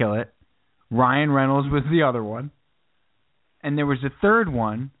agreed would kill it. Ryan Reynolds was the other one. And there was a third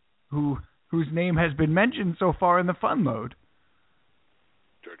one whose name has been mentioned so far in the fun mode.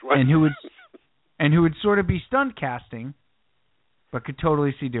 And who would sort of be stunt casting, but could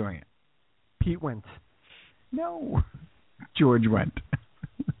totally see doing it. Pete Wentz. No. George Wendt.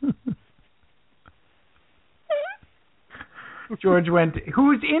 George Wendt,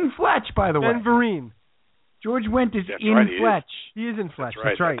 who's in Fletch, by the way. Ben Vereen. George Wendt is That's in right, Fletch. He is in Fletch. That's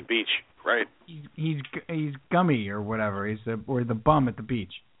right. That's right. At the beach. Right. He's Gummy or whatever. He's the bum at the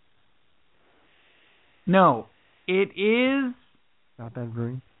beach. No, it is not Ben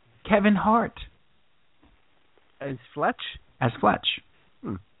Vereen. Kevin Hart as Fletch.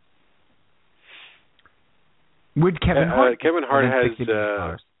 Would Kevin Hart? Kevin Hart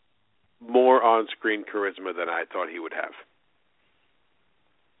has more on-screen charisma than I thought he would have.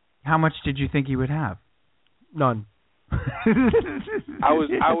 How much did you think he would have? None. I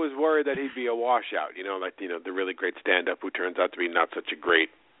was worried that he'd be a washout. The really great stand-up who turns out to be not such a great,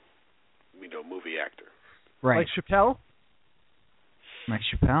 movie actor. Right. Like Chappelle.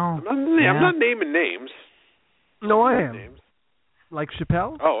 I'm not naming names. No, I am. Names. Like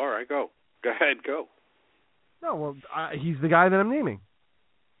Chappelle? Oh, all right, go. Go ahead, go. No, well, he's the guy that I'm naming.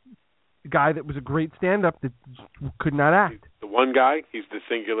 The guy that was a great stand-up that could not act. The one guy? He's the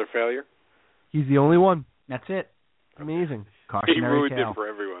singular failure? He's the only one. That's it. Amazing. Cautionary he ruined tale. it for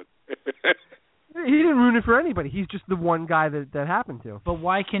everyone. He didn't ruin it for anybody. He's just the one guy that happened to. But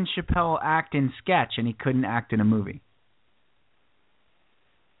why can Chappelle act in sketch and he couldn't act in a movie?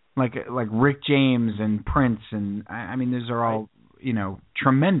 Like Rick James and Prince and those are all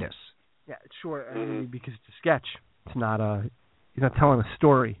tremendous. Yeah, sure. Because it's a sketch. It's not he's not telling a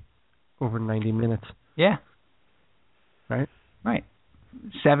story over 90 minutes. Yeah. Right.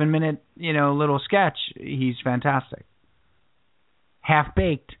 7-minute little sketch. He's fantastic. Half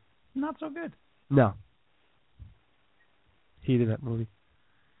Baked, not so good. No. Hated that movie.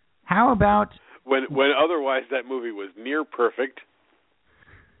 How about when otherwise that movie was near perfect.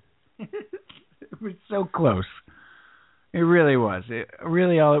 It was so close. It really was.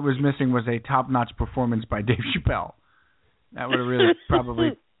 All it was missing was a top-notch performance by Dave Chappelle. That would have really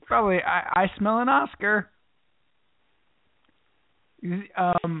probably I smell an Oscar.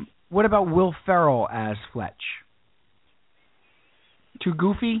 What about Will Ferrell as Fletch? Too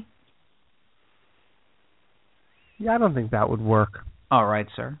goofy? Yeah, I don't think that would work. All right,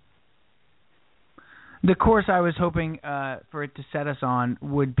 sir. The course I was hoping for it to set us on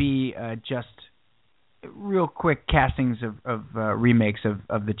would be just real quick castings of remakes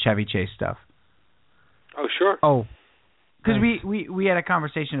of the Chevy Chase stuff. Oh, sure. Oh, because we had a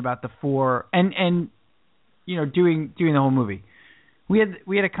conversation about the four and you know doing the whole movie. We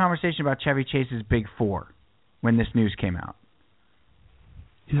had a conversation about Chevy Chase's big four when this news came out.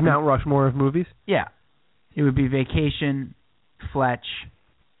 His Mount Rushmore of movies? Yeah. It would be Vacation, Fletch,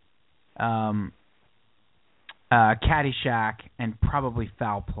 Caddyshack, and probably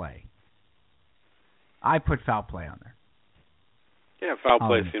Foul Play. I put Foul Play on there. Yeah, Foul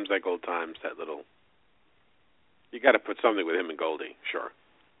Play seems like old times, that little... You got to put something with him and Goldie, sure.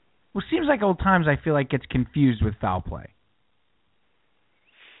 Well, seems like old times I feel like gets confused with Foul Play.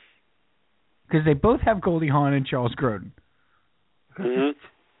 Because they both have Goldie Hawn and Charles Grodin. Mm-hmm.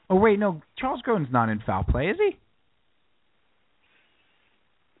 Oh, wait, no. Charles Grodin's not in Foul Play, is he?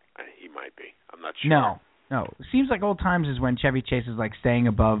 He might be. I'm not sure. No. Seems like old times is when Chevy Chase is like staying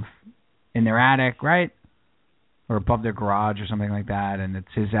above in their attic, right? Or above their garage or something like that, and it's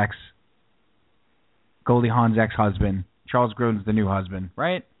his Goldie Hawn's ex-husband. Charles Grodin's the new husband,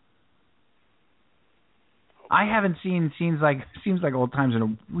 right? I haven't seen seems like old times in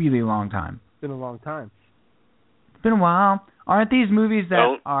a really long time. It's been a long time. It's been a while. Aren't these movies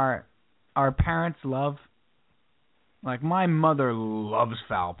that our parents love? Like, my mother loves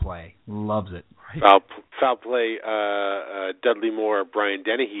Foul Play. Loves it. Foul Play, Dudley Moore, Brian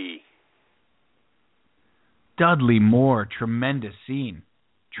Dennehy. Dudley Moore, tremendous scene.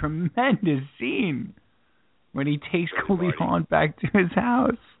 Tremendous scene. When he takes Goldie Hawn back to his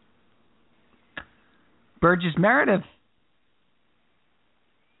house. Burgess Meredith.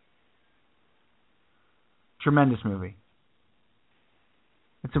 Tremendous movie.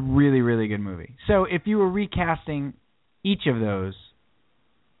 It's a really, really good movie. So if you were recasting each of those,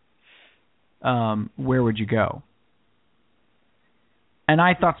 where would you go? And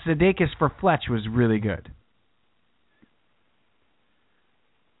I thought Sudeikis for Fletch was really good.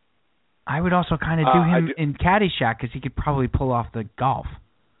 I would also kind of do him in Caddyshack because he could probably pull off the golf.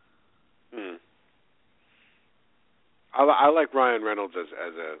 I like Ryan Reynolds as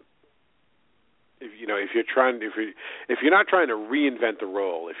a. If you're not trying to reinvent the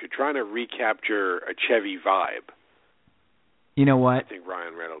role, if you're trying to recapture a Chevy vibe, you know what? I think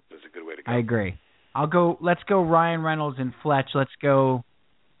Ryan Reynolds is a good way to go. I agree. Let's go Ryan Reynolds in Fletch. Let's go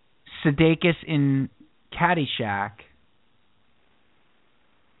Sudeikis in Caddyshack.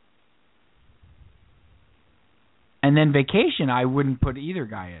 And then Vacation, I wouldn't put either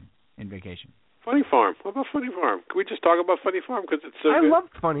guy in Vacation. Funny Farm. What about Funny Farm? Can we just talk about Funny Farm because it's so good? I love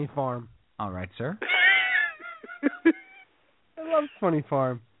Funny Farm. All right, sir. I love Funny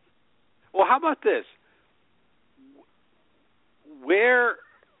Farm. Well, how about this? Where,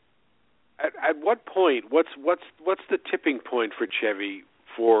 at what point? What's the tipping point for Chevy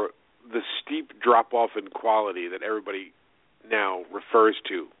for the steep drop off in quality that everybody now refers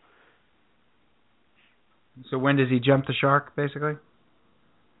to? So when does he jump the shark, basically?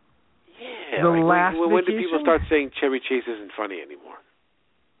 Yeah. When do people start saying Chevy Chase isn't funny anymore?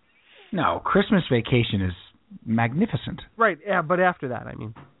 No, Christmas Vacation is magnificent. Right, yeah, but after that, I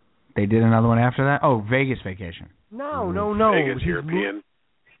mean. They did another one after that? Oh, Vegas Vacation. No. Vegas European.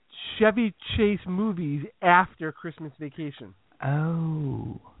 Chevy Chase movies after Christmas Vacation.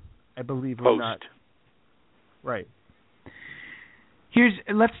 Oh. I believe Post. Or not. Right.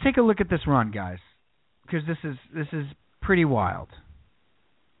 Let's take a look at this run, guys. Because this is pretty wild.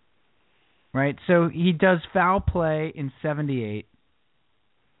 Right? So he does Foul Play in 78.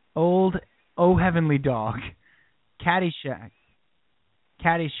 Old Oh Heavenly Dog. Caddyshack.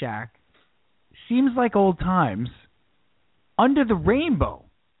 Seems Like Old Times. Under the Rainbow.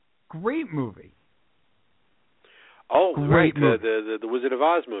 Great movie. Oh, great right. Movie. The Wizard of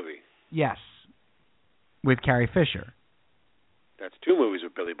Oz movie. Yes. With Carrie Fisher. That's two movies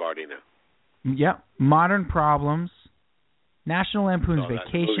with Billy Barty now. Yep. Modern Problems. National Lampoon's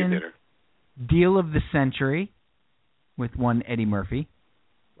Vacation. Deal of the Century. With one Eddie Murphy.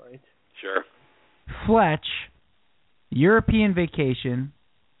 Right. Sure. Fletch. European Vacation.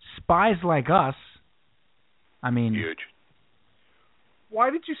 Spies Like Us. I mean... Huge. Why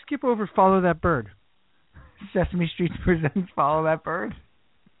did you skip over Follow That Bird? Sesame Street presents Follow That Bird?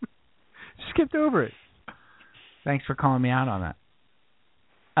 Skipped over it. Thanks for calling me out on that.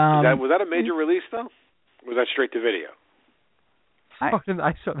 Was that a major release, though? Or was that straight to video? I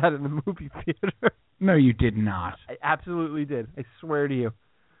saw that in the movie theater. No, you did not. I absolutely did. I swear to you.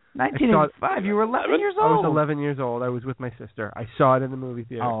 1985. You were 11 years I old. was 11 years old. I was with my sister. I saw it in the movie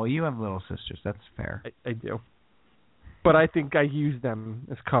theater. Oh, you have little sisters. That's fair. I do. But I think I used them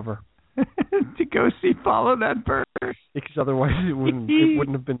as cover. To go see Follow That Bird. Because otherwise it wouldn't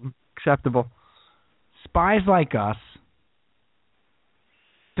have been acceptable. Spies Like Us.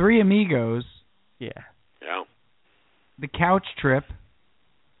 Three Amigos. Yeah. Yeah. The Couch Trip.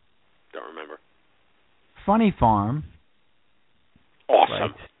 Don't remember. Funny Farm. Awesome.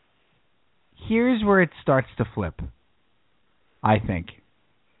 Right. Here's where it starts to flip, I think.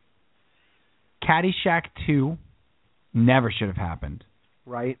 Caddyshack 2 never should have happened.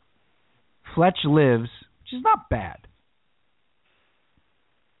 Right. Fletch Lives, which is not bad.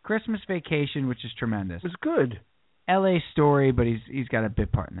 Christmas Vacation, which is tremendous. It was good. L.A. Story, but he's got a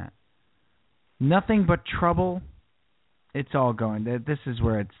bit part in that. Nothing But Trouble. It's all going. This is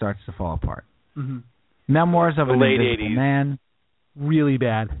where it starts to fall apart. Mm-hmm. Memoirs of The an late Invisible 80s. Man. Really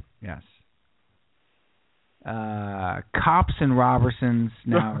bad. Yes. Cops and Robertsons.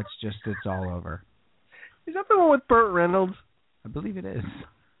 Now it's all over. Is that the one with Burt Reynolds? I believe it is.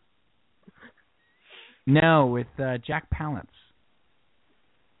 No, with Jack Palance.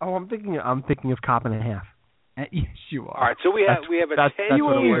 Oh, I'm thinking of Cop and a Half. Yes, you are. All right, so we have a that's what it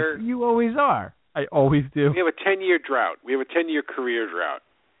 10-year. You always are. I always do. We have a 10-year drought. We have a 10-year career drought.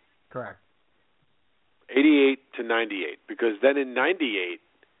 Correct. 88 to 98, because then in 98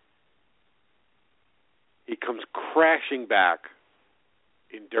 he comes crashing back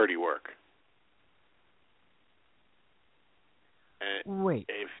in Dirty Work. And Wait.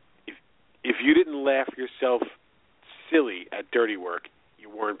 If you didn't laugh yourself silly at Dirty Work, you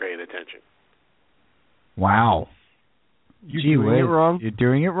weren't paying attention. Wow. You're doing it wrong? You're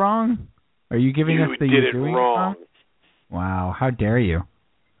doing it wrong? Are you giving us the did you're it doing wrong. It wrong? Wow, how dare you?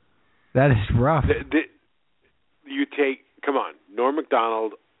 That is rough. You take, come on, Norm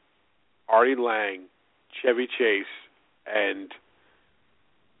Macdonald, Artie Lang, Chevy Chase, and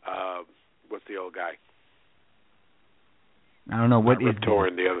what's the old guy? I don't know what Rip is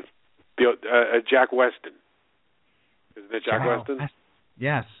Torn, Jack Weston. Isn't it Jack Weston?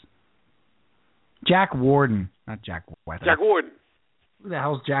 Yes. Jack Warden, not Jack Weston. Jack Warden. Who the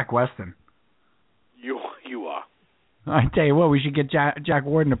hell's Jack Weston? You are. I tell you what, we should get Jack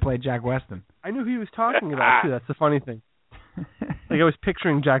Warden to play Jack Weston. I knew who he was talking about, too. That's the funny thing. Like, I was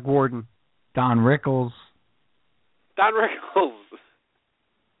picturing Jack Warden. Don Rickles. Don Rickles.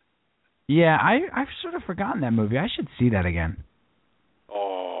 Yeah, I've sort of forgotten that movie. I should see that again.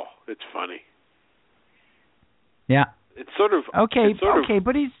 Oh, it's funny. Yeah. It's sort of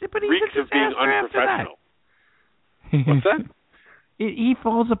but he's a reeks of being disaster after unprofessional. that. What's that? He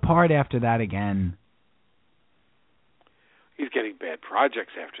falls apart after that again. He's getting bad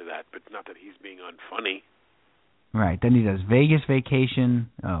projects after that, but not that he's being unfunny. Right. Then he does Vegas Vacation.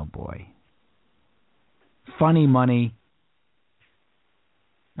 Oh boy. Funny Money.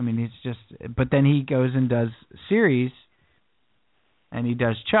 I mean, it's just. But then he goes and does series, and he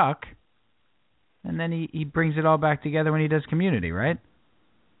does Chuck, and then he brings it all back together when he does Community, right?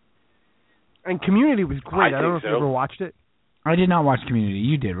 And Community was great. I don't know if so. you ever watched it. I did not watch Community.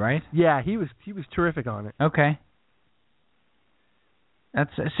 You did, right? Yeah, he was terrific on it. Okay. That's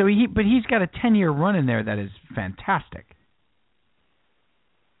so he's got a 10-year run in there that is fantastic.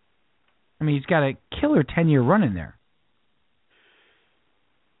 I mean, he's got a killer 10-year run in there.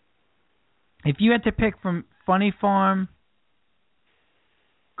 If you had to pick from Funny Farm,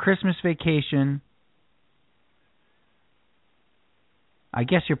 Christmas Vacation, I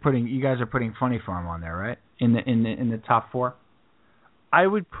guess you guys are putting Funny Farm on there, right? In the top four. I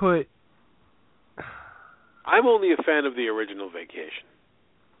would put. I'm only a fan of the original Vacation.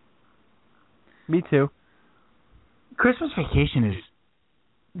 Me too. Christmas Vacation is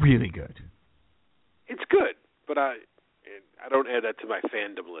really good. It's good, but I don't add that to my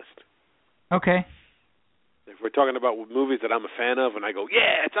fandom list. Okay. If we're talking about movies that I'm a fan of, and I go,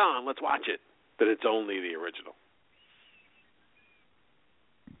 yeah, it's on, let's watch it, then it's only the original.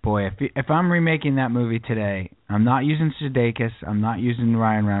 Boy, if I'm remaking that movie today, I'm not using Sudeikis, I'm not using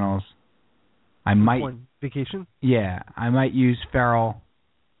Ryan Reynolds. I might. Vacation? Yeah, I might use Farrell.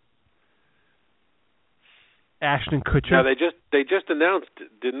 Ashton Kutcher. Now they just announced,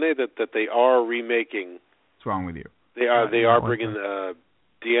 didn't they, that they are remaking. What's wrong with you? They are bringing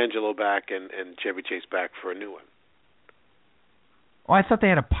D'Angelo back and Chevy Chase back for a new one. Oh, I thought they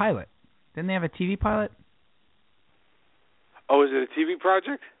had a pilot. Didn't they have a TV pilot? Oh, is it a TV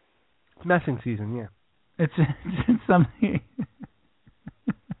project? It's messing season, yeah. It's something.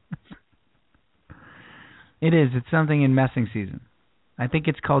 It is. It's something in messing season. I think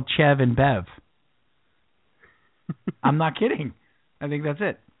it's called Chev and Bev. I'm not kidding. I think that's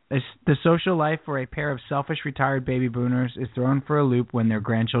it. The social life for a pair of selfish retired baby boomers is thrown for a loop when their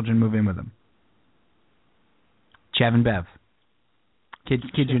grandchildren move in with them. Chev and Bev. Kid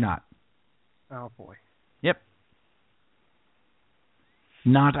you not. Oh, boy. Yep.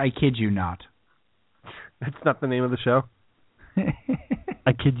 Not I kid you not. That's not the name of the show?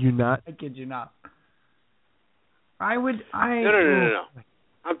 I kid you not. I kid you not. No.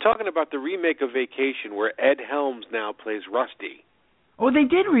 I'm talking about the remake of Vacation where Ed Helms now plays Rusty. Oh, they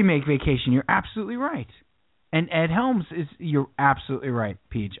did remake Vacation. You're absolutely right. And Ed Helms is... You're absolutely right,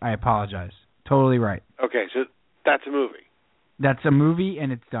 Peach. I apologize. Totally right. Okay, so that's a movie. That's a movie,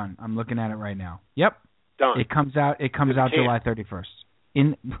 and it's done. I'm looking at it right now. Yep. Done. It comes out July 31st.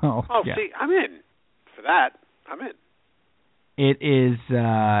 Yeah. See, I'm in. For that, I'm in. It is...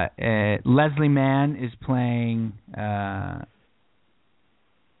 Leslie Mann is playing...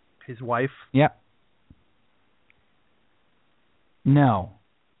 his wife? Yep. No.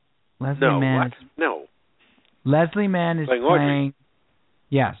 Leslie Mann is playing...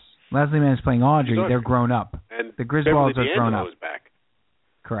 Yes. Leslie Mann is playing Audrey. They're grown up. And the Griswolds are grown up. Is back.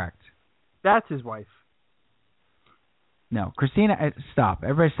 Correct. That's his wife. No. Christina, stop.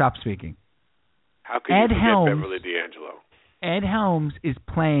 Everybody stop speaking. How can you forget Beverly D'Angelo? Ed Helms is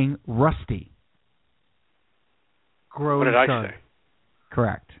playing Rusty. Grown what did son. I say?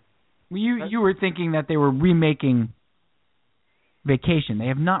 Correct. You were thinking that they were remaking Vacation. They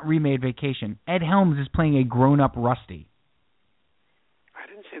have not remade Vacation. Ed Helms is playing a grown-up Rusty. I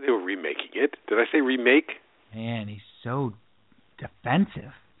didn't say they were remaking it. Did I say remake? Man, he's so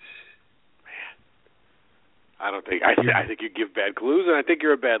defensive. Man, I don't think. I think you give bad clues, and I think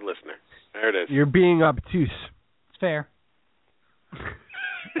you're a bad listener. There it is. You're being obtuse. It's fair.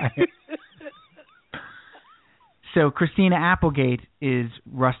 So Christina Applegate is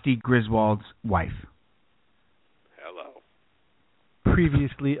Rusty Griswold's wife. Hello.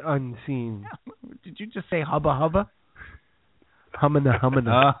 Previously unseen. Did you just say hubba hubba? Hummina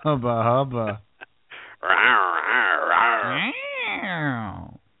hummina. Hubba hubba.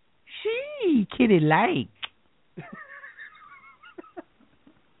 She kitty like.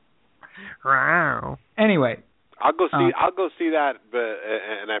 Anyway, I'll go see that,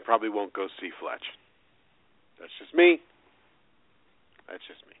 and I probably won't go see Fletch. That's just me.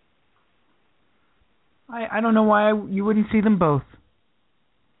 I don't know why you wouldn't see them both.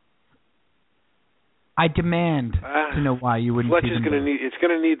 I demand to know why you wouldn't Fletch see them both. It's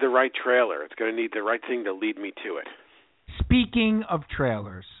going to need the right trailer. It's going to need the right thing to lead me to it. Speaking of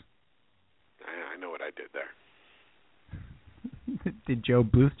trailers. I know what I did there. Did Joe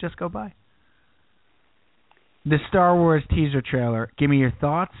Booth just go by? The Star Wars teaser trailer. Give me your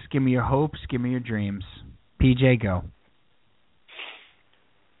thoughts. Give me your hopes. Give me your dreams. PJ, go.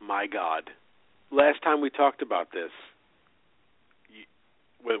 My God. Last time we talked about this,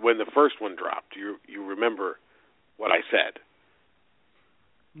 when the first one dropped, you remember what I said?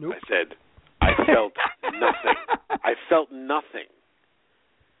 Nope. I said, I felt nothing. I felt nothing.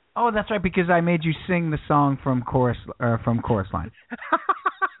 Oh, that's right, because I made you sing the song from Chorus Line.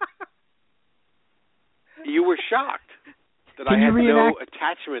 You were shocked that Can I you had reenact? no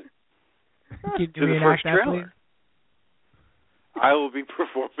attachment Can you to the reenact first that, trailer. please? I will be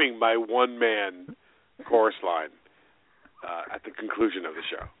performing my one-man chorus line at the conclusion of the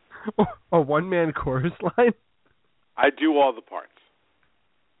show. A one-man chorus line? I do all the parts.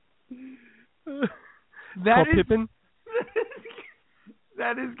 That is Pippin?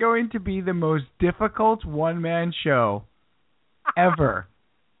 That is going to be the most difficult one-man show ever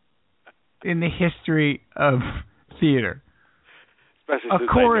in the history of theater. Especially a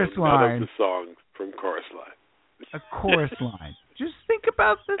since chorus I know line. none of the songs from Chorus Line. A chorus line. Just think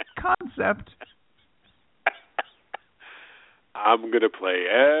about the concept. I'm going to play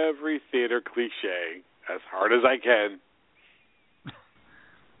every theater cliche as hard as I can.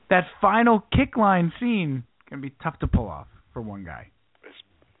 That final kick line scene can be tough to pull off for one guy.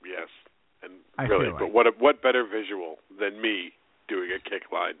 Yes. And I really, feel like. but what better visual than me doing a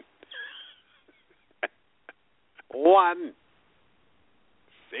kick line? One.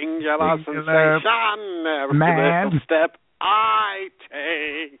 Singular sensation. Every little step I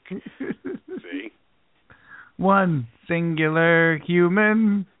take. See? One singular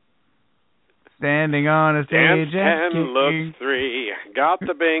human standing on a stage Dance and 10, look 3. Got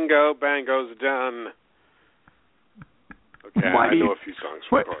the bingo, bango's done. Okay, I know a few songs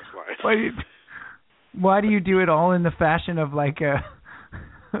from Chorus Line. Why do you do it all in the fashion of like a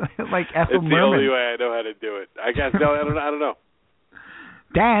like Ethel It's Merman? the only way I know how to do it. I guess no, I don't know.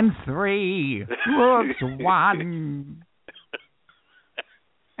 Dance 3, looks 1,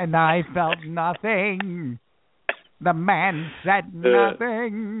 and I felt nothing. The man said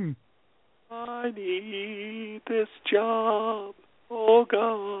nothing. I need this job. Oh,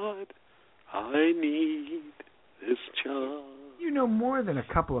 God. I need this job. You know more than a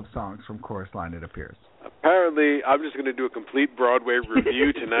couple of songs from Chorus Line, it appears. Apparently, I'm just going to do a complete Broadway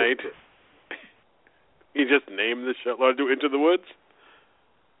review tonight. You just name the show. Want to do Into the Woods?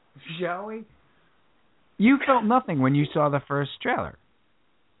 Shall we? You felt nothing when you saw the first trailer.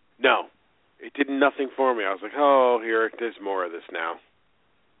 No. It did nothing for me. I was like, oh, there's more of this now.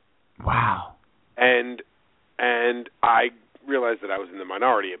 Wow. And I realized that I was in the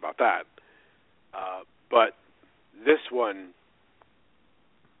minority about that. But this one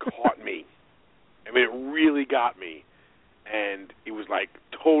caught me. I mean, it really got me. And it was like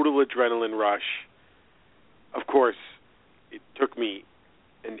total adrenaline rush. Of course, it took me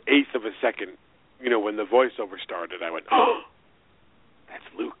an eighth of a second. When the voiceover started, I went, oh, that's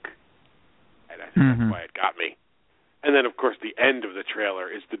Luke. And I think that's why it got me. And then, of course, the end of the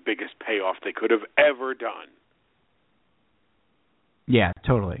trailer is the biggest payoff they could have ever done. Yeah,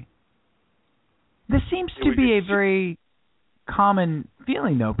 totally. This seems to be a very common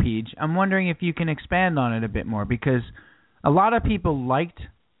feeling, though, Peach. I'm wondering if you can expand on it a bit more, because a lot of people liked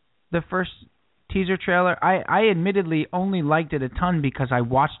the first teaser trailer. I admittedly only liked it a ton because I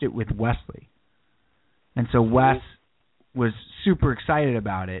watched it with Wesley. And so Wes was super excited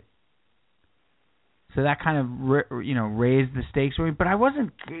about it. So that kind of, raised the stakes for me. But I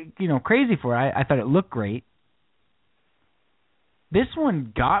wasn't, crazy for it. I thought it looked great. This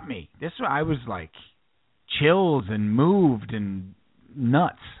one got me. This one, I was like chills and moved and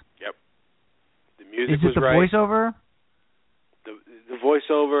nuts. Yep. The music was right. Is it the voiceover? The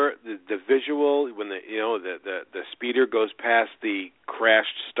voiceover, the visual, when the speeder goes past the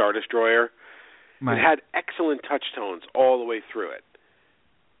crashed Star Destroyer, right. It had excellent touch tones all the way through it.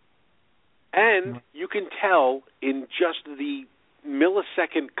 And you can tell in just the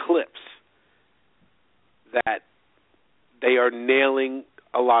millisecond clips that they are nailing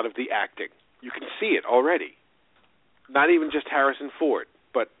a lot of the acting. You can see it already. Not even just Harrison Ford,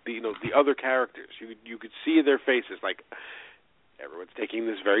 but the other characters. You could see their faces. Like, everyone's taking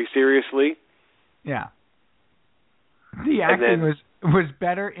this very seriously. Yeah. The acting was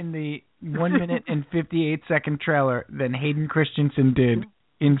better in the 1 minute and 58-second trailer than Hayden Christensen did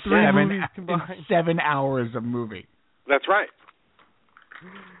in 7 hours of movie. That's right.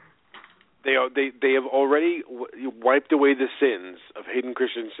 They have already wiped away the sins of Hayden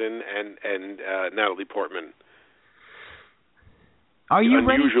Christensen and Natalie Portman. Are you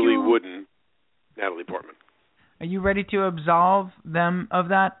ready unusually to wooden Natalie Portman? Are you ready to absolve them of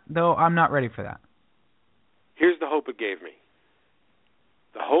that? Though I'm not ready for that. Here's the hope it gave me.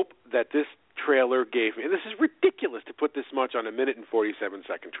 The hope that this trailer gave me. And this is ridiculous to put this much on a 1 minute and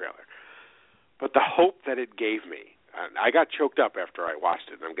 47-second trailer. But the hope that it gave me, and I got choked up after I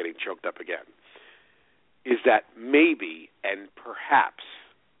watched it, and I'm getting choked up again, is that maybe and perhaps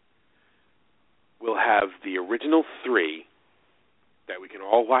we'll have the original 3 that we can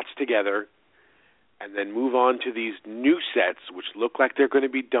all watch together and then move on to these new sets which look like they're going to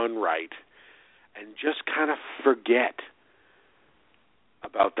be done right and just kind of forget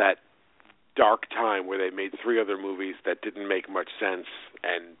about that dark time where they made 3 other movies that didn't make much sense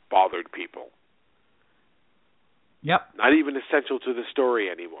and bothered people. Yep. Not even essential to the story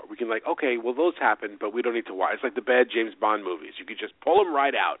anymore. We can okay, well, those happened, but we don't need to watch. It's like the bad James Bond movies. You could just pull them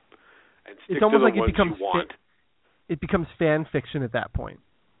right out and stick it's almost to the like ones it becomes you want. It becomes fan fiction at that point.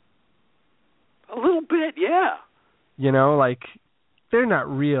 A little bit, yeah. They're not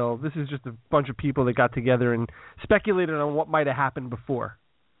real. This is just a bunch of people that got together and speculated on what might have happened before.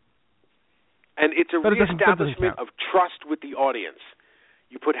 And it's a reestablishment of trust with the audience.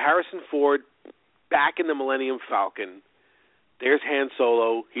 You put Harrison Ford back in the Millennium Falcon. There's Han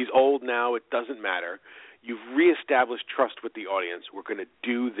Solo. He's old now. It doesn't matter. You've reestablished trust with the audience. We're going to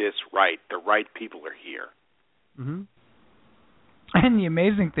do this right. The right people are here. Mm-hmm. And the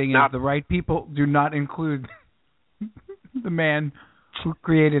amazing thing is the right people do not include the man who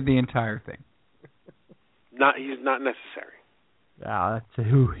created the entire thing. He's not necessary. Yeah,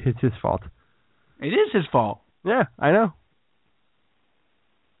 it's his fault. It is his fault. Yeah, I know.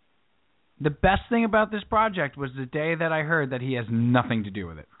 The best thing about this project was the day that I heard that he has nothing to do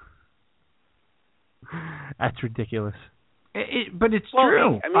with it. That's ridiculous. But it's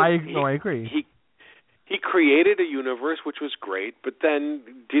true. I agree. He created a universe which was great, but then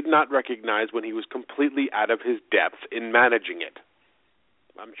did not recognize when he was completely out of his depth in managing it.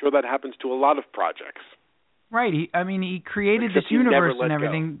 I'm sure that happens to a lot of projects. Right. He created this universe and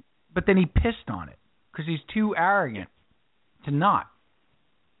everything, but then he pissed on it because he's too arrogant to not.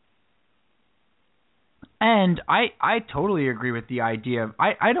 And I totally agree with the idea of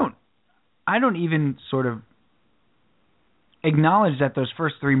I don't even sort of acknowledge that those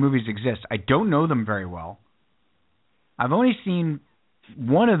first 3 movies exist. I don't know them very well. I've only seen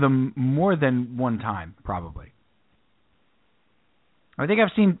one of them more than one time, probably. I think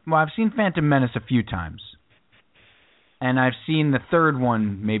I've seen Phantom Menace a few times. And I've seen the third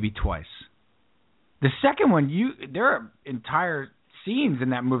one maybe twice. The second one, there are entire scenes in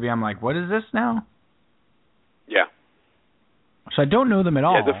that movie I'm like, what is this now? Yeah. So I don't know them at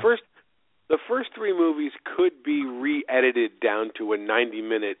all. Yeah, the first 3 movies could be re-edited down to a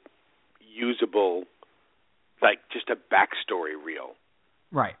 90-minute usable, like just a backstory reel.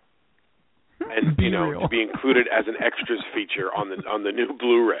 Right. And to be included as an extras feature on the new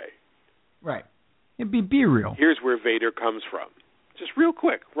Blu-ray. Right. It'd be real. Here's where Vader comes from. Just real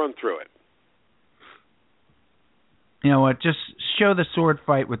quick, run through it. You know what? Just show the sword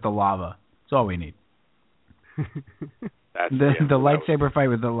fight with the lava. That's all we need. The lightsaber fight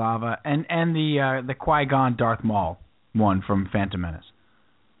with the lava and the Qui-Gon Darth Maul one from Phantom Menace.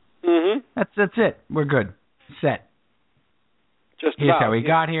 Mm-hmm. That's it. We're good. Set. Here's how we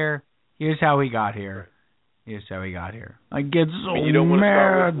got here. Here's how we got here. Here's how we got here. I get so mad. You don't want to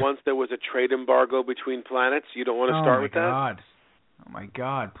start with once there was a trade embargo between planets? You don't want to start with that? Oh, my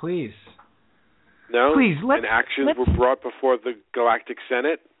God. Please. No? Please, and actions were brought before the Galactic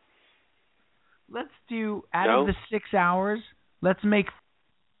Senate? Let's do, out of the 6 hours, let's make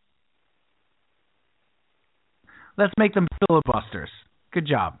them filibusters. Good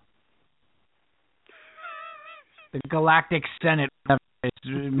job. The Galactic Senate is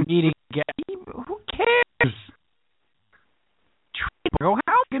meeting again. Who cares?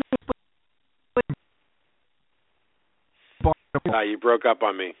 You broke up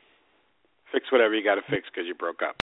on me. Fix whatever you got to fix because you broke up.